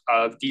amount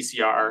of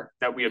DCR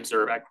that we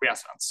observe at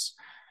quiescence.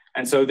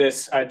 And so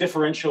this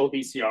differential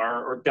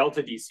DCR or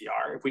delta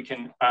DCR, if we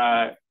can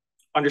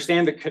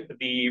understand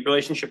the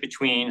relationship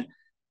between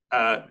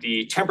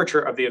the temperature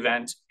of the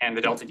event and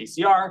the delta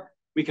DCR,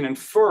 we can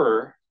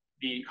infer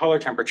the color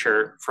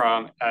temperature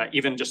from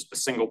even just a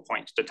single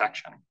point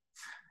detection.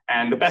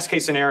 And the best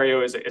case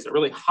scenario is a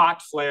really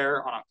hot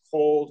flare on a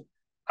cold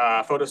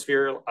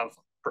photosphere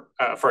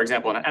of, for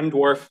example, an M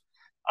dwarf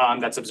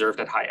that's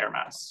observed at high air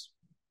mass.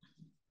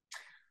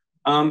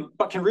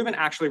 But can Rubin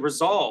actually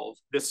resolve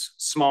this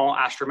small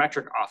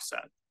astrometric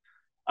offset?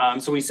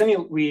 So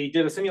we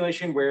did a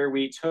simulation where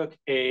we took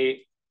the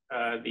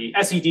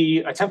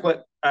SED, a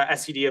template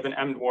SED of an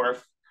M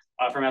dwarf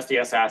from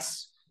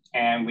SDSS,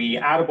 and we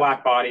add a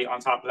black body on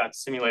top of that to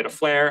simulate a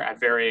flare at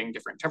varying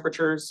different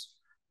temperatures.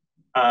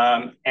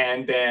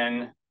 And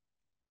then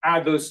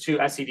add those two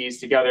SEDs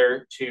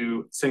together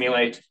to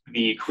simulate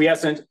the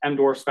quiescent M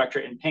dwarf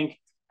spectra in pink,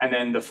 and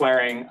then the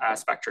flaring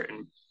spectra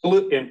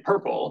in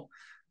purple,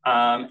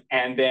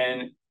 and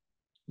then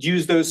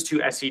use those two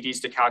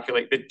SEDs to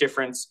calculate the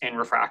difference in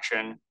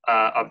refraction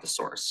of the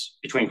source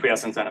between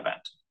quiescence and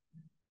event.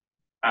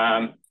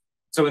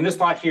 So in this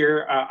plot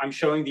here, I'm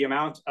showing the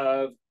amount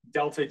of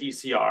delta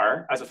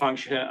DCR as a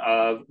function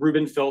of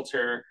Rubin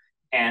filter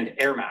and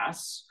air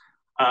mass.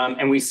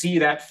 And we see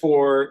that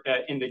for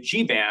in the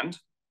G band,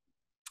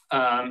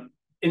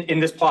 in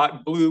this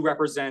plot, blue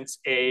represents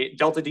a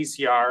delta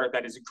DCR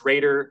that is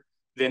greater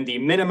than the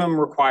minimum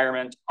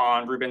requirement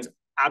on Rubin's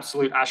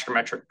absolute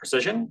astrometric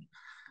precision.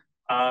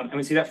 And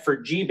we see that for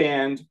G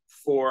band,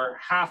 for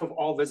half of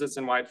all visits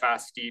in wide,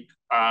 fast, deep,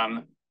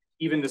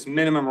 even this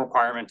minimum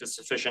requirement is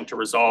sufficient to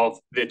resolve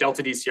the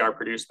delta DCR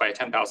produced by a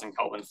 10,000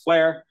 Kelvin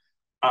flare.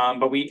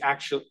 But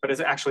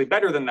it's actually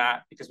better than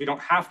that because we don't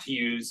have to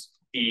use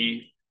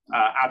the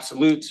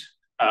absolute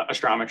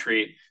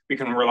astrometry. We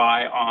can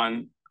rely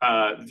on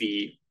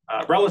the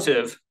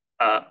relative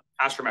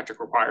astrometric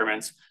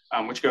requirements,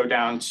 which go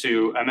down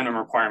to a minimum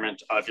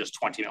requirement of just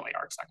 20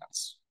 milliarc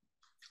seconds.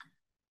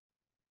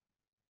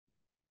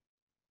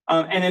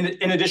 And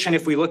in addition,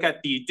 if we look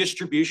at the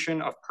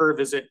distribution of per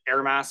visit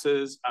air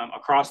masses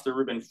across the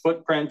Rubin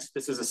footprint,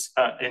 this is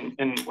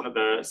in one of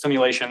the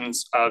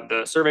simulations of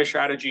the survey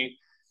strategy,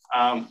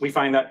 we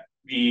find that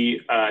the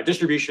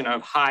distribution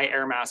of high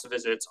air mass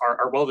visits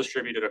are well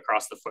distributed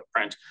across the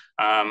footprint,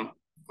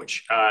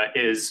 which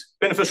is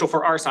beneficial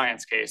for our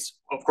science case.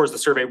 Of course, the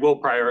survey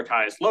will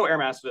prioritize low air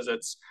mass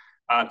visits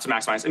to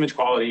maximize image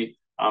quality,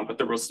 but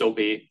there will still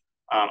be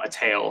a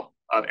tail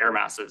of air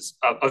masses,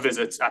 of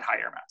visits at high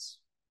air mass.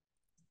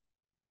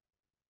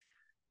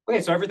 Okay,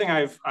 so everything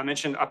I've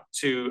mentioned up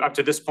to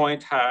this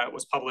point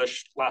was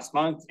published last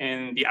month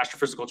in the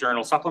Astrophysical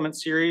Journal Supplement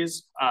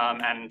series,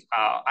 and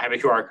I have a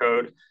QR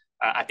code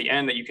at the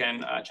end that you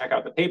can check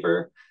out the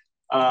paper.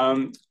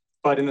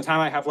 But in the time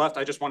I have left,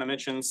 I just want to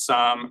mention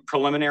some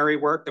preliminary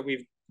work that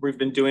we've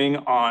been doing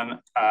on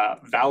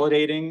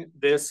validating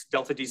this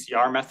delta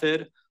DCR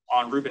method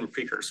on Rubin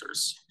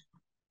precursors.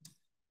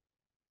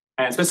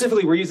 And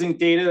specifically, we're using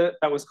data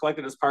that was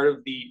collected as part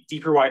of the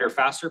Deeper, Wider,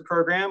 Faster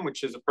program,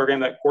 which is a program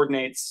that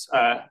coordinates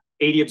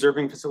 80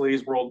 observing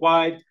facilities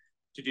worldwide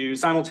to do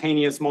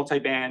simultaneous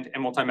multi-band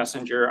and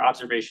multi-messenger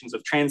observations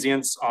of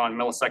transients on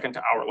millisecond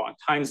to hour-long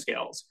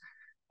timescales.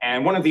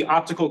 And one of the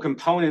optical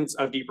components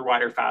of Deeper,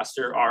 Wider,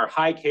 Faster are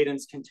high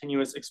cadence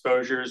continuous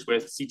exposures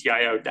with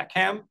CTIO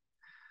DECAM.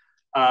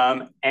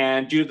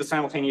 And due to the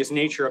simultaneous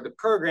nature of the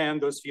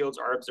program, those fields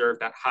are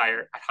observed at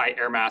high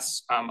air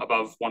mass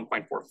above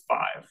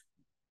 1.45.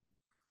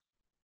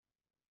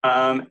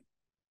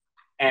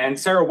 And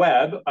Sara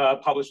Webb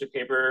published a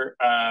paper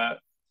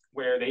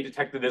where they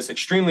detected this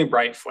extremely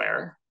bright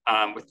flare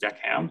with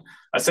DECAM,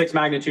 a 6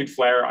 magnitude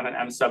flare on an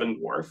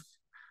M7 dwarf.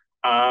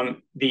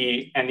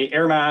 The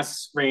air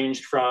mass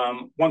ranged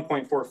from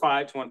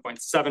 1.45 to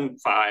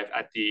 1.75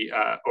 at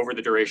over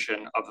the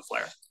duration of the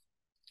flare,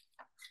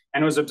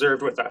 and it was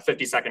observed with a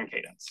 50-second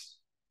cadence.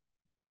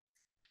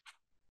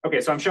 Okay,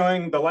 so I'm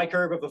showing the light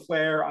curve of the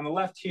flare on the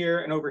left here,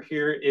 and over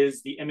here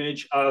is the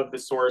image of the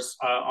source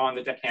on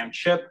the DECAM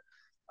chip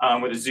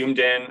with a zoomed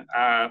in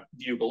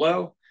view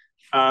below.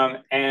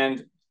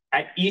 And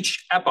at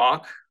each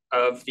epoch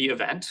of the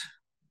event,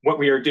 what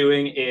we are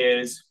doing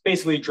is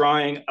basically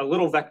drawing a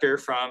little vector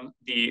from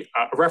the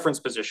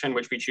reference position,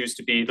 which we choose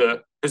to be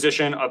the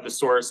position of the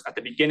source at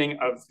the beginning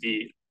of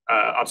the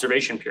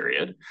observation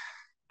period,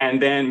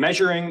 and then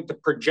measuring the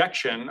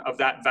projection of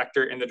that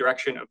vector in the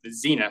direction of the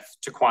zenith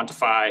to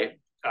quantify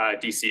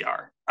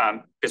DCR.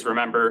 Because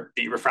remember,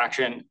 the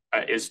refraction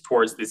is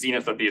towards the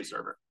zenith of the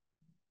observer.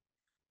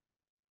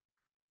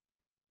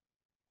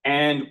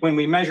 And when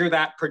we measure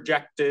that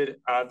projected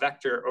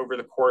vector over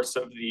the course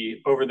of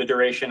over the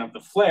duration of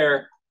the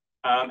flare,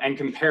 and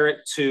compare it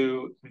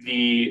to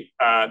the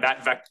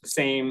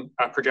same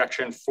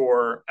projection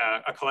for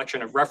a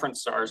collection of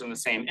reference stars in the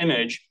same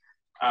image,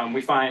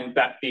 we find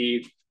that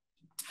the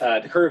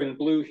curve in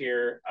blue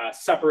here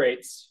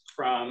separates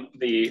from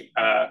the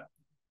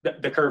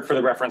curve for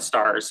the reference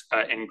stars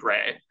in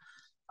gray.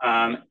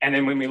 And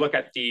then when we look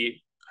at the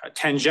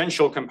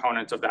tangential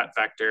component of that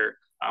vector,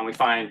 we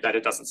find that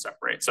it doesn't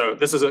separate. So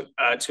this is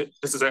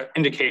an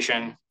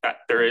indication that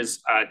there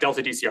is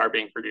delta DCR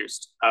being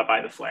produced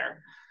by the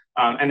flare.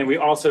 And then we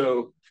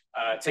also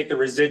take the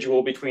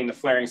residual between the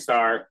flaring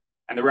star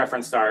and the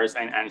reference stars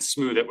and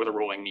smooth it with a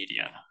rolling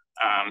median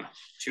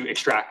to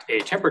extract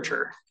a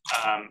temperature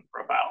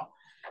profile.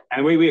 And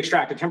the way we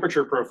extract a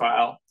temperature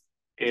profile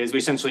is we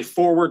essentially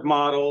forward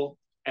model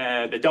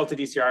the delta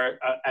DCR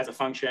as a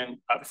function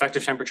of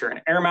effective temperature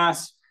and air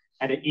mass,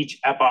 and at each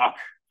epoch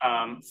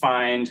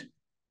find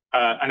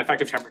an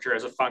effective temperature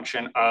as a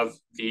function of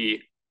the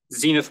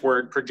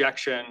zenithward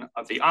projection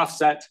of the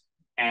offset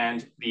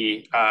and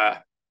the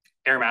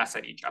air mass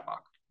at each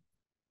epoch.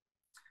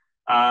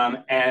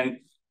 And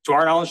to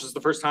our knowledge, this is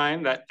the first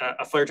time that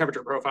a flare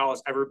temperature profile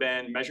has ever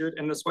been measured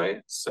in this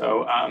way.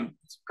 So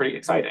it's pretty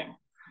exciting.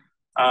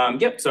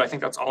 Yep, so I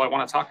think that's all I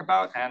want to talk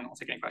about, and I'll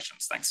take any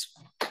questions. Thanks.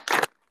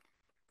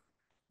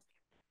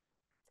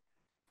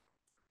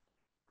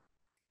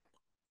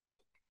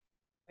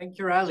 Thank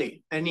you,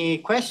 Riley. Any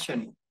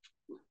question?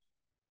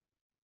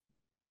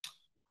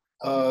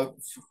 For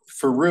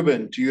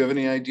Rubin, do you have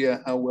any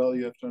idea how well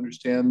you have to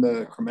understand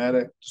the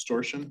chromatic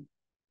distortion?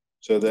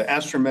 So the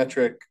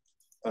astrometric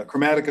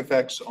chromatic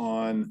effects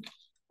on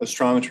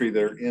astrometry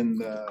that are in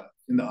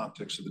the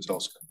optics of the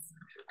telescope.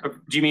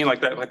 Do you mean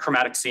like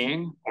chromatic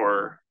seeing,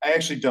 or? I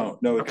actually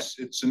don't. No, okay.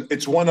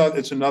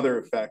 It's another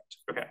effect.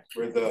 Okay.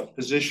 Where the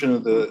position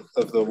of the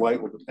light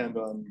will depend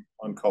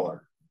on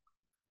color.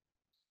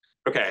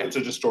 Okay. So it's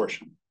a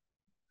distortion.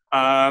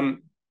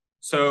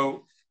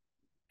 So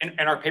in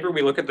our paper,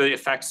 we look at the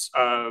effects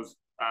of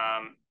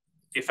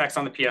the effects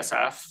on the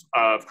PSF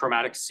of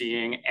chromatic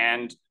seeing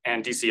and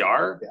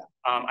DCR. Yeah.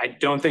 I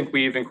don't think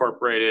we've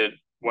incorporated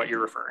what you're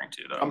referring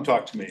to, though. Come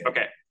talk to me.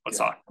 Okay, let's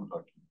talk.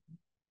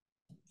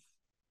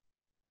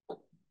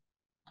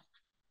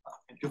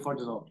 Thank you for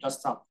the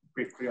just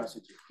quick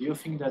curiosity. Do you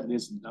think that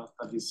this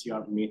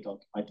DCR method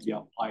might be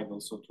applied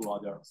also to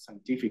other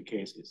scientific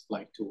cases,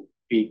 like to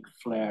big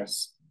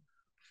flares,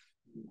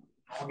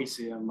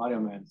 noisy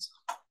environments?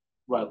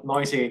 Well,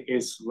 noisy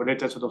is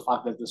related to the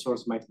fact that the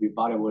source might be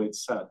variable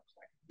itself,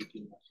 like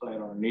between a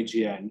flare or an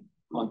AGN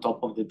on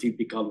top of the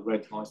typical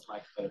red noise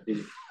like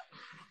variability.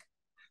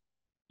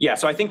 Yeah,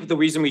 so I think the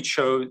reason we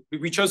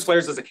chose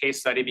flares as a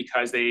case study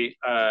because they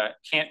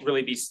can't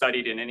really be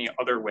studied in any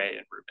other way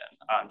in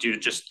Rubin due to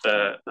just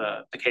the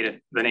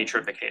nature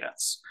of the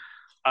cadence.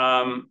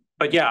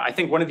 But yeah, I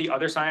think one of the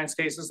other science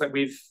cases that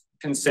we've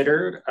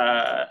considered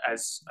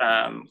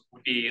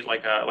would be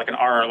like an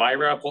RR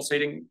Lyra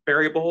pulsating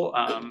variable.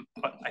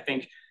 But I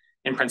think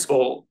in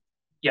principle,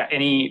 yeah,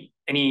 any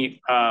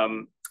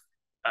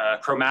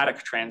chromatic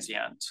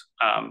transient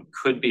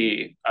could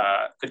be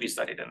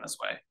studied in this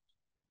way.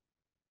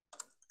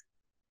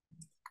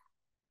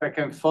 I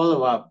can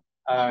follow up.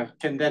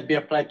 Can that be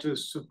applied to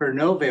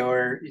supernovae,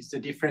 or is the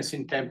difference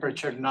in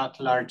temperature not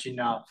large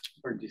enough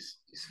for this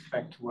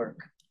effect to work?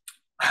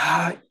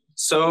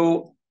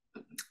 So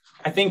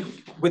I think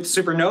with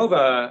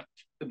supernova,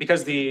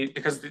 because the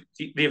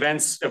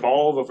events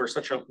evolve over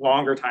such a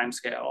longer time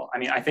scale, I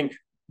mean, I think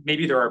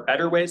maybe there are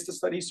better ways to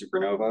study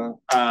supernova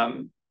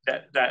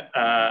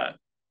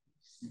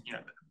you know,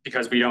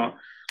 because we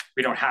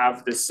don't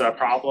have this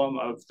problem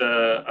of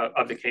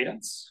the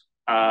cadence.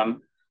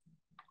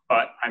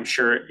 But I'm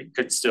sure it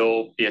could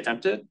still be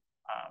attempted.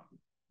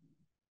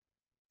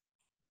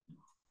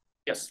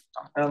 Yes,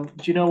 Tom.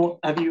 Do you know,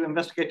 have you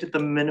investigated the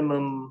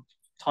minimum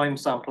time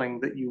sampling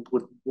that you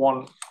would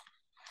want?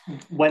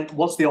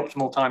 What's the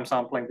optimal time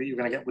sampling that you're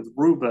going to get with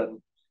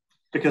Rubin?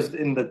 Because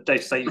in the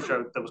data set you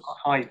showed, there was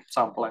quite high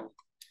sampling.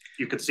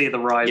 You could see the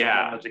rise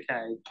and the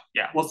decay.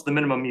 Yeah. What's the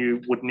minimum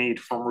you would need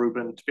from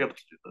Rubin to be able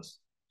to do this?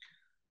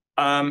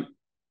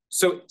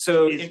 So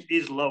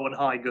is low and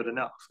high good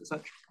enough? Is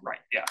that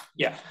right?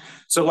 Yeah.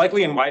 So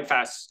likely in wide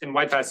fast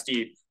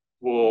deep,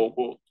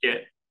 we'll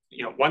get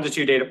 1 to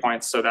 2 data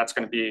points. So that's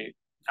going to be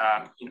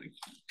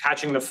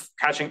catching.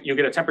 You'll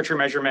get a temperature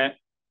measurement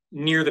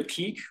near the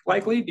peak,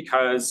 likely,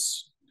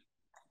 because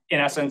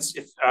in essence,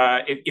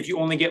 if you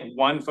only get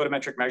one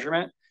photometric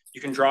measurement,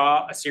 you can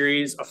draw a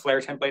series of flare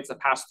templates that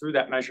pass through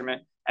that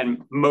measurement,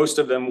 and most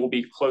of them will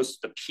be close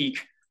to the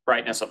peak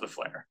brightness of the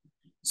flare.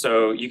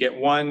 So you get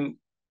one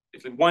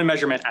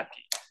measurement at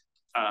peak,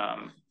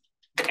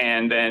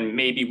 and then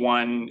maybe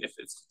one if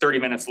it's 30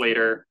 minutes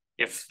later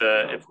if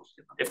the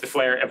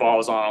flare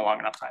evolves on a long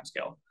enough time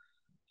scale.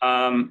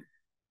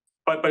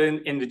 But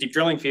in the deep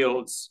drilling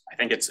fields, I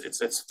think it's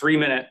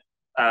 3-minute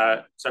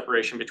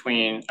separation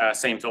between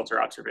same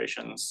filter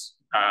observations,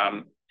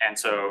 and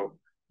so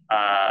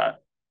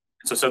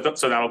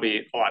that'll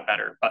be a lot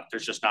better. But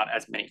there's just not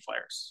as many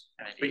flares.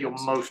 But you're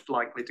most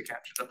likely to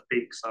catch it at the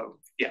peak, so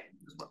yeah,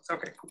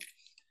 okay, cool.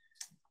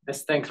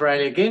 Let's thank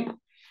Riley again.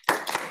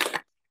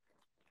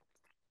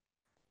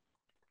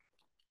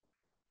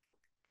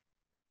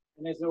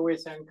 And as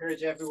always, I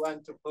encourage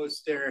everyone to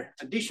post their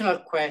additional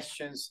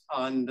questions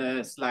on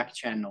the Slack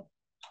channel.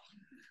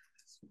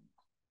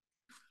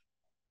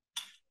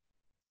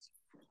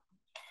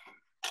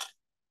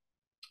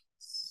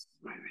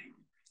 There are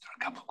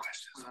a couple of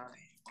questions on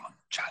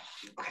chat.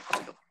 Okay.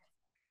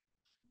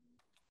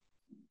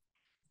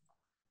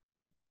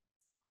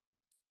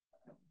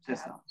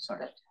 Just now,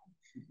 sorry.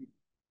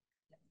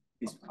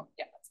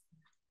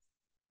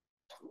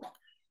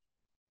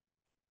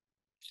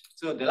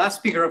 So the last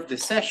speaker of the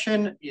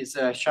session is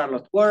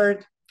Charlotte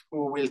Ward,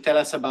 who will tell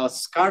us about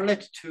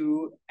Scarlet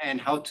 2 and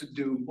how to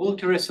do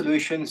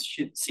multi-resolution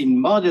scene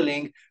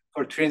modeling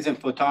for transient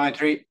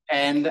photometry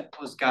and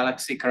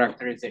post-galaxy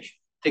characterization.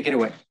 Take it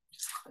away.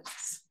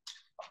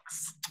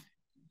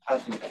 Hi,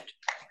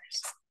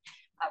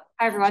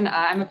 everyone.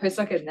 I'm a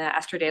postdoc in the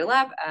Astro Data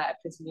Lab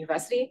at Princeton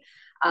University.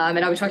 And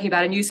I'll be talking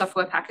about a new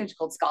software package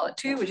called Scarlet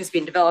 2, which has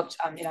been developed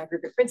in our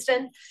group at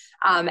Princeton.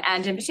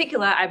 And in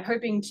particular, I'm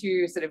hoping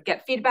to sort of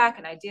get feedback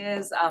and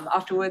ideas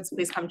afterwards.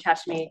 Please come chat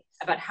to me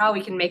about how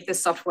we can make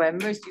this software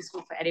most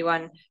useful for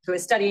anyone who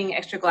is studying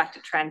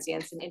extragalactic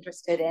transients and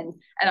interested in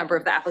a number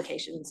of the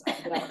applications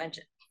that I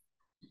mentioned.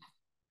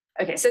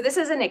 Okay, so this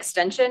is an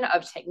extension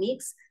of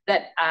techniques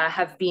that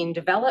have been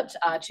developed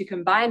to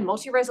combine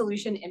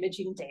multi-resolution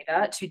imaging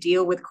data to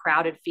deal with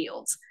crowded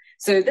fields.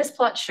 So this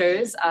plot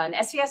shows an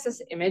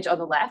SVSS image on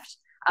the left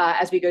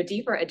as we go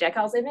deeper, a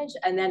Decals image,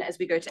 and then as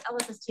we go to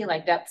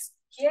LSST-like depths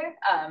here,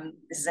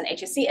 this is an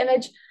HSC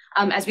image.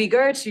 As we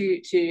go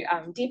to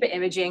deeper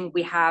imaging,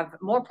 we have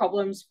more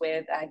problems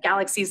with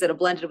galaxies that are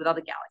blended with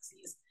other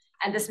galaxies.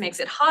 And this makes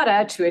it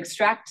harder to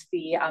extract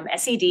the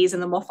SEDs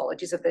and the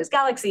morphologies of those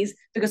galaxies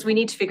because we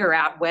need to figure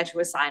out where to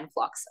assign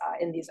flux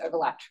in these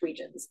overlapped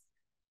regions.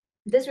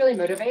 This really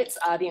motivates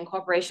the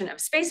incorporation of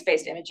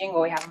space-based imaging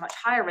where we have a much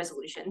higher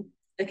resolution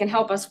that can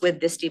help us with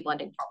this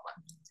deblending problem.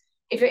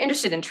 If you're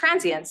interested in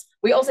transients,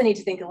 we also need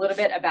to think a little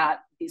bit about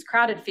these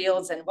crowded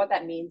fields and what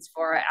that means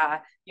for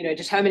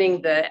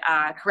determining the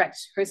correct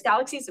host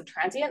galaxies of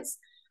transients,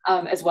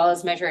 as well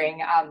as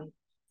measuring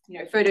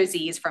photo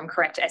Zs from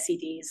correct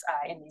SEDs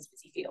in these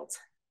busy fields.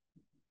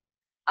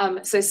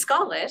 So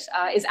Scarlet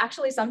is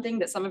actually something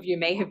that some of you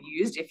may have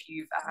used if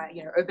you've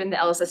opened the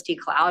LSST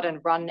cloud and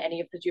run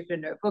any of the Jupyter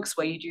notebooks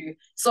where you do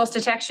source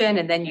detection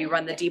and then you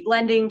run the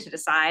deblending to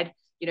decide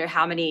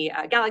how many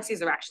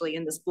galaxies are actually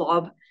in this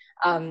blob.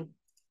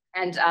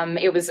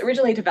 It was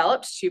originally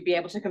developed to be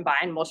able to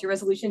combine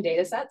multi-resolution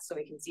data sets, so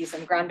we can see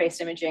some ground-based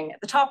imaging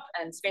at the top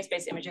and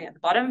space-based imaging at the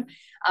bottom,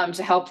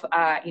 to help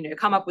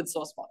come up with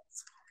source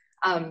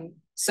models.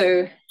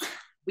 So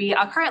we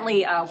are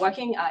currently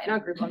working in our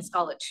group on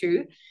Scarlet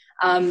 2,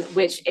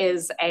 which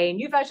is a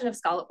new version of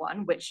Scarlet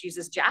 1, which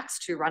uses JAX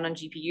to run on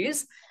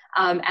GPUs,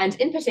 and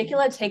in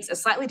particular takes a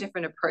slightly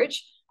different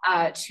approach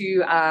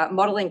to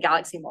modeling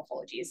galaxy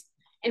morphologies.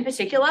 In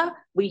particular,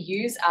 we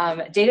use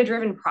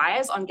data-driven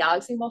priors on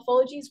galaxy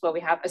morphologies, where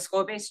we have a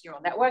score-based neural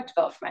network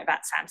developed by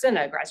Matt Sampson,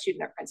 a grad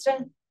student at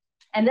Princeton.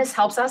 And this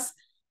helps us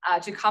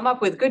to come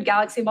up with good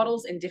galaxy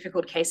models in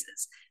difficult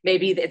cases.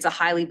 Maybe it's a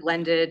highly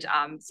blended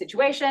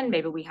situation.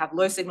 Maybe we have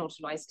low signal to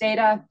noise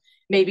data.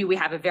 Maybe we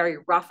have a very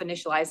rough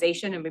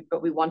initialization,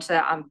 but we want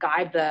to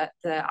guide the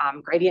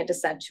gradient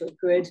descent to a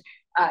good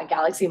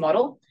galaxy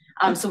model.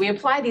 So we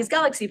apply these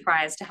galaxy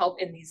priors to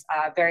help in these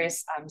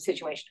various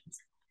situations.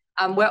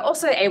 We're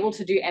also able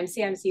to do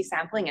MCMC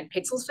sampling in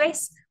pixel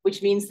space,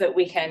 which means that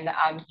we can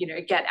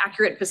get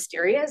accurate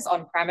posteriors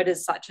on parameters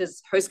such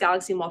as host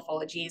galaxy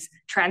morphologies,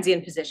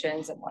 transient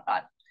positions, and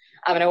whatnot.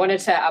 And I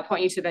wanted to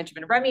point you to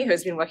Benjamin Remy,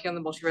 who's been working on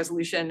the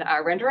multi-resolution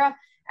renderer.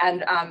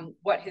 And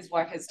what his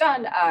work has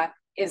done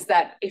is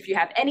that if you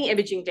have any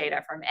imaging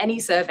data from any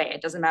survey,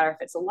 it doesn't matter if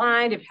it's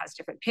aligned, if it has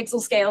different pixel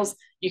scales,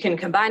 you can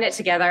combine it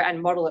together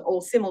and model it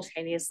all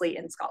simultaneously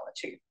in Scarlet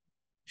 2.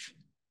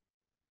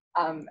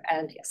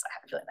 And yes, I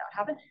have a feeling that would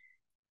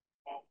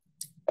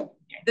happen.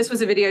 This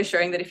was a video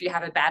showing that if you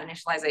have a bad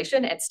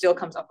initialization, it still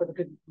comes up with a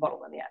good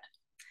model in the end.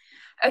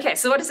 Okay,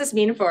 so what does this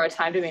mean for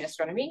time domain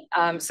astronomy?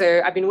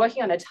 So I've been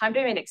working on a time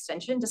domain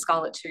extension to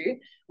Scarlet 2,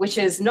 which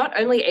is not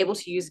only able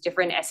to use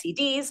different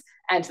SEDs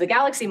and the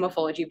galaxy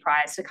morphology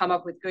priors to come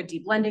up with good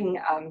deblending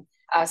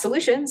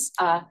solutions,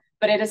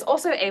 but it is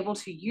also able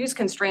to use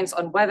constraints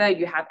on whether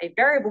you have a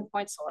variable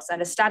point source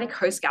and a static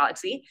host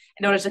galaxy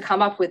in order to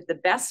come up with the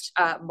best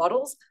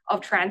models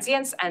of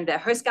transients and their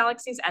host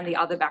galaxies and the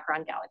other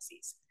background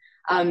galaxies.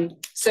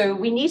 So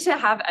we need to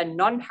have a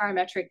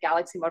non-parametric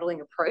galaxy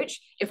modeling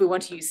approach if we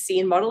want to use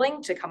scene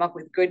modeling to come up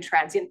with good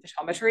transient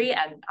photometry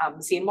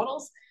and scene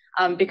models.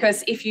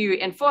 Because if you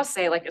enforce,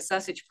 say, like a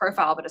Sursage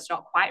profile, but it's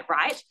not quite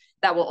right,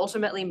 that will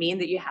ultimately mean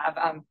that you have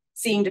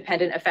seeing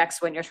dependent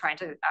effects when you're trying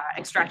to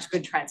extract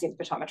good transient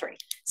photometry.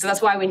 So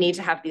that's why we need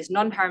to have these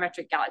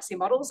non-parametric galaxy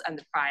models and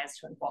the priors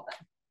to inform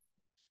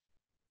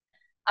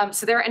them.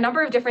 So there are a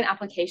number of different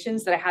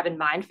applications that I have in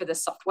mind for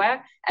this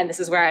software, and this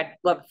is where I'd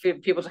love for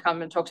people to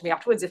come and talk to me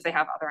afterwards if they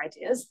have other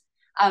ideas.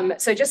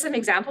 So just some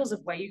examples of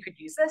where you could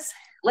use this.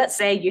 Let's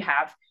say you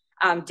have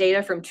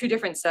data from two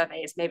different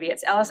surveys. Maybe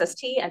it's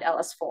LSST and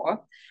LS4.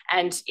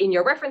 And in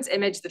your reference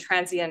image, the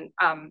transient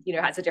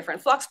has a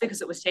different flux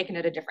because it was taken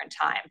at a different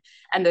time.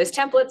 And those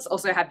templates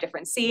also have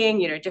different seeing.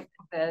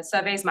 The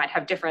surveys might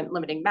have different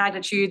limiting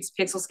magnitudes,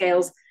 pixel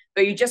scales,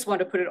 but you just want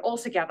to put it all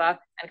together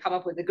and come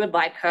up with a good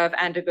light curve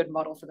and a good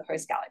model for the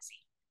host galaxy.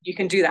 You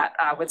can do that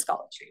with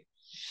Scarlet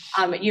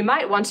 2. You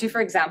might want to,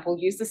 for example,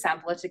 use the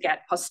sampler to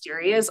get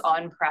posteriors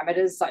on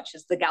parameters such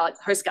as the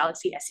host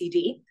galaxy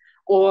SED,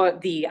 or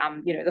the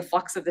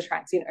flux of the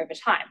transient over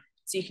time.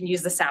 So you can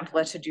use the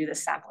sampler to do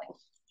this sampling.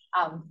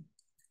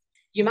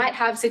 You might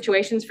have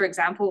situations, for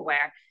example,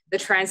 where the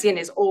transient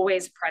is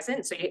always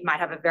present. So you might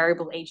have a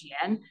variable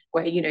AGN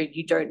where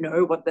you don't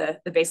know what the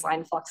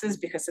baseline flux is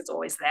because it's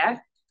always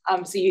there.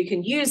 So you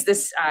can use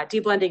this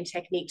deblending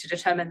technique to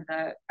determine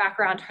the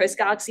background host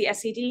galaxy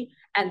SED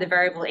and the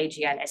variable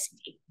AGN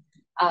SED.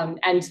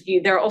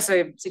 There are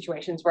also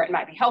situations where it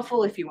might be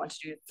helpful if you want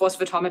to do force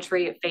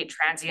photometry of fate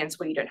transients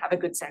where you don't have a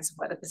good sense of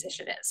where the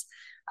position is.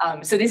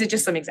 So these are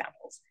just some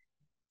examples.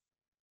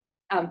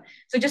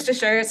 So just to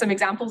show some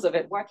examples of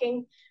it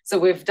working. So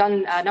we've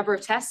done a number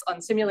of tests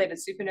on simulated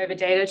supernova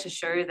data to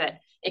show that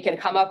it can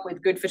come up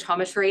with good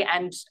photometry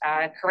and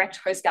correct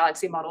host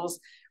galaxy models,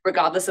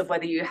 regardless of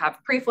whether you have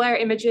pre-flare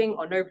imaging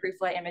or no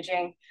pre-flare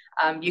imaging.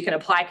 You can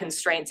apply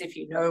constraints if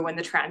you know when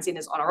the transient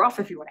is on or off,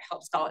 if you want to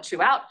help Scarlet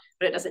 2 out,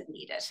 but it doesn't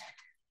need it.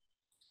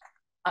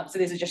 So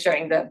these are just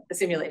showing the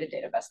simulated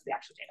data versus the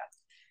actual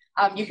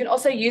data. You can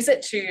also use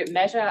it to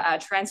measure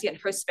transient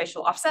host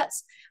spatial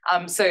offsets.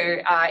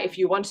 If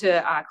you want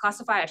to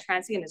classify a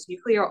transient as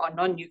nuclear or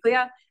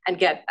non-nuclear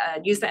and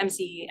use the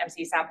MC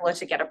sampler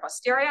to get a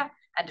posterior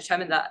and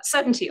determine the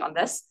certainty on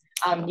this,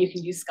 you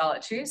can use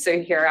Scarlet 2.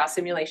 So here are our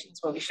simulations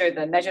where we show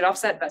the measured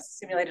offset versus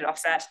simulated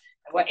offset,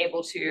 and we're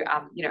able to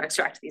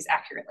extract these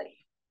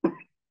accurately.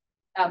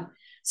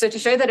 So to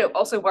show that it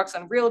also works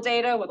on real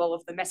data with all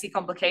of the messy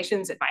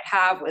complications it might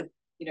have with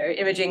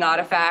imaging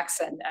artifacts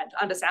and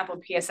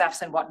undersampled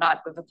PSFs and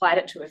whatnot, we've applied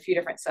it to a few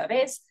different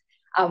surveys.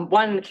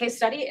 One case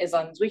study is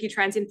on Zwicky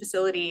Transient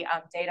Facility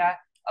data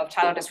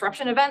tidal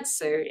disruption events.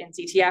 So in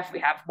ZTF, we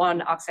have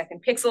 1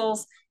 arcsecond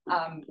pixels.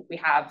 We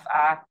have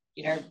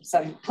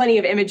plenty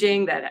of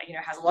imaging that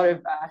has a lot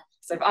of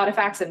sort of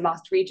artifacts and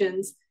masked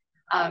regions.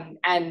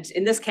 And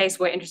in this case,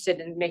 we're interested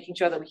in making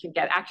sure that we can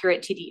get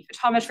accurate TDE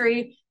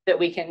photometry, that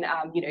we can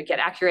get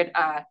accurate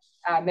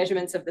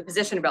measurements of the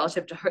position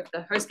relative to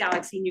the host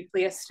galaxy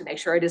nucleus to make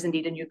sure it is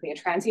indeed a nuclear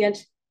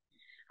transient.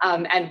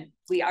 And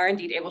we are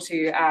indeed able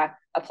to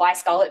apply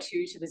Scarlet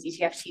 2 to the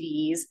ZTF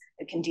TDEs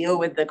that can deal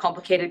with the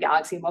complicated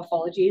galaxy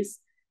morphologies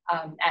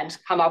and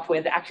come up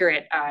with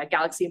accurate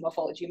galaxy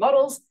morphology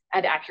models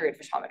and accurate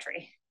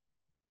photometry.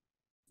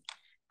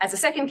 As a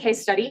second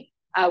case study,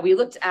 we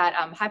looked at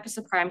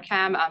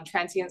hypersuprime-cam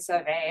transient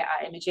survey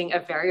imaging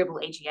of variable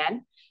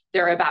AGN.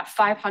 There are about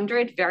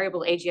 500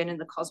 variable AGN in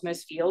the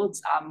cosmos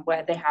fields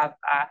where they have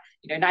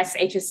nice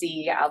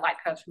HSE light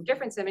curves from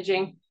difference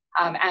imaging,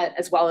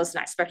 as well as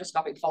nice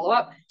spectroscopic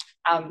follow-up.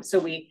 So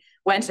we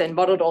went and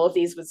modeled all of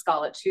these with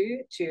Scarlet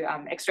 2 to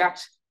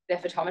extract their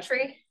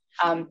photometry.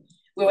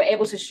 We were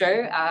able to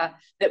show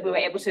that we were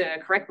able to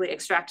correctly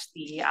extract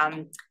the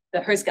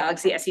host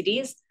galaxy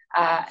SEDs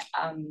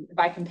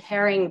by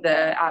comparing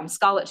the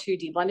Scarlet 2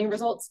 deblending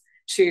results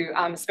to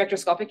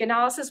spectroscopic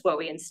analysis, where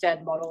we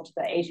instead modeled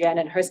the AGN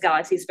and host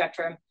galaxy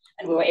spectrum,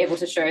 and we were able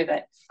to show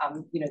that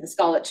the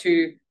Scarlet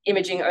 2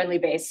 imaging only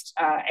based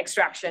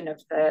extraction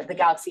of the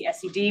galaxy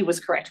SED was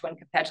correct when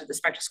compared to the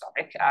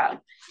spectroscopic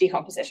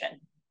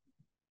decomposition.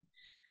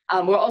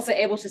 We're also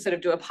able to sort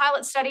of do a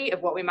pilot study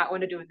of what we might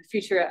want to do in the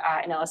future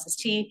in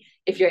LSST.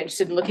 If you're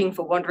interested in looking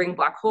for wandering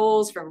black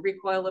holes from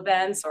recoil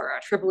events or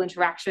triple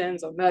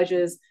interactions or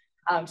mergers,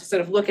 to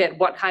sort of look at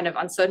what kind of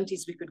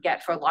uncertainties we could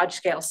get for large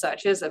scale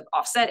searches of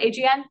offset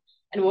AGN.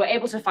 And we're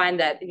able to find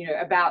that,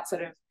 about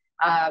sort of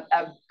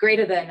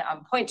greater than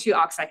 0.2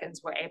 arcseconds,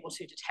 we're able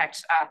to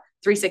detect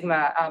 3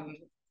 sigma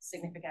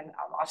significant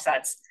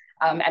offsets.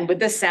 And with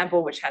this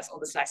sample, which has all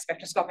this nice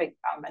spectroscopic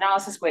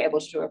analysis, we're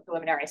able to do a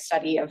preliminary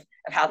study of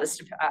how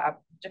this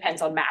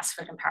depends on mass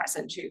for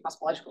comparison to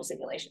cosmological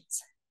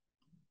simulations.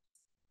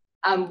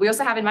 We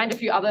also have in mind a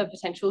few other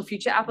potential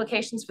future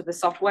applications for the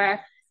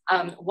software.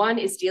 One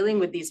is dealing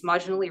with these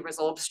marginally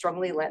resolved,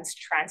 strongly lensed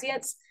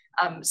transients.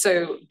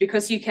 So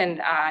because you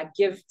can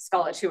give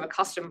Scarlet 2 a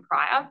custom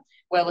prior,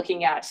 we're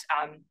looking at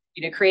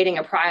creating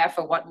a prior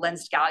for what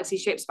lensed galaxy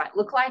shapes might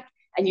look like,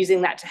 and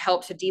using that to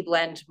help to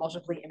deblend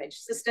multiply image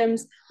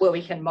systems where we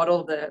can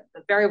model the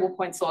variable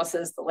point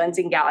sources, the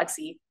lensing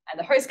galaxy, and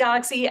the host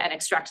galaxy, and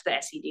extract the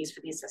SEDs for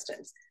these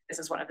systems. This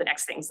is one of the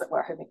next things that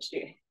we're hoping to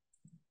do.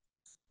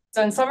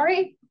 So in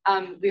summary,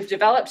 we've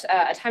developed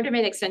a time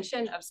domain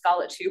extension of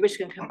Scarlet 2, which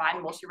can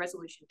combine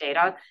multi-resolution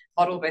data,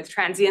 model both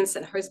transients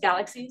and host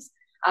galaxies,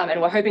 and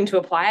we're hoping to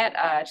apply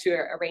it to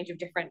a range of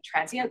different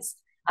transients.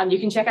 You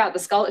can check out the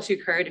Scarlet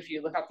 2 code if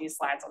you look up these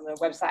slides on the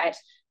website.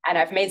 And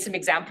I've made some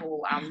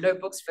example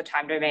notebooks for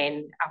time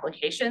domain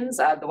applications,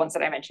 the ones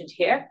that I mentioned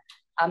here.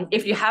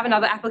 If you have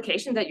another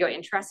application that you're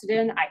interested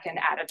in, I can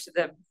add it to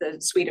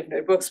the suite of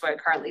notebooks. We're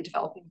currently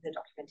developing the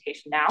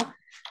documentation now.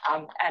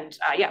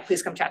 Yeah,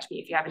 please come chat to me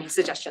if you have any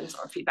suggestions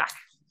or feedback.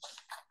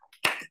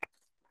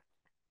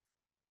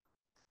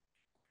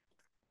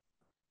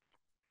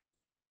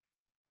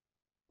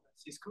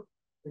 Cisco,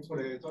 thanks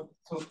for the talk.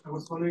 So I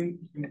was wondering,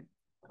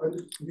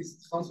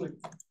 this sounds like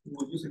you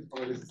will use it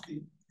for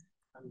LSST.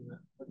 And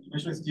you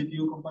mentioned it's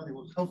GPU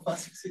compatible. How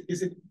fast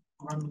is it to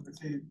run,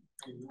 let's say,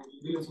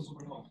 millions of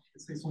Supernova?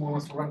 Let's say someone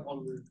wants to run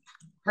all the...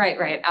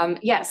 Right.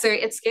 Yeah, so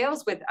it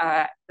scales with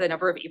the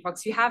number of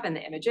epochs you have in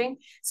the imaging.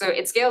 So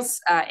it scales,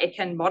 it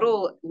can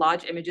model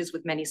large images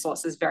with many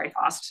sources very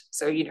fast.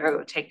 So, it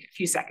would take a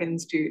few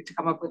seconds to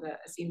come up with a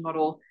scene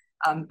model.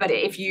 But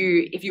if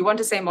you want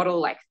to say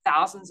model like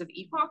thousands of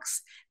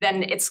epochs,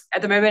 then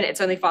at the moment it's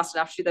only fast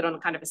enough to do that on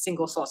kind of a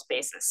single source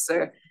basis.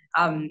 So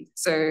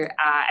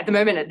at the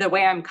moment, the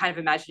way I'm kind of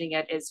imagining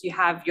it is you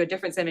have your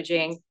difference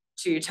imaging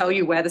to tell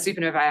you where the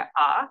supernovae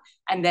are,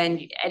 and then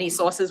any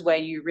sources where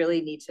you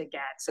really need to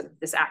get sort of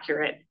this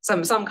accurate,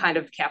 some kind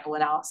of careful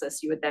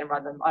analysis, you would then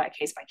run them on a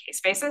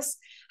case-by-case basis.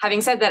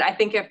 Having said that, I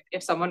think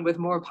if someone with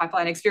more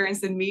pipeline experience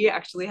than me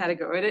actually had a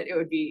go at it, it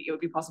would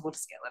be possible to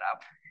scale it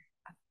up.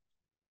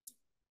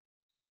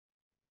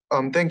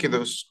 Thank you, that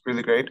was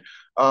really great.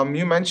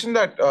 You mentioned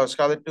that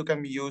Scarlet 2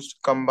 can be used to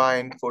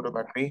combine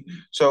photometry.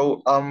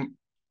 So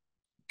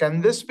can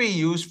this be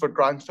used for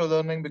transfer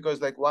learning?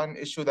 Because like one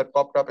issue that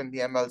popped up in the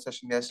ML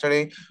session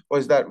yesterday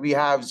was that we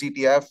have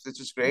ZTF,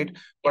 which is great,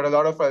 but a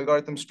lot of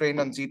algorithms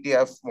trained on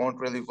ZTF won't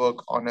really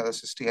work on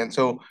LSST. And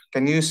so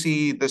can you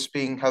see this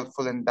being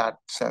helpful in that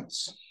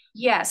sense?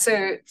 Yeah,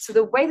 so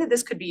the way that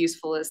this could be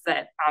useful is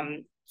that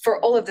for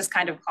all of this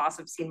kind of class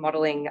of scene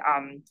modeling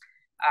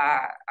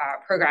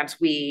programs,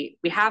 we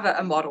have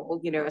a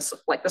model,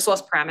 like the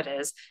source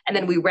parameters, and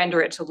then we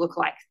render it to look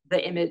like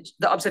the image,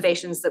 the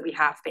observations that we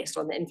have based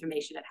on the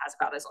information it has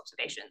about those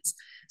observations.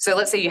 So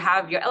let's say you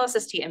have your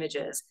LSST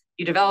images,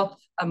 you develop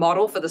a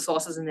model for the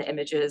sources in the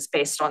images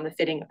based on the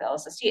fitting of the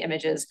LSST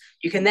images,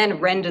 you can then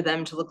render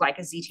them to look like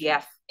a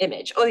ZTF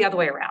image, or the other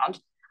way around.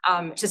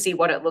 to see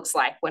what it looks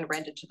like when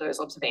rendered to those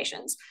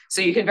observations.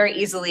 So you can very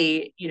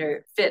easily,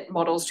 fit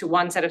models to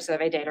one set of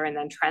survey data and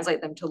then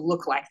translate them to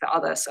look like the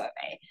other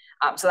survey.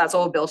 So that's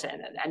all built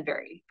in and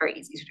very, very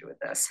easy to do with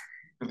this.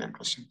 Really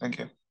interesting. Thank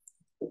you.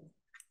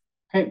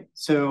 Okay,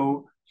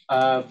 so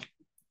I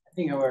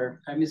think our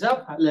time is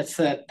up. Let's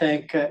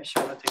thank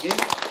Charlotte again.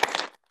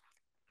 Thank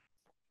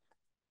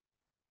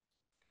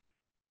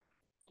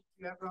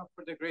you everyone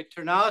for the great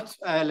turnout.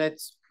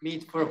 Let's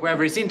meet for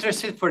whoever is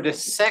interested for the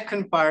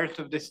second part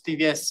of this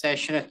TVS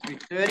session at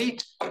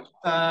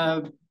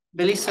 3:30.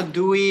 Melissa,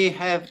 do we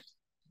have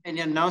any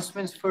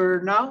announcements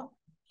for now?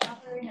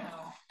 Not right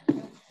now.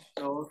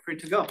 So free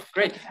to go.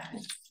 Great.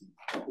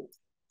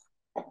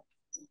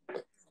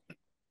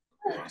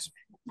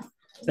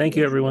 Thank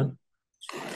you, everyone.